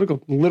nothing political,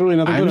 literally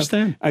nothing political.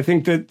 I understand. I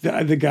think that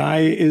the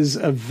guy is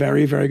a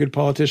very, very good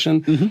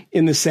politician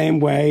in the same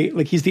way.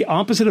 Like he's the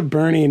opposite of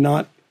Bernie,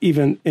 not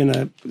even in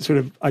a sort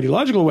of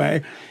ideological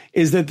way,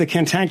 is that the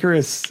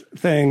cantankerous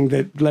thing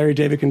that Larry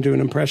David can do an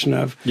impression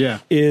of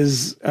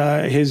is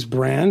his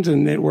brand,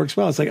 and it works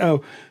well. It's like,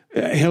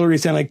 Hillary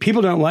saying like,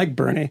 people don't like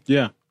Bernie.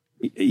 Yeah.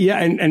 Yeah,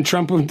 and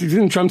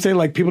didn't Trump say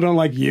like people don't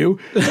like you,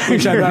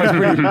 which I thought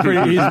was pretty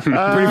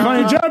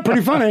funny job,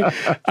 pretty funny.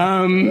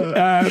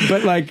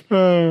 But like,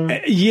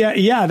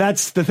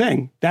 that's the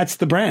thing. That's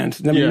the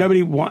brand. I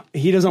mean,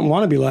 he doesn't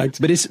want to be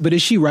liked. But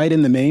is she right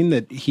in the main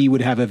that he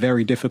would have a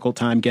very difficult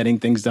time getting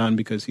things done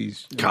because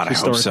he's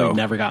historically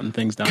never gotten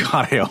things done?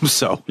 God, I hope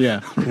so.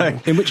 Yeah.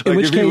 Right. In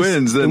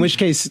which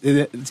case,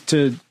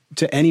 to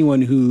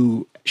anyone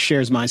who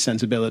shares my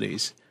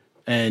sensibilities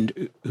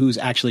and who's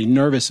actually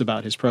nervous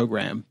about his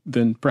program,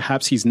 then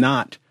perhaps he's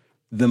not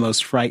the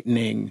most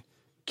frightening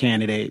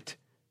candidate,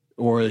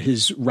 or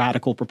his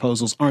radical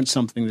proposals aren't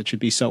something that should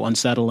be so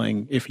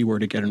unsettling if he were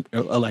to get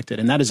elected.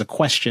 And that is a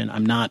question.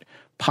 I'm not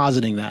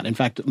positing that. In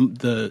fact,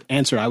 the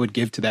answer I would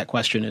give to that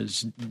question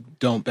is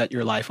don't bet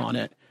your life on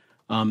it.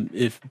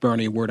 If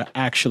Bernie were to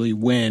actually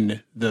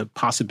win, the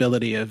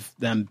possibility of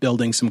them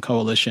building some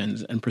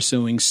coalitions and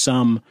pursuing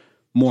some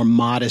more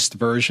modest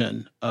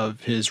version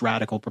of his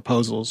radical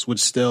proposals would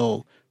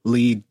still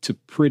lead to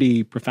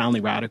pretty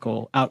profoundly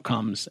radical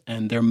outcomes.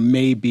 And there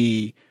may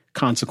be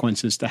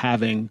consequences to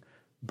having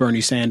Bernie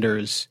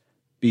Sanders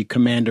be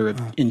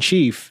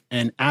commander-in-chief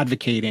and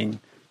advocating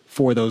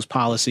for those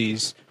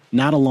policies,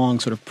 not along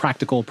sort of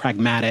practical,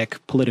 pragmatic,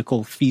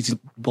 political,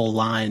 feasible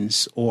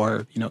lines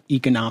or,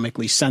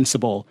 economically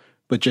sensible,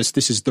 but just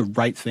this is the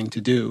right thing to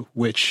do,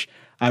 which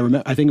I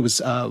remember, I think it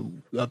was,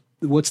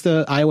 what's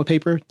the Iowa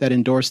paper that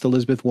endorsed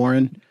Elizabeth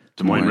Warren?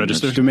 Des Moines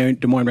Register.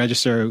 Des Moines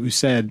Register, who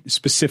said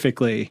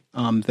specifically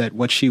that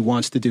what she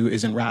wants to do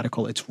isn't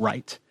radical, it's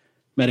right.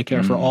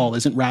 Medicare for all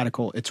isn't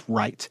radical, it's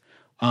right.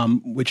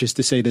 Which is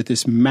to say that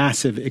this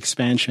massive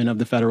expansion of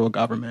the federal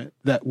government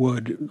that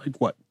would,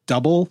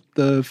 double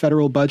the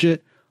federal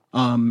budget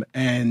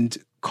and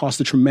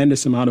cost a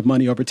tremendous amount of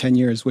money over 10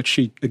 years, which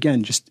she,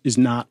 again, just is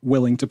not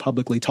willing to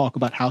publicly talk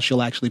about how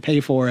she'll actually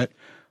pay for it.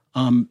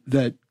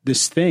 That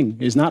this thing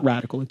is not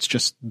radical. It's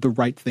just the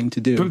right thing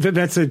to do. But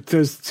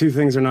those two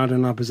things are not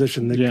in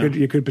opposition.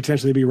 You could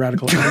potentially be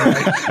radical.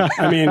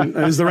 I mean,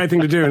 it's the right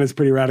thing to do, and it's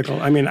pretty radical.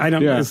 I mean,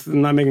 I'm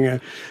not making a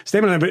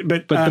statement on it,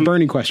 but the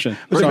Bernie question.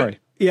 Sorry.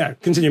 Yeah,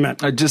 continue, Matt.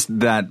 Just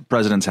that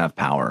presidents have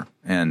power,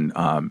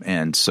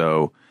 and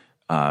so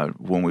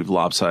when we've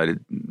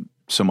lopsided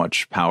so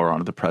much power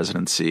onto the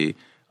presidency,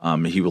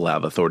 he will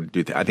have authority to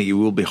do that. I think it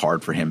will be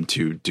hard for him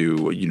to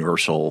do a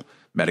universal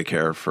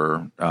Medicare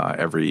for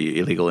every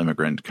illegal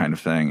immigrant kind of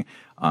thing,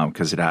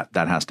 because that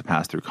has to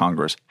pass through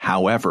Congress.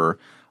 However,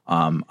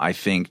 I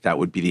think that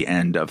would be the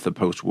end of the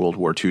post-World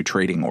War II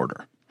trading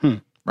order,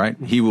 right?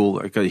 He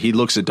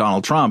looks at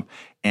Donald Trump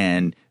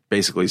and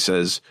basically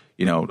says,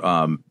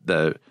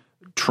 the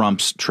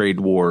Trump's trade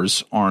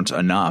wars aren't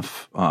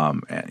enough.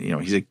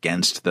 He's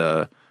against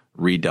the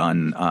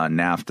redone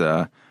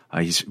NAFTA.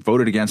 He's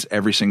voted against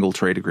every single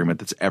trade agreement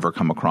that's ever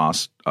come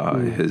across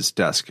his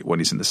desk when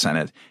he's in the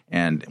Senate.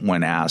 And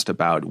when asked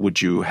about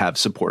would you have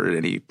supported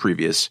any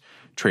previous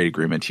trade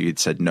agreement, he had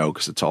said no,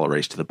 because it's all a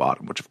race to the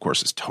bottom, which of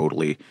course is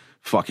totally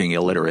fucking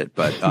illiterate.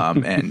 But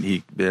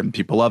and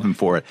people love him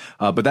for it.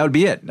 But that would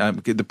be it.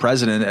 The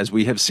president, as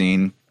we have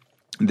seen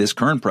this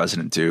current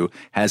president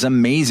has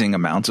amazing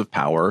amounts of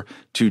power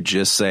to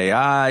just say,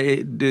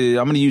 I'm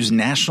going to use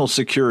national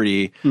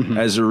security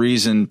as a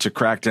reason to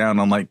crack down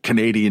on like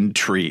Canadian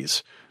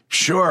trees.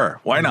 Sure,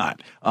 why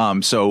not?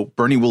 So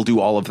Bernie will do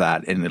all of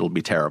that, and it'll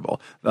be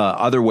terrible. The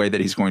other way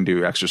that he's going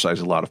to exercise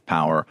a lot of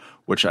power,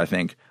 which I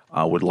think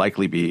would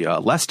likely be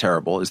less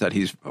terrible, is that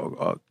he's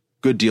a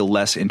good deal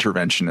less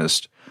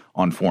interventionist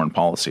on foreign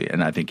policy,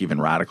 and I think even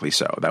radically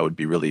so. That would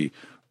be really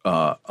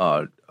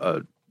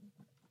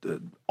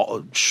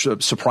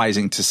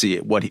surprising to see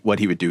what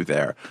he would do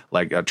there.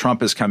 Like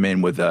Trump has come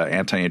in with an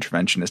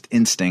anti-interventionist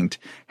instinct,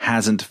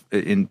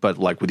 but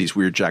like with these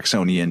weird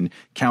Jacksonian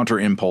counter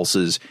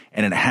impulses,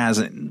 and it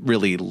hasn't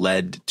really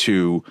led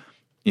to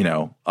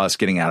us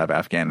getting out of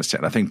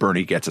Afghanistan. I think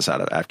Bernie gets us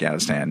out of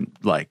Afghanistan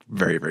like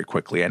very, very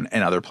quickly, and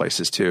other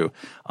places too.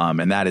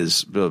 And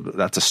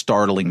that's a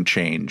startling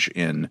change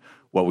in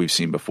what we've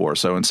seen before.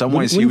 So in some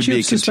ways, he would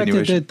be a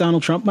continuation. That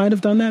Donald Trump might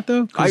have done that,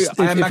 though?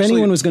 If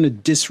anyone was going to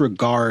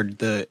disregard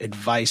the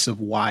advice of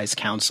wise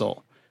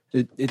counsel,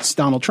 it's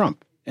Donald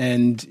Trump.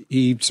 And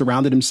he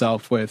surrounded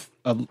himself with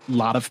a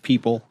lot of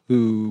people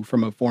who,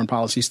 from a foreign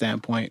policy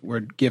standpoint,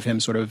 would give him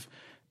sort of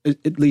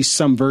at least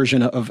some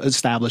version of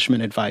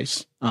establishment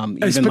advice,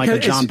 even like a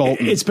John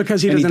Bolton. It's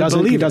because he doesn't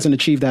believe it. He doesn't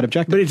achieve that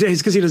objective. But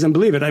it's because he doesn't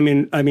believe it. I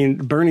mean,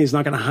 Bernie's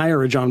not going to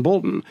hire a John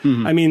Bolton.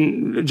 I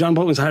mean, John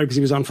Bolton was hired because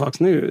he was on Fox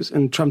News,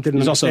 and Trump didn't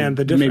understand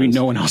the difference. Maybe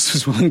no one else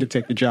was willing to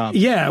take the job.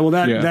 Yeah, well,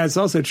 that's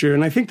also true.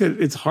 And I think that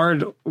it's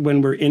hard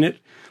when we're in it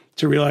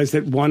to realize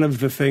that one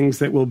of the things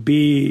that will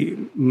be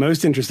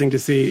most interesting to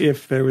see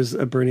if there was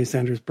a Bernie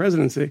Sanders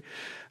presidency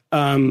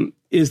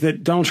is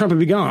that Donald Trump would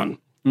be gone.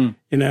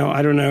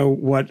 I don't know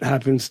what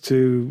happens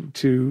to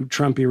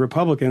Trumpy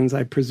Republicans.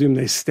 I presume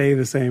they stay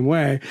the same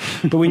way.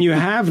 But when you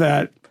have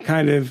that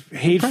kind of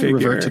hate figure,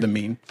 revert to the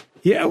mean.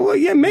 Yeah, well,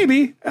 yeah,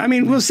 maybe. I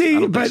mean, we'll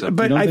see.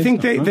 But I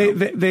think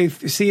they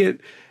see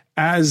it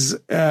as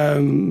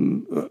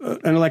an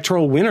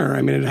electoral winner.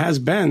 I mean, it has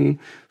been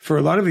for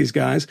a lot of these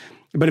guys.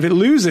 But if it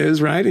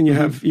loses, right, and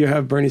you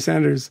have Bernie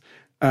Sanders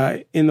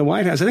in the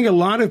White House, I think a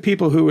lot of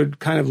people who would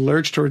kind of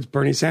lurch towards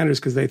Bernie Sanders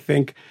because they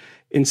think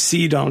and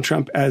see Donald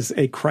Trump as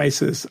a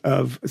crisis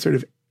of sort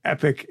of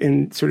epic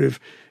and sort of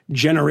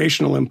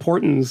generational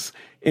importance.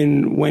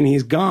 And when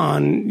he's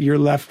gone, you're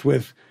left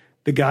with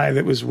the guy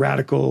that was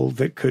radical,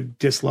 that could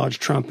dislodge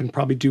Trump and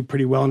probably do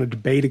pretty well in a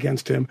debate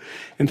against him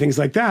and things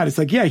like that. It's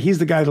like, yeah, he's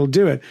the guy that'll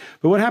do it.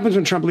 But what happens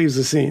when Trump leaves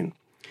the scene?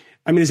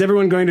 I mean, is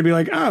everyone going to be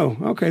like, oh,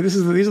 okay, these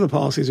are the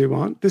policies we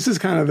want? This is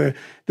kind of the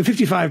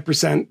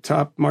 55%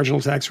 top marginal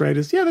tax rate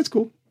is, yeah, that's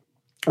cool.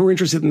 We're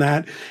interested in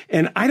that.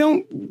 And I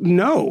don't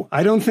know.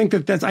 I don't think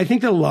I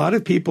think that a lot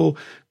of people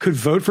could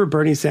vote for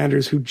Bernie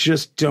Sanders who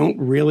just don't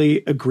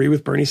really agree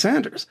with Bernie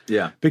Sanders.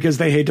 Yeah. Because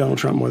they hate Donald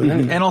Trump more than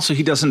anything. And also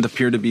he doesn't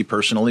appear to be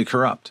personally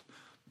corrupt.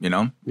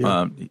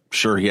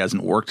 Sure, he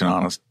hasn't worked an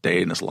honest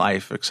day in his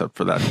life except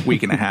for that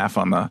week and a half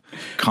on the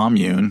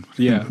commune.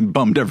 Yeah.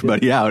 Bummed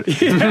everybody out.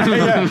 But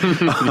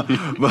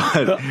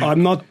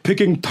I'm not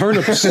picking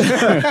turnips.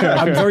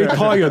 I'm very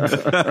tired.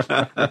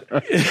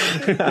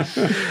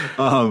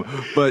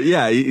 But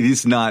yeah,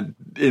 he's not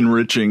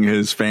enriching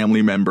his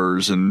family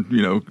members and,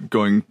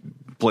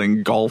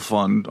 playing golf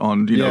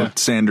on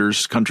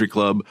Sanders Country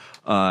Club.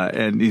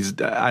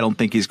 And I don't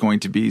think he's going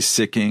to be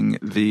sicking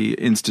the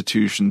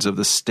institutions of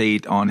the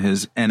state on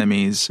his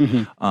enemies,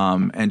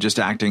 and just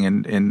acting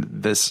in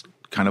this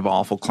kind of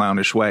awful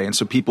clownish way. And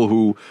so people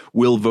who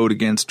will vote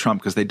against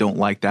Trump because they don't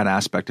like that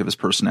aspect of his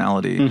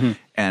personality.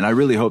 And I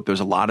really hope there's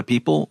a lot of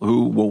people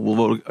who will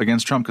vote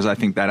against Trump because I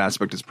think that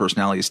aspect of his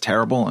personality is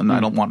terrible and I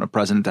don't want a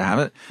president to have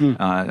it.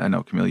 I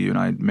know, Camille, you and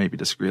I maybe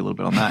disagree a little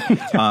bit on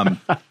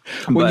that.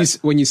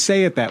 When you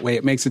say it that way,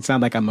 it makes it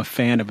sound like I'm a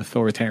fan of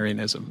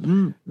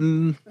authoritarianism.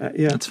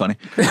 Yeah. That's funny.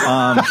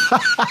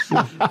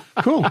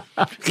 Cool.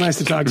 Nice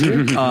to talk to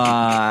you.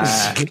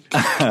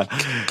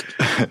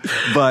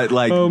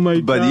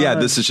 But yeah,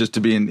 this is just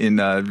to be in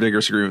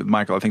vigorous agreement with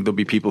Michael. I think there'll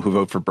be people who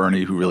vote for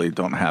Bernie who really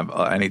don't have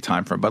any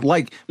time for him. But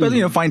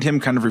find him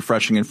kind of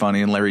refreshing and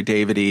funny and Larry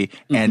David-y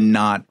and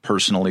not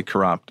personally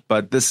corrupt.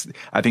 But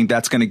I think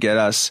that's going to get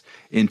us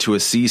into a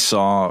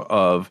seesaw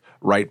of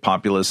right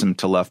populism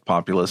to left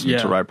populism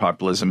to right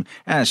populism.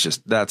 And it's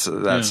just that's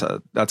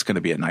going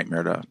to be a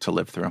nightmare to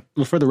live through.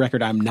 Well, for the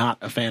record, I'm not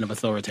a fan of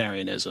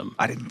authoritarianism.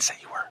 I didn't say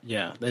you were.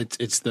 Yeah, it's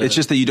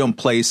just that you don't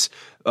place.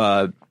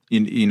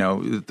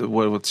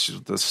 What's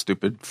the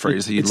stupid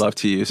phrase that you'd love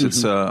to use?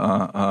 It's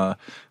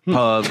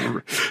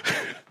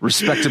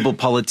respectable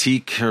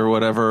politique or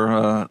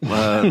whatever,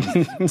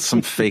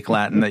 some fake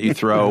Latin that you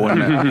throw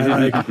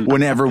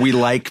whenever we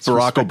like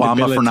Barack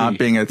Obama for not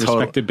being a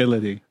total dickhead.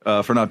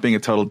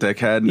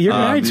 You're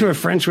married to a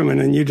French woman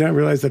and you don't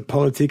realize that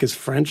politique is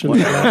French. Okay.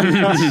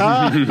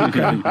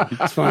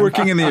 It's fine.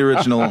 Working in the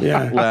original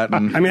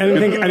Latin. I mean, I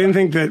didn't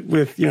think that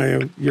with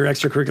your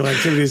extracurricular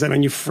activities. I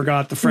mean, you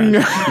forgot the French.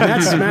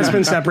 Matt's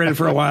been separated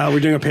for a while.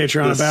 We're doing a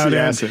Patreon about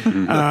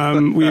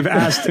it. We've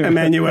asked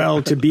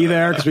Emmanuel to be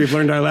there because we've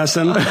learned our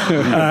lesson.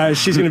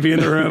 she's going to be in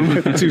the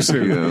room too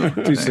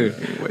soon. Too soon.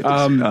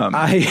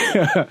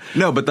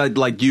 No, but that,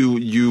 like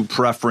you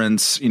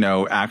preference,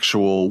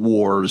 actual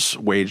wars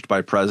waged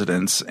by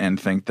presidents and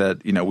think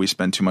that, we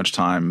spend too much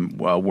time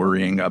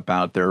worrying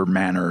about their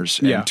manners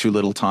and too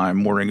little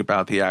time worrying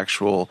about the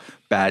actual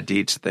bad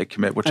deeds that they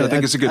commit, which I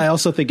think is a good. I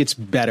also think it's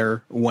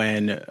better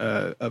when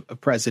a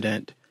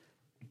president,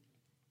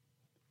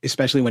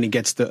 especially when he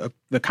gets the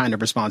kind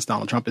of response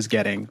Donald Trump is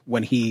getting,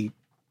 when he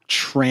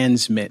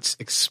transmits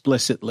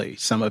explicitly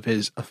some of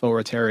his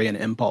authoritarian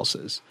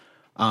impulses,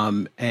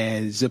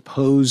 as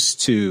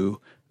opposed to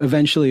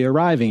eventually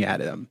arriving at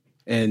them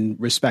in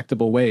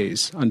respectable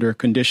ways under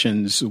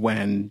conditions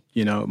when,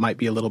 it might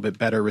be a little bit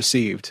better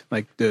received,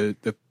 like the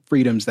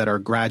freedoms that are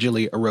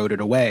gradually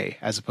eroded away,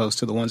 as opposed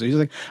to the ones that he's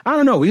like, I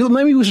don't know,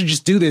 maybe we should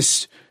just do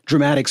this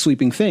dramatic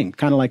sweeping thing,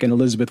 kind of like an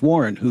Elizabeth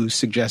Warren who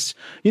suggests,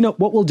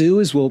 what we'll do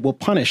is we'll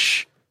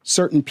punish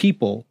certain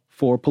people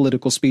for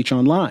political speech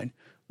online,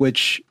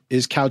 which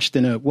is couched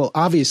in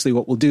obviously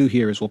what we'll do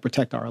here is we'll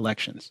protect our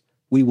elections.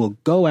 We will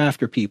go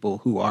after people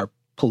who are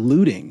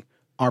polluting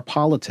our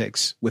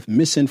politics with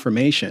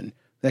misinformation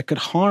that could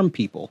harm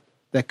people,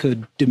 that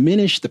could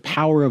diminish the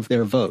power of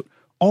their vote.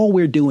 All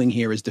we're doing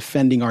here is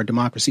defending our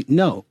democracy.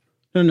 No.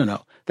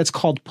 That's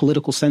called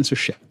political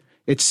censorship.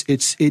 It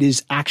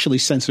is actually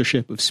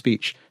censorship of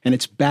speech, and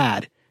it's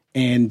bad.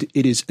 And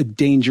it is a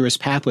dangerous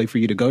pathway for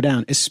you to go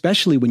down,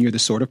 especially when you're the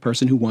sort of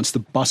person who wants to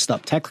bust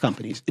up tech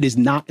companies. It is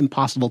not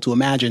impossible to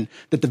imagine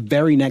that the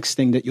very next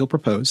thing that you'll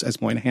propose,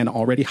 as Moynihan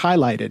already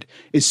highlighted,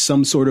 is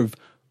some sort of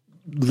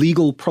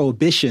legal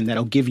prohibition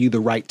that'll give you the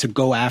right to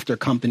go after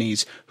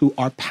companies who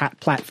are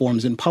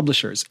platforms and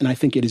publishers. And I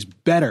think it is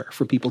better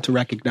for people to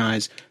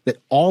recognize that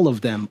all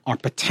of them are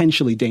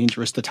potentially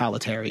dangerous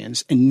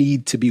totalitarians and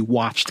need to be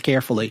watched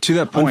carefully. To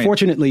that point,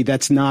 unfortunately,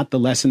 that's not the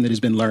lesson that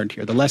has been learned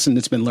here. The lesson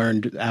that's been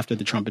learned after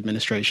the Trump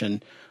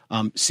administration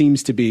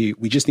seems to be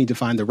we just need to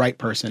find the right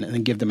person and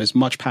then give them as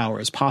much power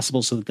as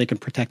possible so that they can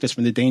protect us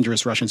from the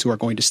dangerous Russians who are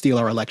going to steal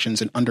our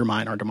elections and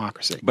undermine our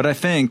democracy. But I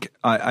think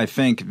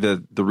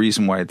the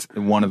reason why it's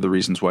one of the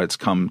reasons why it's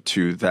come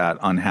to that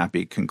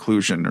unhappy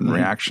conclusion and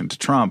reaction to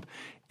Trump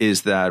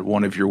is that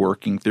one of your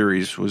working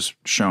theories was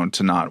shown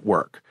to not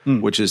work,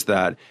 which is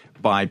that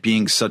by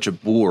being such a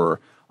boor,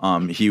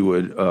 he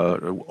would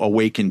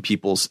awaken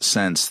people's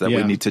sense that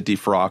we need to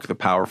defrock the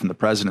power from the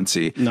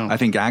presidency. No. I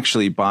think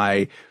actually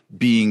by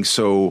being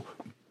so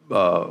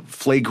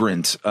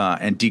flagrant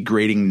and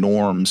degrading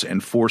norms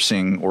and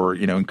forcing or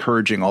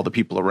encouraging all the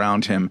people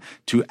around him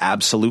to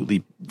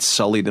absolutely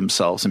sully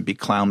themselves and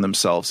beclown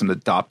themselves and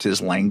adopt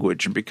his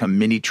language and become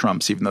mini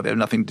Trumps, even though they have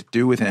nothing to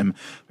do with him.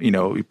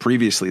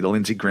 Previously the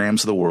Lindsey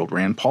Grahams of the world,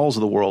 Rand Pauls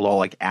of the world, all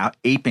like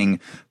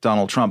aping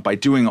Donald Trump. By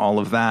doing all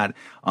of that,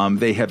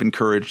 they have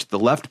encouraged the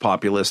left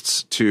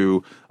populists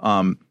to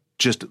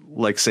just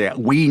like say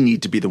we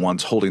need to be the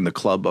ones holding the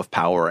club of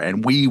power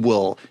and we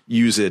will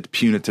use it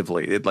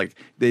punitively.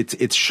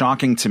 It's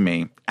shocking to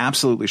me,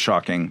 absolutely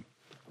shocking,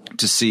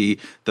 to see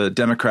the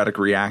Democratic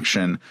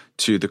reaction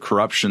to the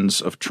corruptions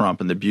of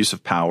Trump and the abuse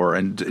of power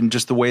and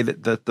just the way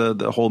that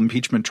the whole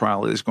impeachment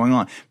trial is going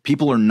on.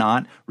 People are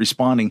not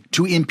responding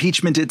to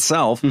impeachment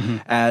itself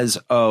as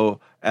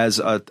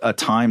a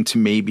time to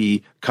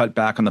maybe cut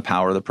back on the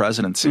power of the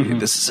presidency.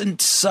 This is in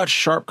such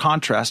sharp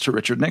contrast to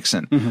Richard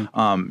Nixon.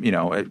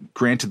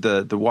 Granted,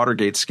 the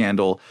Watergate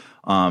scandal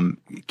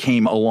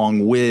came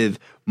along with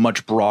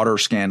much broader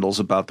scandals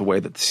about the way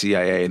that the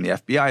CIA and the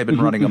FBI have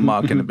been running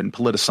amok and have been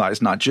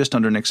politicized, not just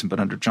under Nixon, but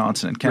under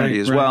Johnson and Kennedy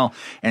as well.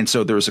 And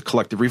so there was a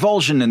collective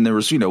revulsion and there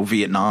was,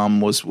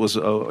 Vietnam was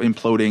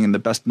imploding and the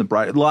best and the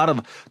bright. A lot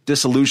of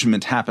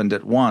disillusionment happened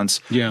at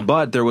once. Yeah.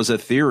 But there was a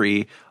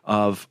theory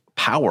of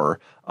power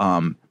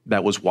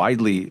that was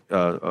widely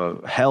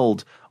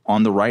held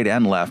on the right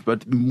and left,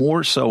 but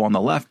more so on the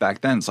left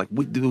back then. It's like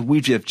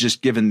we've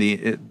just given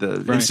the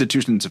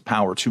institutions of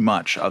power too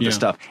much of the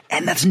stuff,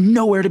 and that's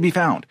nowhere to be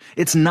found.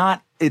 It's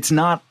not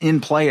in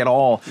play at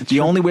all. The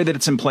only way that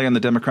it's in play in the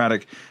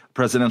Democratic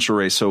presidential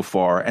race so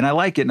far, and I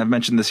like it, and I've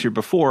mentioned this here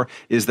before,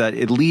 is that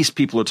at least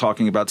people are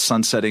talking about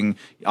sunsetting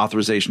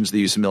authorizations of the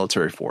use of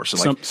military force.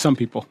 So some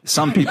people.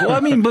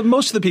 I mean, but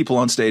most of the people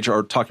on stage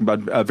are talking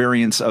about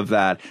variants of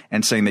that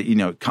and saying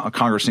that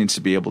Congress needs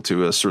to be able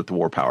to assert the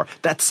war power.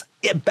 That's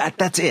it.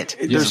 That's it.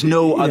 There's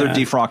no other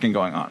defrocking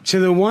going on. To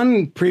the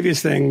one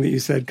previous thing that you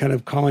said, kind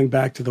of calling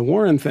back to the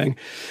Warren thing,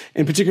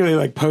 and particularly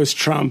like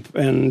post-Trump,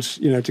 and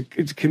to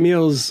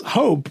Camille's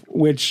hope,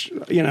 which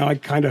I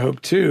kind of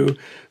hope too.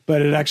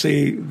 But it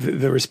actually,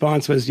 the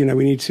response was, we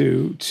need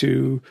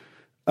to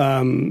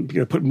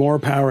put more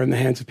power in the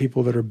hands of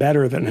people that are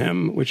better than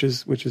him, which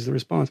is the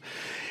response.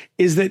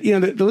 Is that the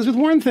Elizabeth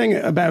Warren thing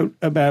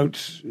about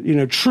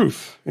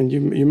truth, and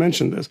you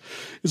mentioned this,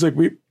 is like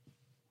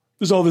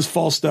there's all this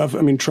false stuff.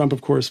 I mean, Trump,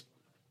 of course,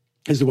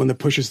 is the one that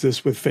pushes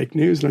this with fake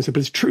news, and I said,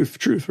 but it's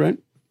truth, right?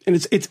 And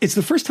it's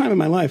the first time in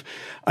my life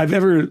I've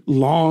ever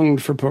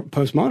longed for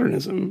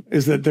postmodernism,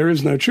 is that there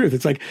is no truth.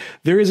 It's like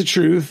there is a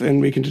truth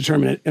and we can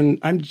determine it. And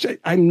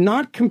I'm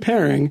not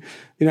comparing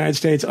the United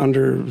States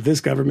under this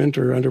government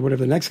or under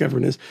whatever the next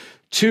government is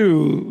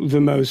to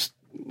the most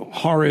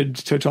horrid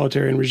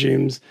totalitarian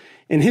regimes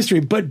in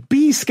history, but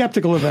be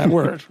skeptical of that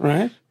word,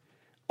 right?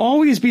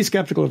 Always be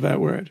skeptical of that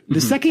word.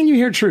 The second you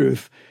hear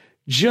truth,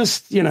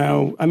 just, I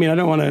don't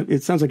want to,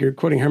 it sounds like you're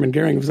quoting Hermann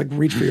Goering. It was like,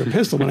 reach for your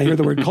pistol. When I hear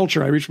the word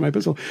culture, I reach for my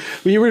pistol.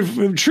 When you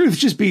hear truth,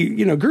 just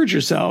be, gird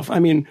yourself. I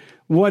mean,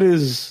 what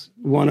is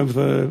one of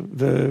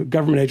the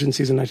government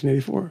agencies in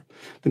 1984?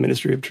 The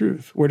Ministry of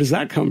Truth. Where does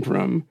that come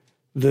from?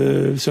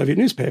 The Soviet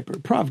newspaper,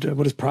 Pravda.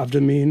 What does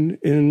Pravda mean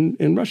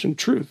in Russian?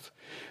 Truth.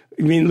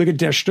 I mean, look at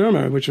Der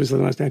Stürmer, which was the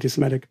most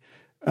anti-Semitic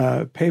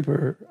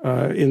paper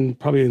in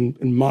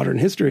modern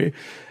history.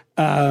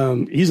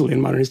 Easily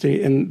in modern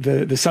history, and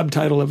the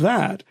subtitle of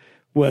that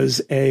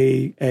was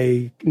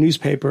a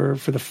newspaper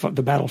for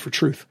the battle for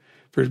truth,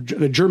 for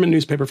the German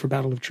newspaper for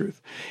Battle of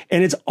Truth,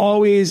 and it's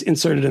always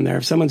inserted in there.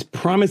 If someone's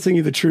promising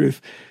you the truth,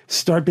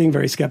 start being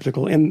very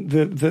skeptical. And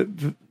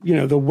the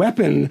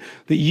weapon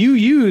that you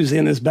use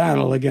in this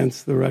battle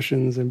against the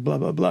Russians and blah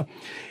blah blah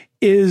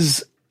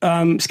is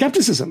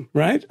skepticism,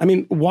 right? I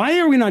mean, why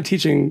are we not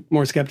teaching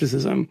more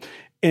skepticism?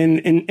 And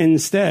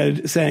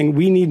instead saying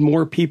we need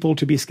more people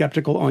to be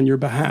skeptical on your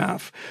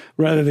behalf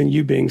rather than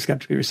you being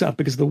skeptical yourself.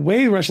 Because the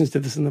way Russians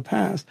did this in the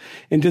past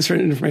and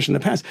discerned information in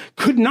the past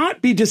could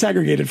not be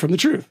disaggregated from the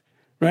truth,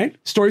 right?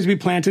 Stories would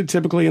be planted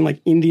typically in like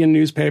Indian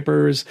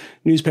newspapers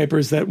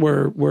that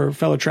were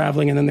fellow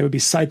traveling, and then they would be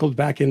cycled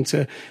back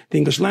into the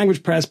English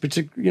language press.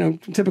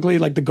 Typically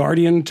like the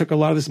Guardian took a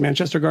lot of this,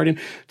 Manchester Guardian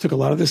took a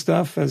lot of this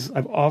stuff, as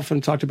I've often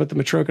talked about the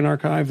Matrokin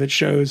archive that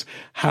shows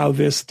how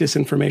this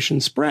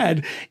disinformation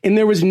spread, and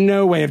there was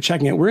no way of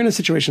checking it. We're in a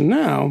situation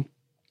now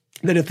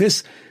that if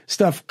this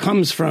stuff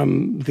comes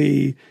from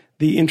the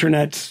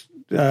internet,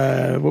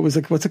 what's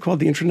it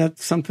called? The internet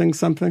something?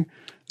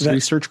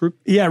 Research group?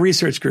 Yeah,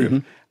 research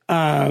group.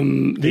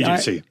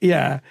 Agency.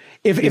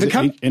 If it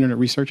comes Internet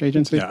Research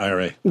Agency? Yeah,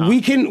 IRA.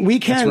 We can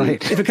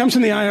if it comes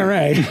from the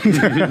IRA,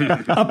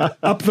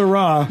 up the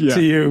raw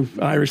to you,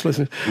 Irish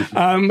listeners.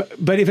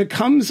 But if it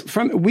comes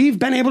from, we've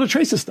been able to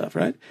trace this stuff,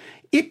 right?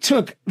 It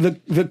took the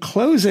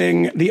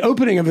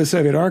opening of the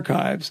Soviet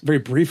archives, very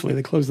briefly,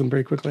 they closed them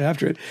very quickly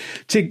after it,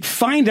 to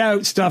find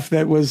out stuff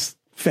that was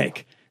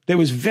fake. That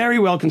was very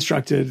well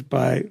constructed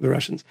by the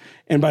Russians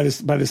and by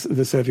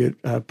the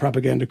Soviet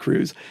propaganda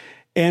crews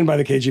and by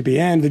the KGB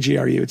and the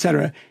GRU, et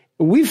cetera.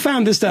 We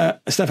found this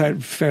stuff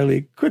out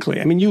fairly quickly.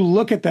 I mean, you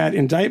look at that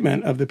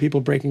indictment of the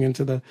people breaking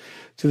into the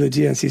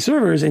DNC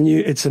servers, and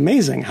it's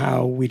amazing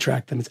how we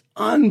track them. It's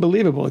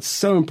unbelievable. It's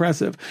so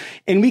impressive,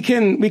 and we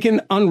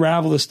can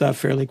unravel the stuff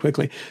fairly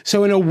quickly.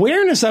 So an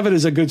awareness of it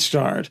is a good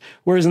start.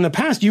 Whereas in the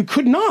past, you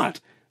could not.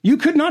 You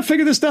could not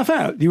figure this stuff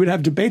out. You would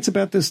have debates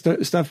about this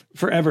stuff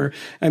forever.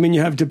 I mean,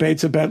 you have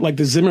debates about like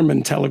the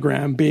Zimmerman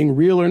telegram being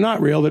real or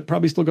not real that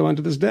probably still go on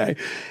to this day.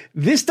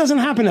 This doesn't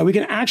happen now. We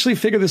can actually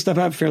figure this stuff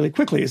out fairly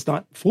quickly. It's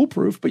not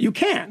foolproof, but you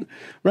can,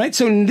 right?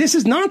 So this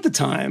is not the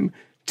time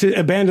to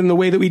abandon the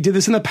way that we did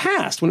this in the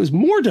past when it was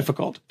more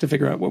difficult to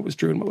figure out what was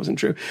true and what wasn't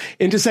true,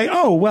 and to say,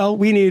 oh, well,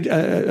 we need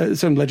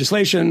some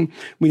legislation,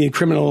 we need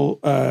criminal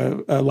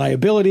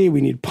liability,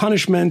 we need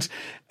punishment,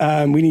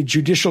 we need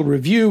judicial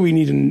review, we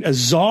need a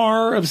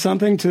czar of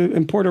something, to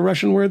import a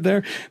Russian word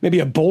there, maybe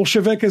a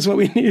Bolshevik is what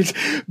we need.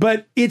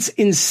 But it's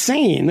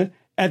insane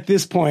at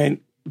this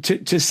point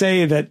to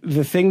say that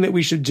the thing that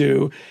we should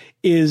do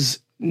is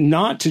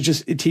not to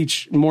just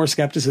teach more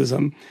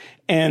skepticism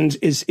and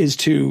is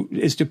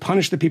to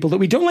punish the people that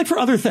we don't like for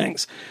other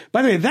things.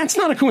 By the way, that's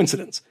not a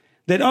coincidence.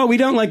 That, we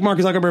don't like Mark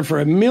Zuckerberg for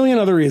a million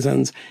other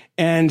reasons,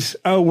 and,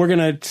 we're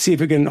going to see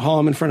if we can haul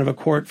him in front of a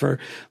court for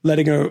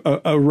letting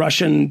a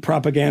Russian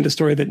propaganda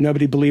story that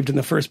nobody believed in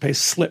the first place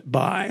slip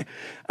by.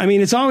 I mean,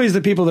 it's always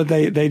the people that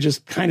they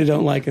just kind of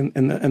don't like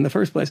in the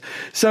first place.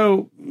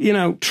 So,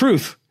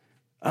 truth.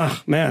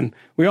 Oh, man,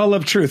 we all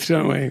love truth,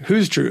 don't we?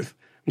 Whose truth?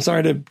 I'm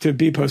sorry to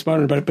be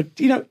postmodern about it,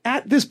 but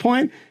at this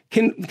point,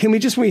 can we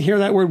just, when we hear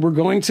that word, we're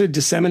going to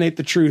disseminate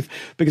the truth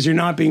because you're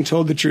not being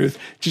told the truth,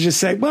 to just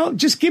say, well,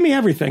 just give me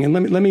everything and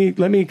let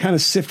me kind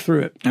of sift through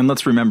it. And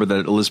let's remember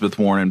that Elizabeth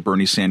Warren and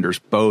Bernie Sanders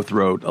both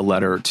wrote a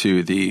letter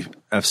to the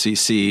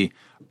FCC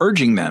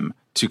urging them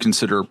to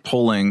consider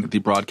pulling the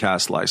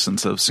broadcast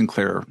license of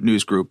Sinclair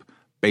News Group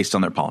based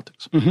on their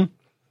politics. Mm-hmm.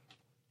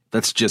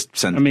 That's just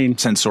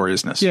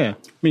censoriousness. Yeah.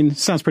 I mean, it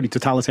sounds pretty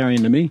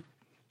totalitarian to me.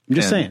 I'm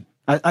just saying.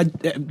 I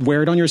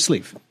wear it on your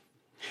sleeve.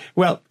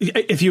 Well,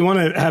 if you want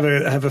to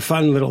have a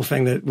fun little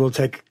thing that will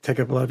take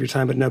up a lot of your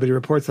time, but nobody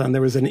reports on,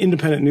 there was an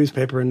independent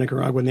newspaper in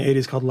Nicaragua in the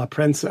 80s called La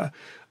Prensa,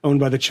 owned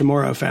by the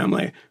Chamorro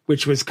family,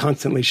 which was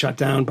constantly shut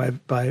down by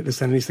the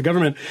Sandinista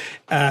government,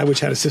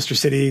 which had a sister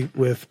city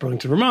with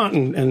Burlington, Vermont,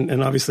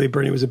 and obviously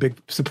Bernie was a big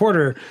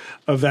supporter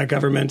of that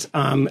government.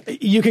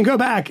 You can go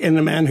back, and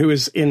the man who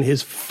is in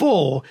his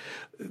full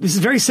this is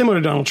very similar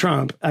to Donald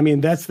Trump. I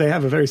mean, they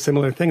have a very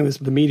similar thing in this.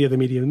 The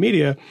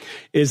media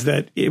is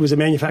that it was a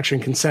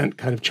manufacturing consent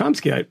kind of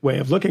Chomsky way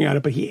of looking at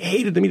it, but he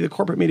hated the media, the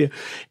corporate media.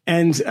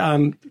 And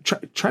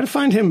try to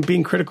find him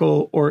being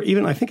critical, or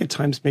even, I think at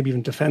times, maybe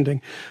even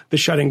defending the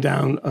shutting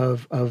down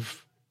of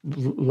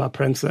La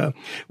Prensa,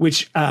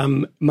 which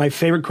my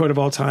favorite quote of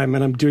all time,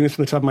 and I'm doing this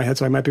from the top of my head,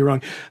 so I might be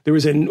wrong. There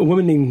was a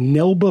woman named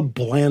Nelba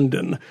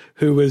Blandon,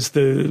 who was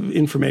the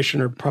information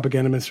or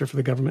propaganda minister for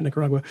the government of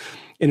Nicaragua,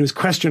 and was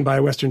questioned by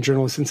a Western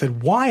journalist and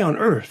said, why on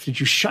earth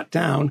did you shut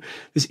down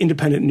this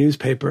independent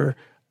newspaper,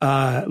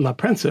 La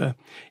Prensa?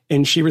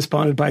 And she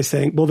responded by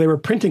saying, well, they were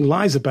printing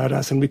lies about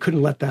us and we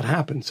couldn't let that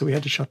happen, so we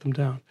had to shut them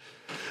down.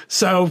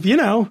 So,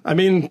 I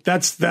mean,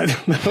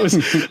 that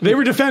was, they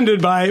were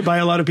defended by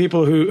a lot of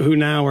people who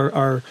now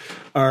are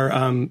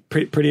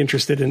pretty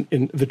interested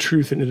in the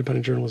truth in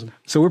independent journalism.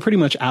 So we're pretty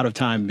much out of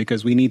time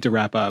because we need to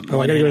wrap up. Oh,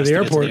 I got to go to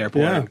the airport.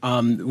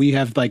 Yeah. We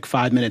have like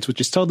 5 minutes,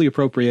 which is totally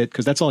appropriate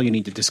because that's all you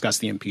need to discuss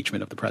the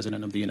impeachment of the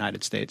president of the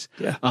United States.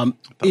 Yeah.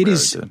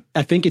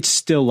 I think it's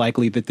still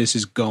likely that this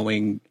is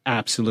going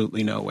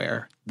absolutely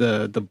nowhere.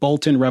 The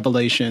Bolton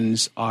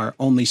revelations are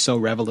only so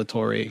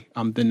revelatory.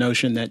 The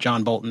notion that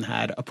John Bolton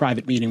had a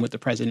private meeting with the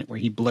president where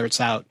he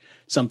blurts out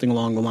something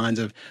along the lines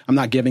of, I'm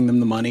not giving them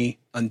the money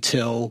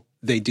until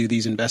they do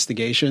these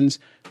investigations.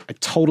 I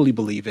totally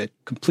believe it.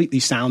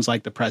 Completely sounds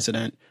like the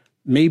president.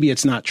 Maybe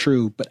it's not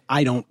true, but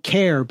I don't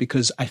care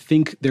because I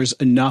think there's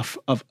enough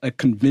of a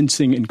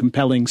convincing and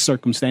compelling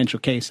circumstantial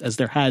case, as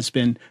there has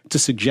been, to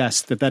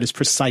suggest that that is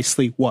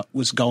precisely what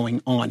was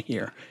going on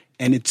here.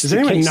 And it's Does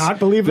anyone not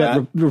believe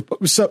that?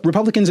 So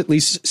Republicans at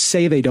least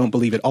say they don't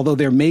believe it, although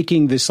they're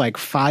making this like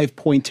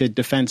 5-pointed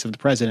defense of the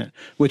president,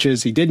 which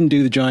is he didn't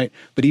do the joint,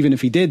 but even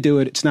if he did do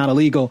it, it's not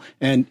illegal.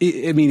 And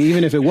I mean,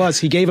 even if it was,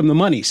 he gave him the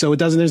money. So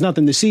there's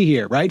nothing to see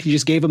here, right? He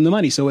just gave him the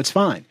money. So it's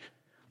fine.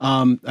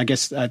 I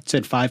guess I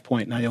said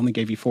 5-point and I only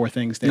gave you 4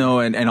 things there. No,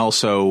 and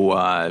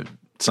also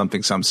something.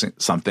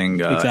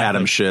 Exactly.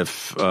 Adam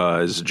Schiff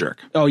is a jerk.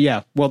 Oh,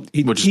 yeah. Well,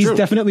 he's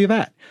definitely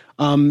that.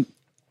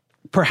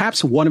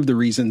 Perhaps one of the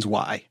reasons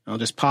why, I'll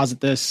just posit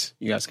this,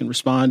 you guys can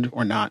respond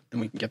or not,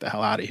 and we can get the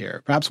hell out of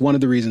here. Perhaps one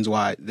of the reasons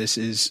why this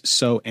is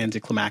so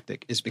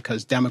anticlimactic is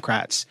because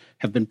Democrats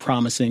have been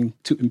promising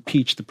to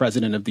impeach the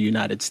president of the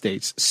United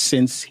States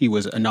since he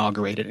was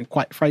inaugurated. And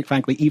quite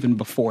frankly, even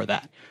before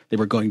that, they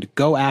were going to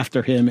go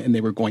after him and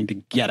they were going to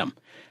get him.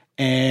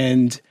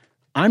 And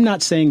I'm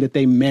not saying that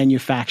they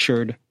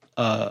manufactured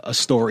a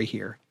story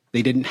here.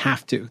 They didn't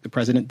have to. The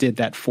president did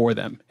that for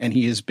them. And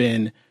he has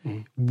been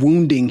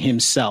wounding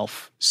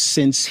himself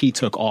since he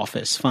took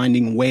office,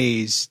 finding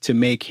ways to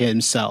make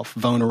himself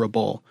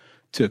vulnerable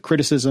to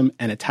criticism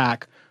and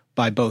attack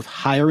by both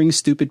hiring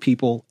stupid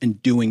people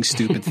and doing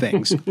stupid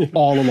things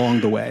all along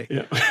the way.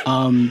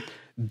 Yeah.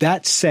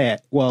 That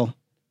said, well,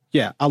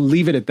 yeah, I'll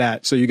leave it at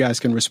that so you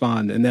guys can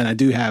respond. And then I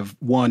do have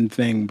one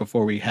thing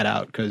before we head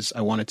out because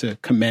I wanted to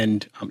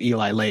commend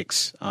Eli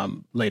Lake's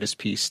latest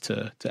piece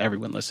to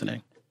everyone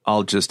listening.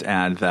 I'll just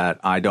add that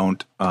I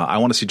want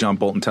to see John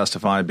Bolton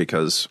testify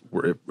because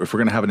if we're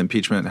going to have an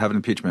impeachment, have an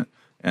impeachment.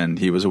 And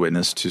he was a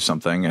witness to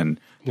something, and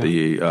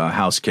the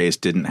House case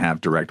didn't have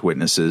direct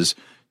witnesses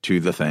to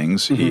the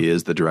things. Mm-hmm. He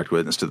is the direct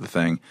witness to the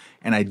thing.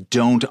 And I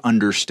don't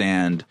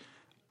understand.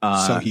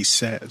 So he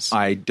says.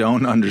 I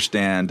don't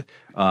understand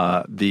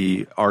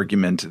the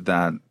argument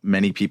that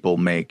many people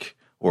make,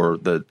 or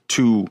the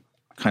two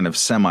kind of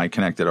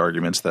semi-connected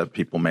arguments that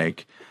people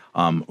make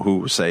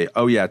who say,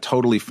 oh, yeah,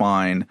 totally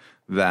fine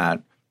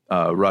that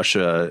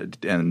Russia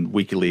and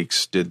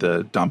WikiLeaks did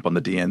the dump on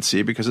the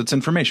DNC because it's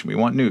information. We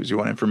want news. You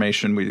want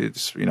information.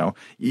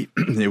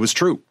 It was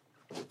true.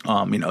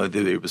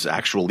 There was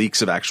actual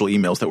leaks of actual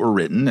emails that were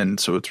written, and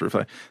so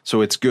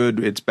it's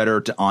good. It's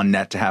better on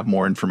net to have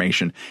more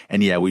information.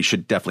 And yeah, we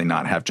should definitely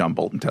not have John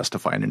Bolton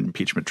testify in an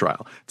impeachment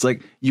trial. It's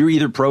like you're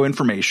either pro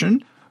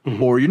information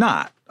or you're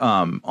not.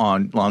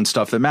 On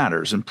stuff that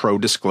matters, and pro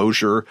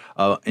disclosure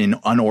in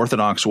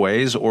unorthodox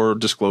ways, or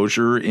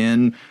disclosure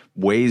in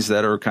ways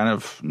that are kind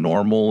of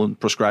normal and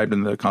prescribed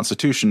in the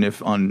Constitution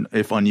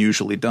if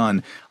unusually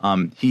done.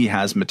 He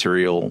has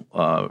material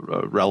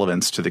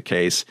relevance to the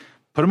case.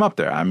 Put him up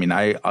there. I mean,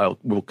 I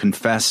will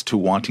confess to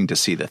wanting to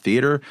see the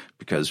theater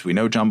because we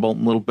know John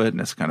Bolton a little bit, and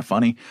it's kind of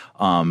funny.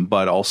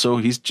 But also,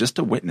 he's just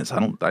a witness.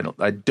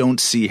 I don't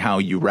see how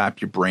you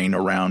wrap your brain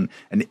around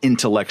an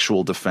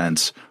intellectual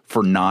defense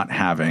for not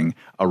having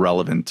a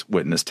relevant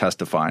witness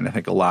testify. And I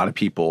think a lot of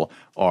people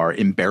are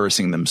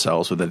embarrassing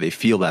themselves, whether they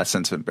feel that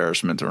sense of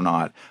embarrassment or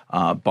not,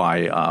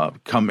 by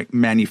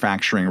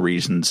manufacturing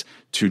reasons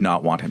to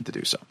not want him to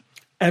do so.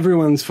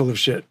 Everyone's full of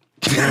shit.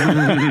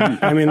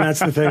 I mean, that's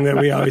the thing that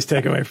we always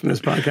take away from this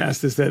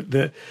podcast is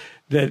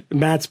that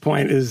Matt's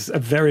point is a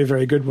very,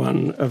 very good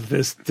one of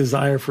this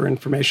desire for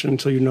information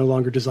until you no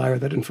longer desire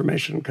that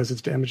information because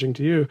it's damaging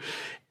to you.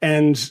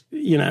 And,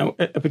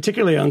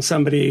 particularly on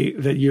somebody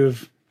that you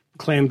have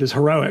claimed is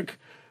heroic,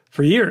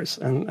 for years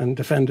and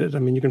defended. I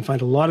mean, you can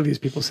find a lot of these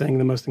people saying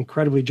the most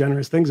incredibly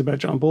generous things about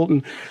John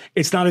Bolton.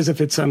 It's not as if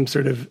it's some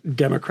sort of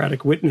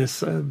Democratic witness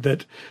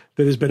that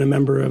has been a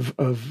member of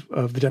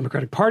the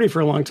Democratic Party for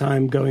a long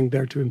time going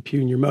there to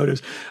impugn your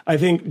motives. I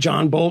think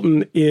John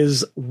Bolton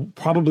is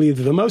probably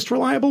the most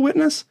reliable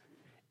witness.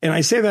 And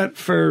I say that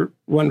for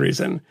one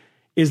reason,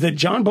 is that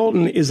John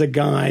Bolton is a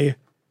guy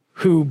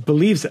who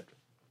believes it.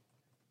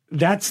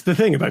 That's the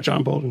thing about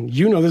John Bolton.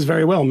 You know this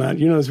very well, Matt.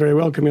 You know this very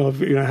well, Camille, of,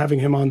 having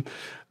him on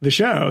the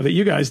show that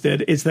you guys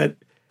did, is that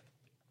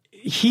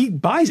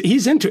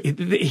he's into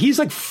it. He's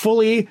like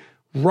fully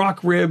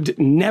rock-ribbed,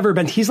 never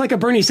been. He's like a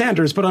Bernie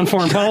Sanders, but on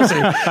foreign policy,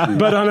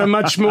 but on a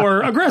much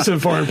more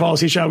aggressive foreign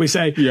policy, shall we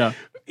say. Yeah.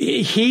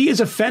 He is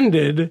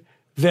offended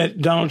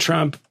that Donald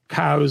Trump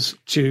cows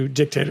to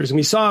dictators. And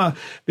we saw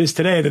this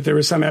today, that there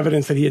was some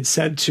evidence that he had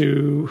said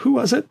to, who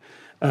was it?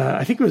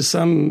 I think it was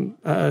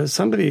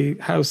somebody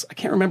house. I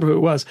can't remember who it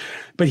was,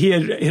 but he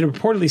had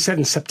reportedly said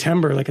in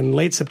September, like in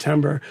late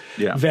September,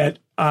 that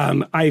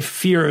I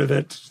fear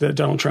that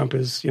Donald Trump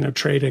is,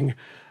 trading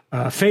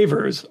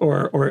favors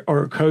or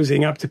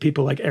cozying up to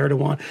people like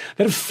Erdogan.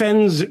 That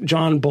offends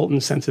John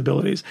Bolton's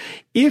sensibilities.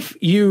 If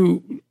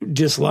you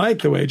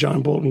dislike the way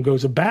John Bolton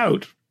goes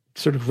about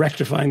sort of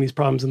rectifying these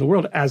problems in the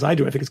world, as I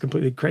do, I think it's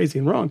completely crazy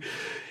and wrong.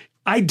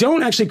 I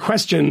don't actually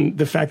question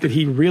the fact that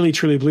he really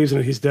truly believes in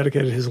it. He's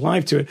dedicated his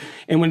life to it.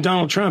 And when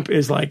Donald Trump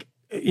is like,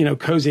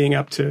 cozying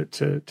up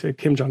to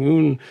Kim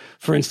Jong-un,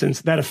 for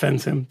instance, that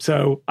offends him.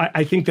 So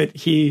I think that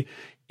he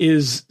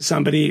is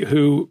somebody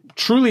who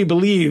truly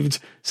believed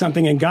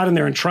something and got in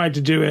there and tried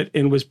to do it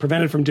and was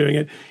prevented from doing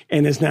it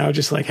and is now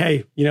just like,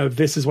 hey,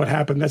 this is what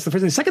happened. That's the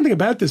first thing. The second thing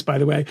about this, by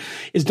the way,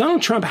 is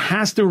Donald Trump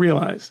has to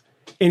realize,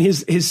 and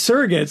his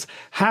surrogates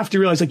have to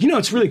realize, like,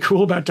 it's really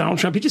cool about Donald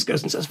Trump. He just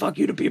goes and says, fuck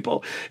you to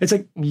people. It's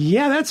like,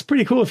 yeah, that's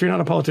pretty cool if you're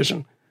not a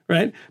politician,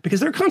 right?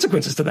 Because there are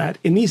consequences to that.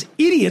 And these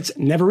idiots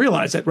never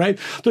realize it, right?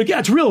 They're like, yeah,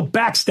 it's real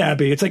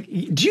backstabby. It's like,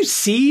 do you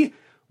see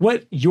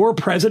what your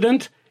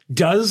president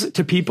does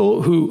to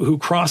people who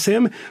cross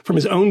him from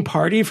his own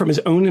party, from his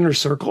own inner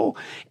circle?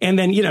 And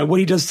then, what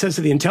he says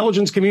to the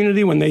intelligence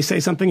community when they say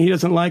something he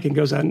doesn't like and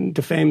goes out and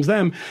defames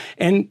them.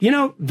 And,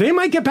 they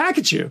might get back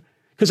at you,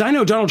 because I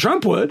know Donald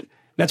Trump would.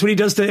 That's what he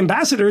does to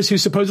ambassadors who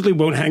supposedly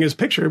won't hang his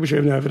picture, which we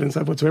have no evidence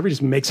of whatsoever. He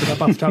just makes it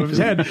up off the top of his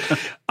head.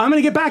 I'm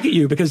going to get back at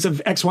you because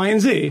of X, Y, and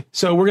Z.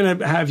 So we're going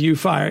to have you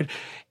fired.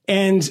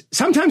 And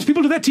sometimes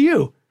people do that to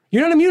you.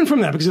 You're not immune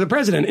from that because of the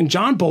president. And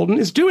John Bolton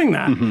is doing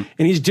that. Mm-hmm.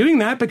 And he's doing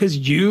that because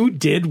you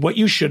did what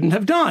you shouldn't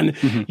have done.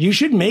 Mm-hmm. You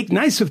should make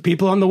nice with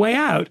people on the way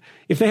out.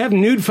 If they have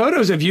nude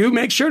photos of you,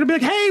 make sure to be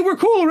like, hey, we're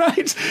cool, right?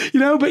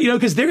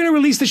 Because they're going to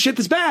release the shit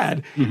that's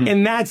bad. Mm-hmm.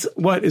 And that's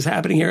what is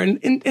happening here.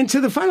 And to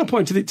the final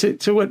point,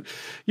 to what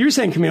you're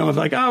saying, Camille, of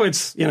like, oh,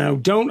 it's,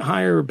 don't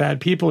hire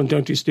bad people and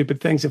don't do stupid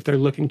things if they're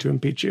looking to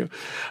impeach you.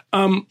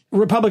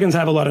 Republicans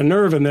have a lot of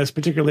nerve in this,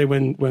 particularly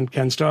when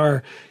Ken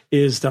Starr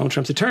is Donald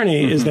Trump's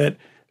attorney, mm-hmm. is that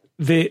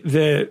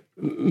the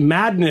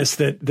madness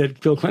that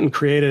Bill Clinton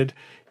created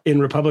in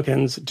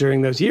Republicans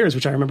during those years,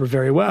 which I remember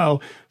very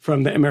well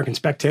from the American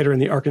Spectator and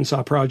the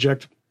Arkansas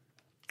Project.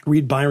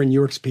 Read Byron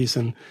York's piece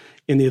in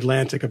the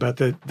Atlantic about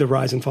the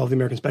rise and fall of the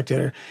American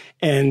Spectator,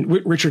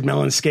 and Richard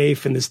Mellon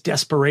Scaife and this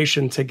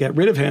desperation to get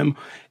rid of him.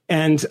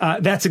 And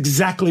that's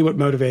exactly what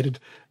motivated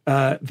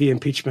the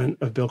impeachment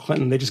of Bill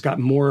Clinton. They just got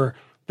more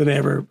than they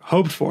ever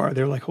hoped for.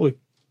 They were like, holy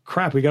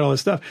crap, we got all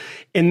this stuff.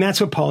 And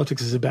that's what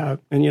politics is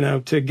about.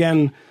 And, to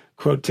again,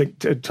 quote,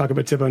 to talk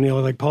about Tip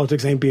O'Neill, like,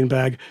 politics ain't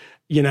beanbag.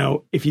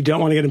 If you don't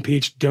want to get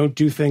impeached, don't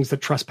do things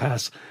that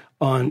trespass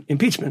on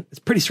impeachment. It's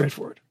pretty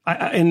straightforward.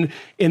 And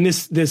in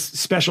this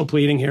special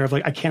pleading here of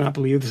like, I cannot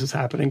believe this is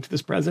happening to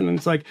this president.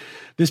 It's like,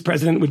 this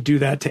president would do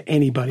that to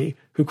anybody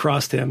who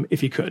crossed him if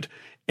he could.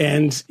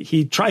 And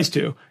he tries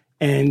to,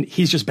 and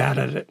he's just bad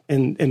at it.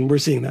 And we're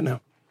seeing that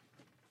now.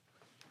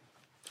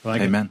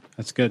 Amen.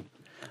 That's good.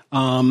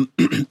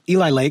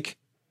 Eli Lake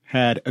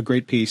had a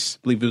great piece. I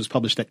believe it was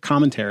published at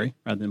Commentary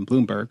rather than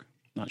Bloomberg.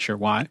 Not sure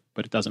why,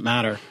 but it doesn't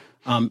matter.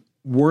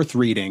 Worth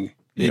reading.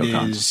 It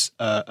is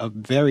a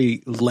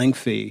very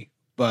lengthy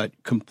but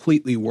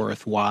completely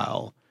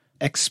worthwhile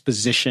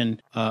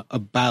exposition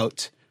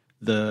about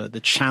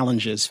the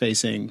challenges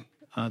facing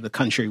the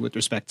country with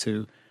respect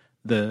to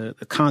the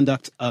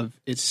conduct of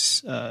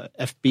its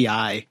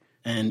FBI.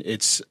 And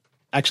it's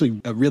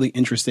actually a really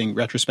interesting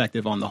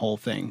retrospective on the whole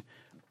thing.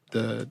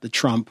 The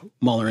Trump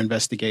Mueller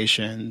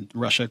investigation,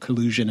 Russia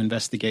collusion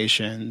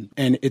investigation.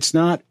 And it's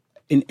not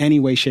in any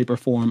way, shape, or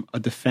form a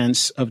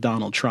defense of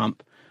Donald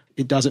Trump.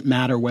 It doesn't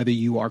matter whether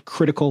you are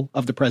critical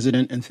of the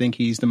president and think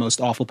he's the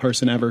most awful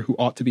person ever who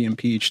ought to be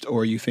impeached,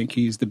 or you think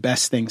he's the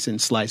best thing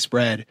since sliced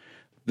bread.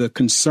 The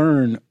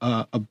concern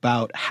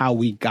about how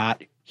we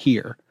got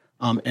here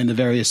and the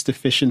various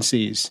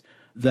deficiencies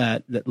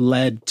that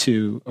led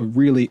to a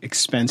really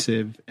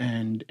expensive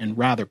and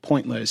rather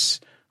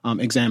pointless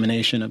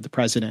examination of the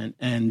president,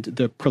 and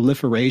the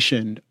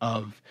proliferation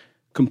of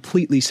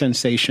completely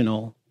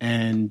sensational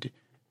and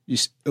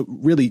just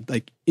really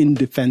like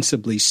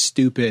indefensibly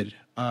stupid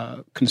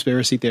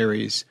conspiracy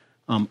theories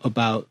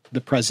about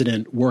the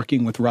president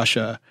working with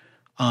Russia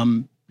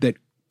that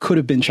could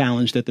have been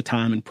challenged at the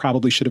time and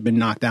probably should have been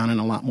knocked down in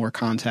a lot more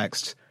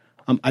context.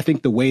 I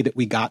think the way that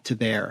we got to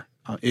there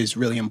is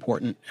really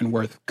important and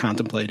worth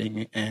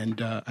contemplating.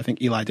 And I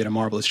think Eli did a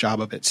marvelous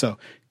job of it. So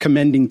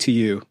commending to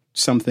you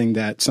something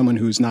that someone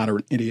who's not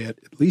an idiot,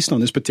 at least on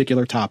this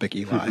particular topic,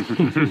 Eli,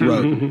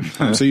 wrote.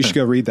 So you should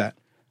go read that.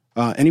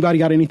 Anybody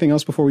got anything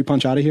else before we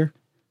punch out of here?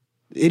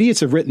 Idiots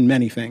have written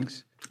many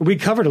things. We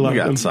covered a lot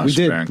of them.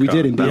 We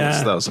did indeed.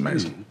 That was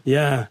amazing.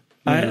 Yeah.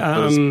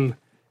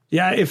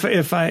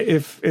 If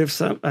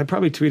I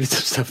probably tweeted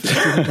some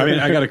stuff. I mean,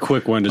 I got a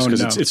quick one just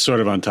because it's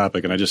sort of on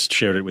topic, and I just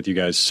shared it with you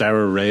guys.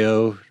 Sarah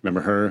Rayo, remember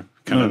her?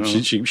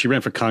 She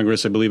ran for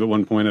Congress, I believe, at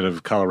one point out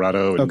of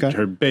Colorado, and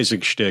her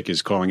basic shtick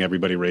is calling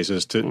everybody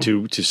racist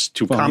to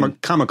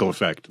comical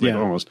effect,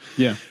 almost.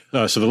 Yeah.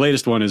 So the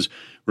latest one is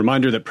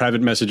reminder that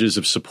private messages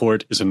of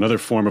support is another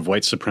form of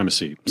white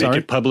supremacy. Make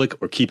it public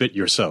or keep it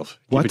yourself.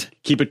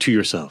 Keep it to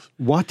yourself.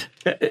 What?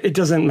 It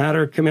doesn't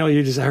matter, Camille.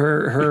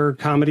 Her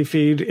comedy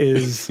feed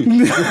is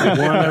one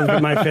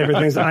of my favorite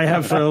things. I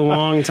have for a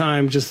long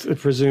time just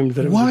presumed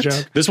that it was a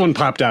joke. This one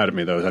popped out at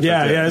me though.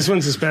 This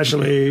one's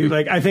especially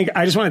like I think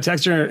I just want to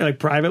text her like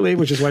privately,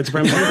 which is white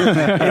supremacy,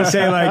 and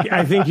say like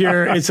I think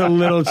it's a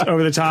little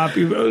over the top.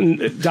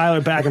 You dial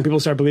it back, and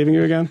people start believing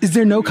you again. Is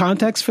there no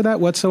context for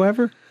that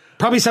whatsoever?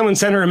 Probably someone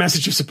sent her a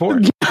message of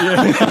support. And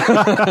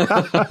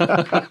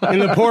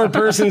the poor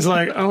person's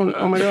like,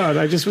 oh my God,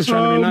 I just was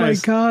trying to be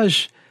nice. Oh my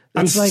gosh.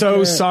 I'm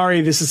so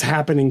sorry this is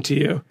happening to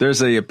you.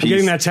 There's a piece. I'm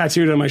getting that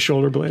tattooed on my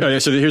shoulder blade. Oh, yeah,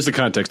 so here's the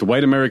context.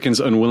 White Americans'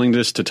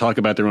 unwillingness to talk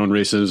about their own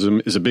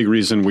racism is a big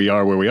reason we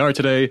are where we are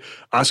today.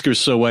 Oscars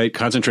so white,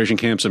 concentration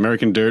camps,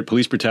 American dirt,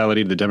 police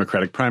brutality, the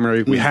Democratic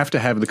primary. We have to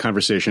have the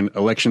conversation.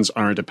 Elections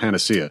aren't a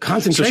panacea.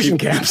 Concentration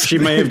camps. She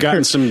may have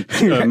gotten some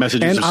messages of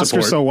support. And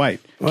Oscars so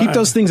white. Wow. Keep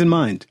those things in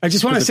mind. I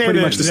just want to say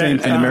pretty much the same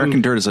thing. And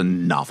American Dirt is a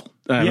novel.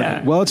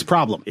 Well, it's a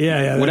problem.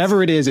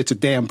 Whatever it is, it's a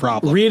damn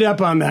problem. Read up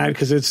on that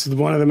because it's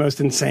one of the most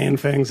insane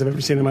things I've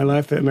ever seen in my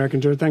life, the American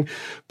Dirt thing.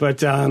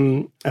 But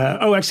actually,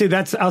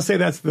 I'll say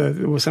that's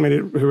somebody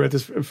who wrote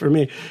this for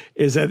me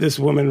is that this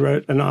woman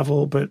wrote a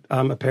novel, but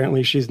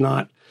apparently she's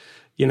not,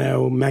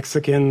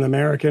 Mexican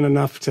American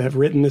enough to have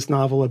written this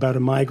novel about a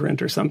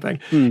migrant or something.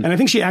 And I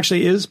think she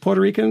actually is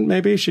Puerto Rican.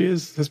 Maybe she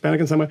is Hispanic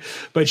in some way,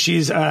 but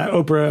she's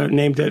Oprah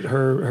named it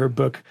her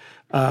book.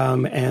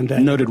 And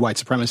then, noted white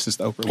supremacist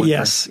Oprah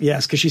Winfrey.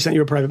 Yes, because she sent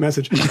you a private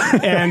message,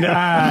 and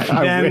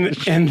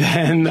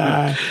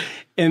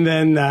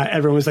then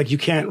everyone was like, "You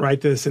can't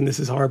write this, and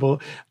this is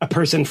horrible. A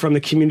person from the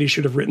community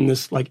should have written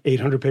this like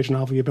 800-page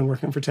novel you've been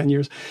working on for 10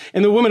 years."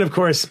 And the woman, of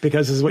course,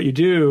 because this is what you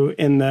do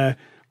in the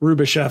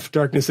Rubishev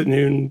Darkness at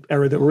Noon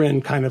era that we're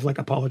in, kind of like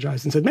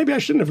apologized and said, "Maybe I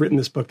shouldn't have written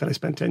this book that I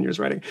spent 10 years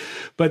writing."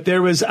 But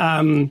there was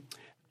a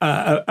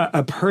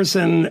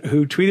person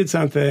who tweeted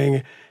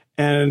something.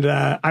 And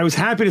I was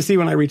happy to see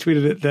when I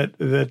retweeted it that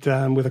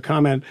with a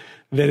comment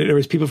that there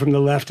was people from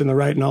the left and the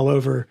right and all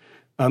over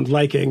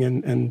liking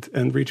and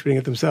retweeting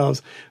it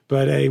themselves.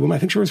 But a woman, I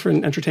think she works for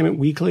Entertainment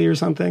Weekly or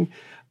something,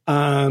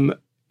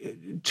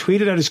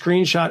 tweeted out a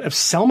screenshot of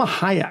Selma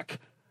Hayek,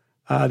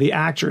 the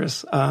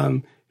actress,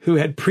 who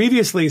had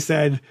previously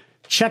said,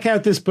 "Check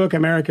out this book,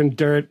 American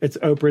Dirt. It's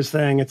Oprah's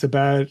thing. It's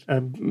about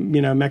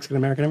Mexican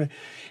American everything."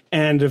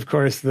 And of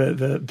course,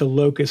 the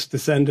locust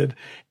descended,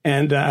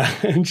 and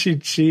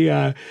she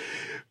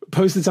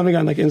posted something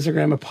on like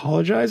Instagram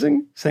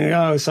apologizing, saying,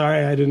 "Oh,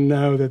 sorry, I didn't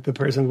know that the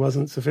person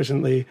wasn't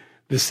sufficiently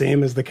the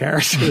same as the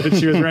character that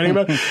she was writing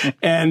about."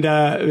 And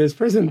this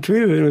person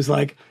tweeted and was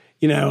like,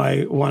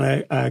 "I want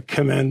to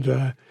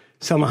commend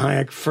Selma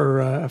Hayek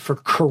for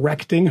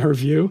correcting her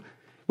view,"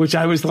 which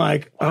I was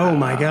like, "Oh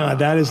my God,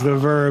 that is the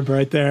verb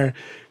right there,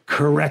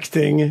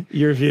 correcting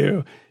your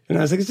view." And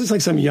I was like, it's just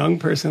like some young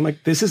person. I'm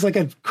like, this is like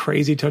a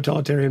crazy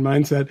totalitarian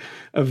mindset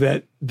of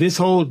that this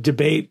whole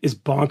debate is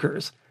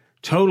bonkers,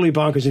 totally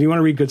bonkers. And you want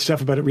to read good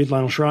stuff about it, read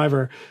Lionel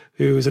Shriver,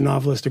 who is a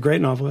novelist, a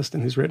great novelist,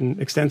 and who's written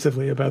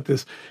extensively about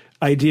this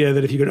idea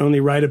that if you could only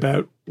write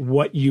about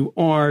what you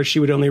are, she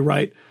would only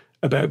write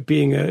about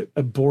being a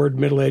bored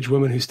middle-aged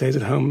woman who stays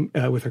at home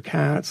with her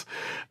cats,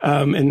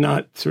 and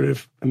not sort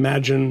of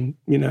imagine,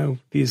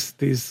 these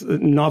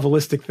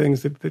novelistic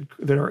things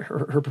that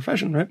are her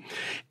profession, right?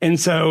 And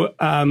so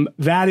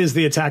that is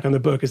the attack on the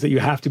book, is that you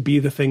have to be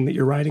the thing that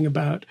you're writing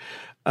about.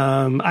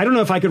 I don't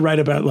know if I could write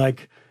about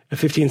like a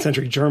 15th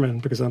century German,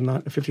 because I'm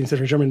not a 15th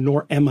century German,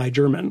 nor am I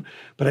German,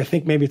 but I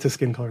think maybe it's a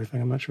skin color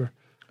thing. I'm not sure.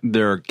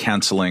 They're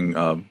canceling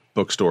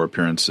bookstore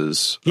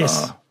appearances.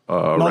 Yes.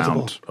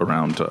 Around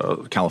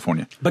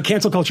California. But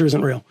cancel culture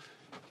isn't real.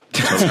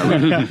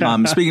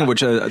 Speaking of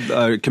which,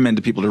 I commend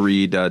to people to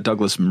read,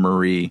 Douglas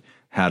Murray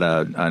had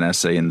an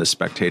essay in The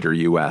Spectator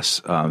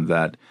US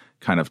that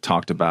kind of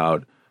talks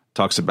about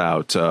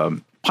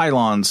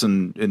pylons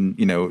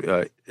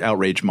and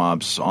outrage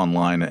mobs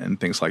online and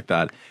things like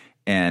that.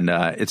 And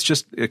it's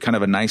just kind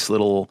of a nice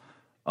little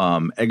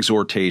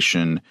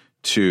exhortation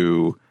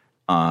to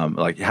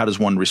like how does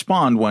one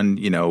respond when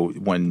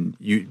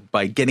you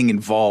by getting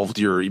involved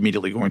you're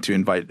immediately going to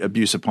invite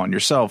abuse upon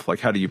yourself? Like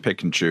how do you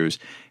pick and choose?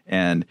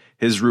 And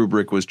his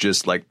rubric was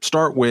just like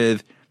start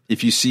with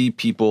if you see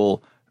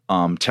people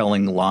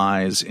telling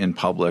lies in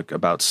public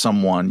about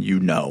someone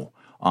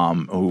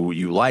who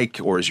you like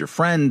or is your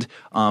friend,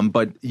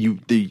 but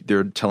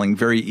they're telling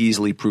very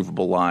easily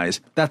provable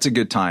lies, that's a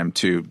good time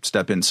to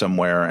step in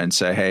somewhere and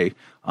say, hey,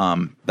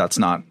 that's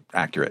not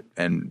accurate.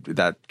 And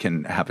that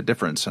can have a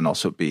difference and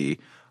also be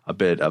a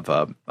bit of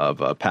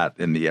a pat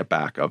in the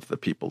back of the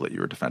people that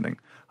you're defending.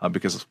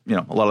 Because, a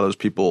lot of those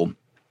people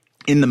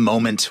in the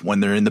moment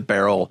when they're in the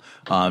barrel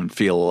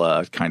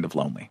feel kind of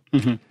lonely.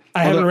 Mm-hmm.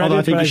 I haven't read it,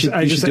 I think you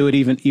should do it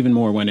even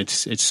more when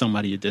it's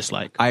somebody you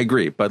dislike. I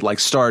agree, but like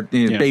start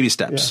baby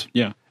steps.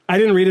 Yeah. I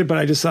didn't read it, but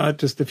I just saw it.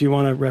 Just if you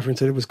want to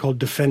reference it, it was called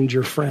 "Defend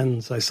Your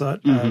Friends." I saw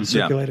it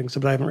circulating,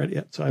 but I haven't read it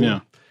yet. So I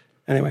will.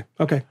 Anyway,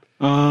 okay.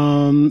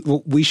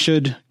 Well, we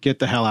should get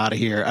the hell out of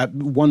here.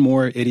 One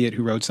more idiot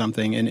who wrote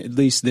something, and at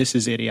least this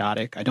is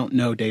idiotic. I don't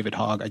know David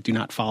Hogg. I do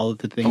not follow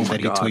the things that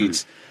he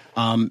tweets.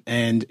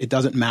 And it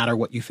doesn't matter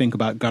what you think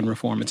about gun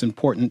reform. It's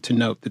important to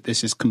note that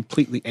this is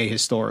completely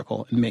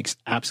ahistorical and makes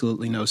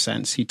absolutely no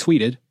sense. He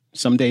tweeted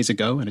some days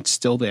ago, and it's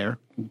still there.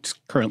 It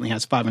currently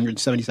has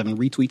 577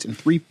 retweets and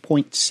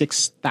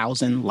 3.6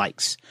 thousand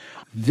likes.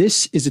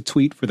 This is a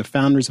tweet for the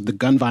founders of the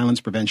gun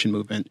violence prevention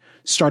movement,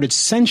 started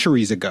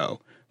centuries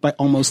ago by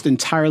almost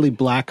entirely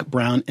black,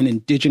 brown, and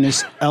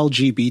indigenous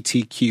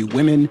LGBTQ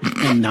women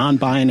and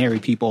non-binary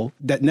people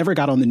that never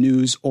got on the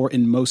news or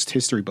in most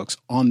history books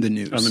on the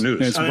news. On the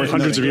news.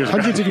 Hundreds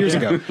of years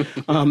ago.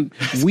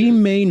 We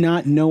may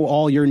not know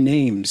all your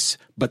names,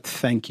 but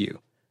thank you.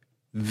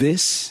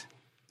 This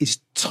is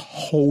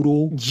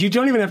total. You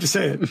don't even have to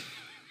say it.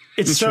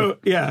 It's so,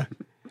 yeah.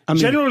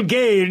 General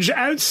Gage,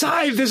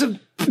 outside, there's a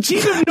team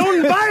of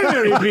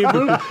non-binary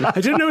people. I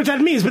don't know what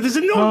that means, but there's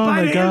a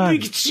non-binary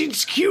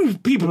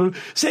LGBTQ people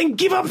saying,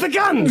 give up the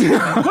gun.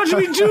 What do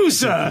we do,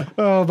 sir?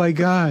 Oh, my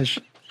gosh.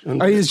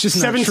 It's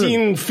just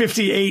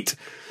 1758,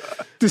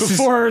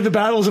 before the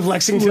battles of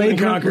Lexington and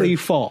Concord. Flagrantly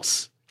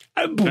false.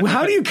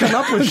 How do you come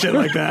up with shit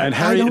like that?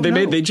 And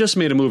they just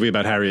made a movie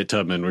about Harriet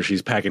Tubman where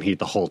she's packing heat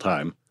the whole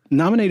time.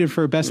 Nominated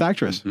for Best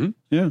Actress. Mm-hmm.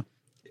 Yeah.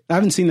 I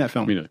haven't seen that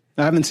film.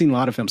 I haven't seen a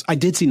lot of films. I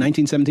did see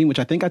 1917, which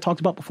I think I talked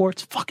about before.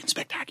 It's fucking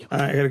spectacular.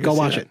 I gotta go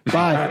watch it.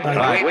 Bye.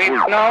 Bye. We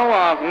know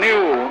of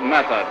new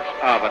methods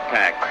of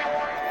attack.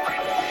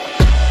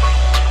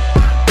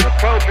 The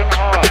Trojan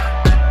horse.